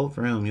 oh, let's vote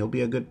for him, he'll be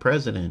a good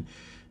president.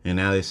 And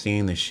now they're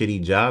seeing the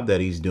shitty job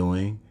that he's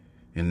doing.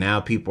 And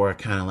now people are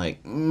kind of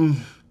like,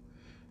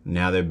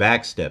 Now they're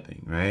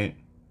backstepping, right?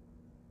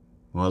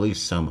 Well, at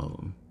least some of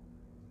them.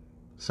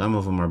 Some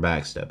of them are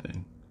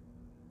backstepping.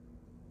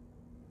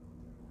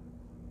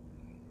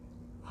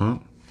 Huh?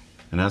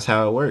 And that's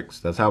how it works.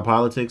 That's how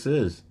politics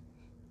is.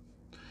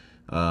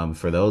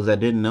 For those that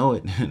didn't know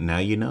it, now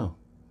you know.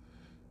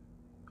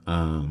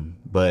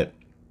 But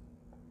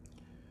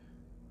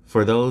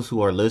for those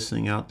who are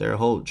listening out there,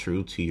 hold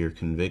true to your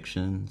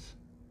convictions.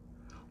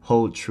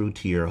 Hold true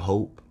to your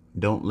hope.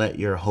 Don't let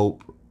your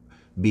hope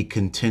be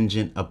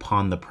contingent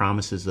upon the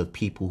promises of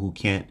people who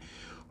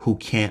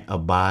can't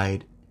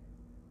abide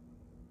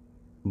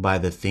by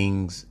the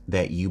things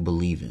that you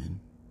believe in.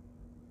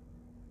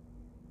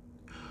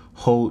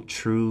 Hold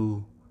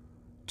true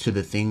to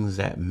the things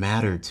that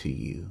matter to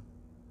you,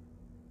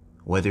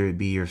 whether it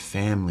be your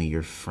family,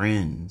 your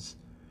friends,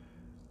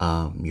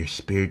 your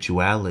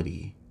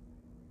spirituality.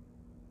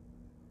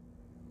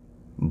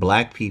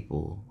 Black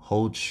people,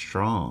 hold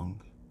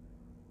strong.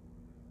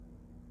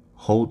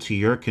 Hold to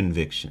your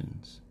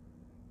convictions.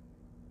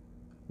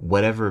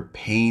 Whatever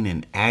pain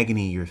and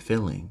agony you're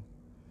feeling,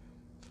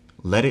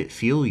 let it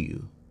fuel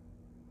you.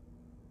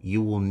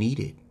 You will need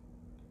it.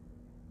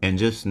 And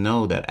just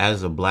know that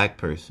as a black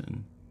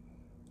person,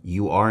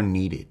 you are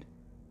needed.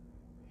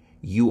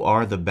 You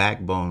are the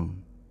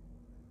backbone.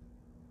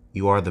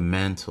 You are the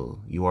mantle.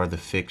 You are the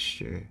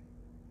fixture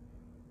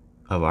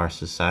of our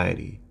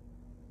society,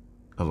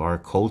 of our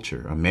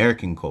culture,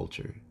 American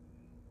culture.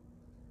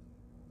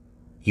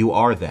 You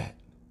are that.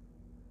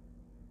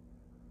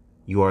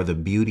 You are the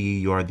beauty.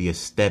 You are the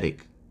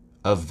aesthetic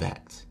of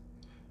that.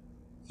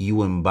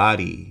 You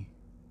embody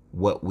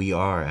what we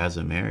are as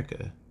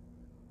America.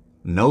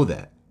 Know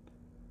that.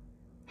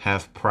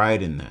 Have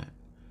pride in that.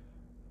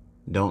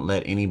 Don't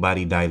let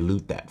anybody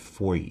dilute that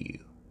for you.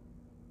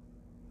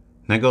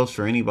 And that goes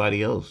for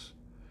anybody else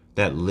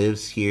that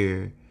lives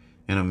here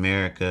in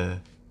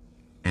America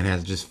and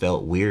has just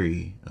felt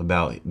weary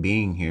about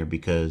being here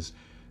because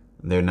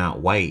they're not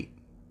white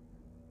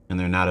and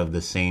they're not of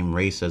the same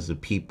race as the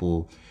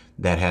people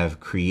that have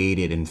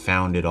created and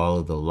founded all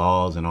of the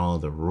laws and all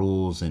of the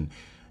rules and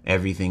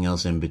everything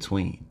else in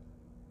between.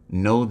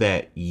 Know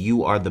that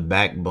you are the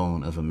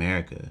backbone of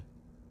America,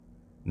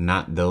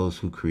 not those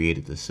who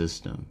created the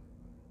system.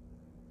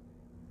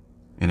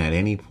 And at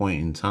any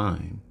point in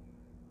time,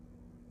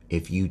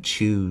 if you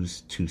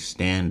choose to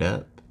stand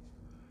up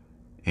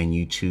and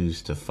you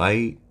choose to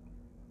fight,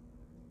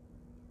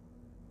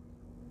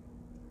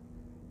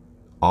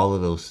 all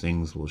of those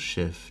things will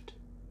shift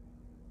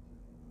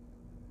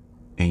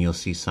and you'll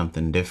see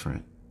something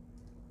different.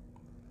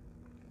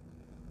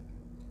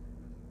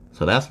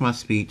 So that's my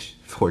speech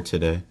for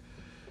today.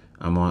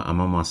 I'm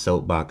on my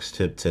soapbox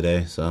tip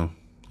today, so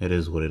it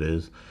is what it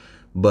is.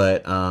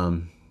 But I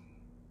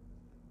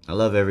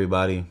love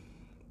everybody,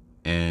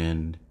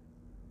 and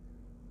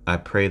I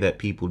pray that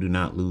people do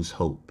not lose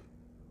hope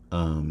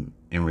in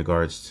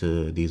regards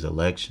to these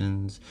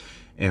elections,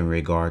 in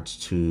regards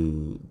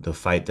to the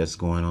fight that's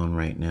going on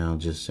right now,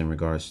 just in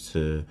regards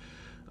to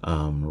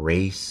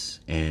race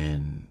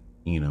and,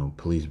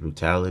 police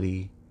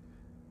brutality.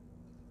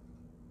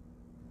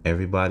 I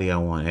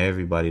want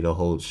everybody to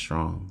hold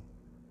strong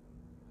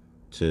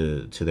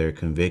to their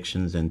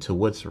convictions and to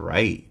what's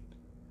right.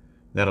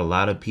 Got a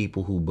lot of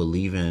people who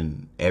believe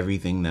in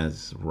everything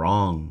that's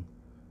wrong.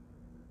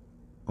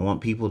 I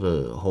want people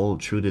to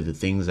hold true to the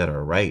things that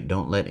are right.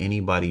 Don't let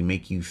anybody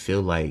make you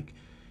feel like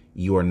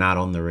you are not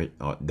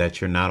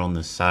that you're not on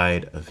the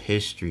side of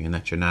history and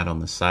that you're not on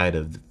the side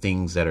of the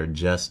things that are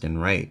just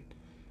and right.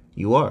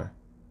 You are.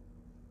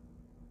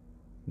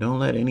 Don't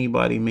let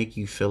anybody make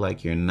you feel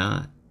like you're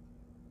not.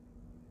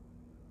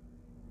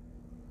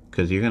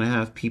 Because you're going to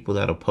have people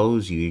that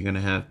oppose you. You're going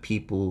to have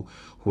people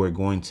who are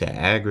going to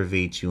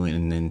aggravate you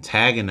and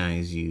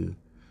antagonize you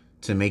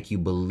to make you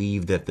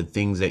believe that the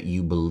things that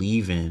you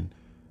believe in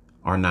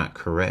are not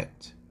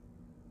correct.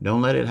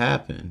 Don't let it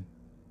happen.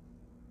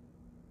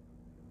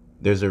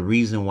 There's a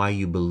reason why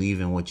you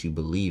believe in what you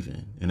believe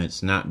in. And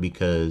it's not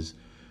because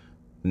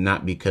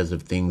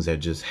of things that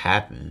just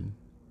happen.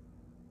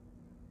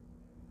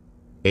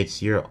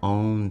 It's your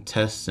own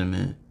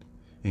testament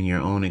and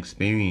your own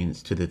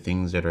experience to the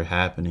things that are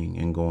happening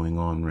and going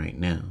on right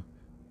now.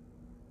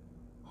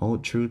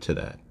 Hold true to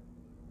that.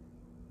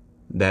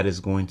 That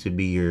is going to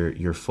be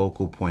your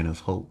focal point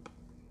of hope.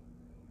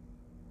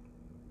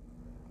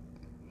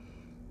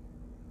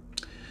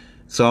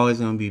 It's always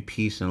going to be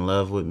peace and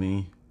love with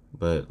me.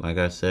 But like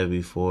I said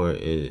before,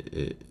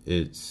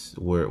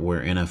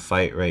 we're in a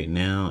fight right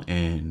now,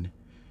 and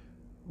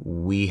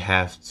we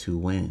have to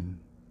win,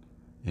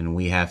 and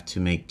we have to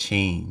make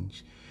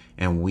change.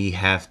 And we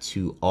have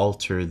to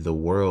alter the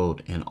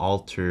world and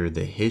alter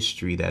the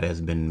history that has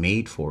been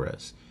made for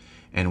us.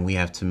 And we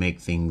have to make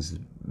things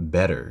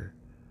better.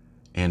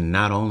 And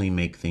not only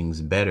make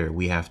things better,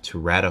 we have to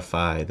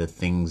ratify the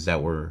things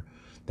that were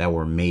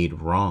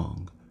made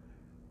wrong.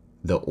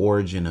 The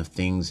origin of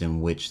things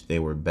in which they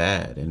were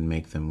bad, and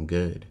make them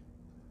good.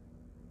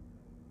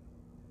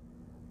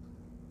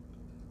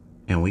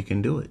 And we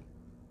can do it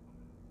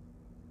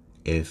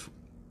if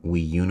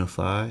we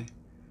unify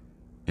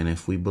and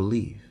if we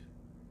believe.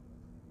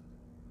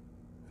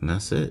 And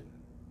that's it.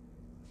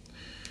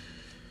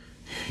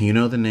 You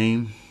know the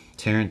name,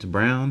 Terrence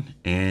Brown,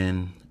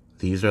 and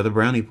these are the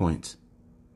brownie points.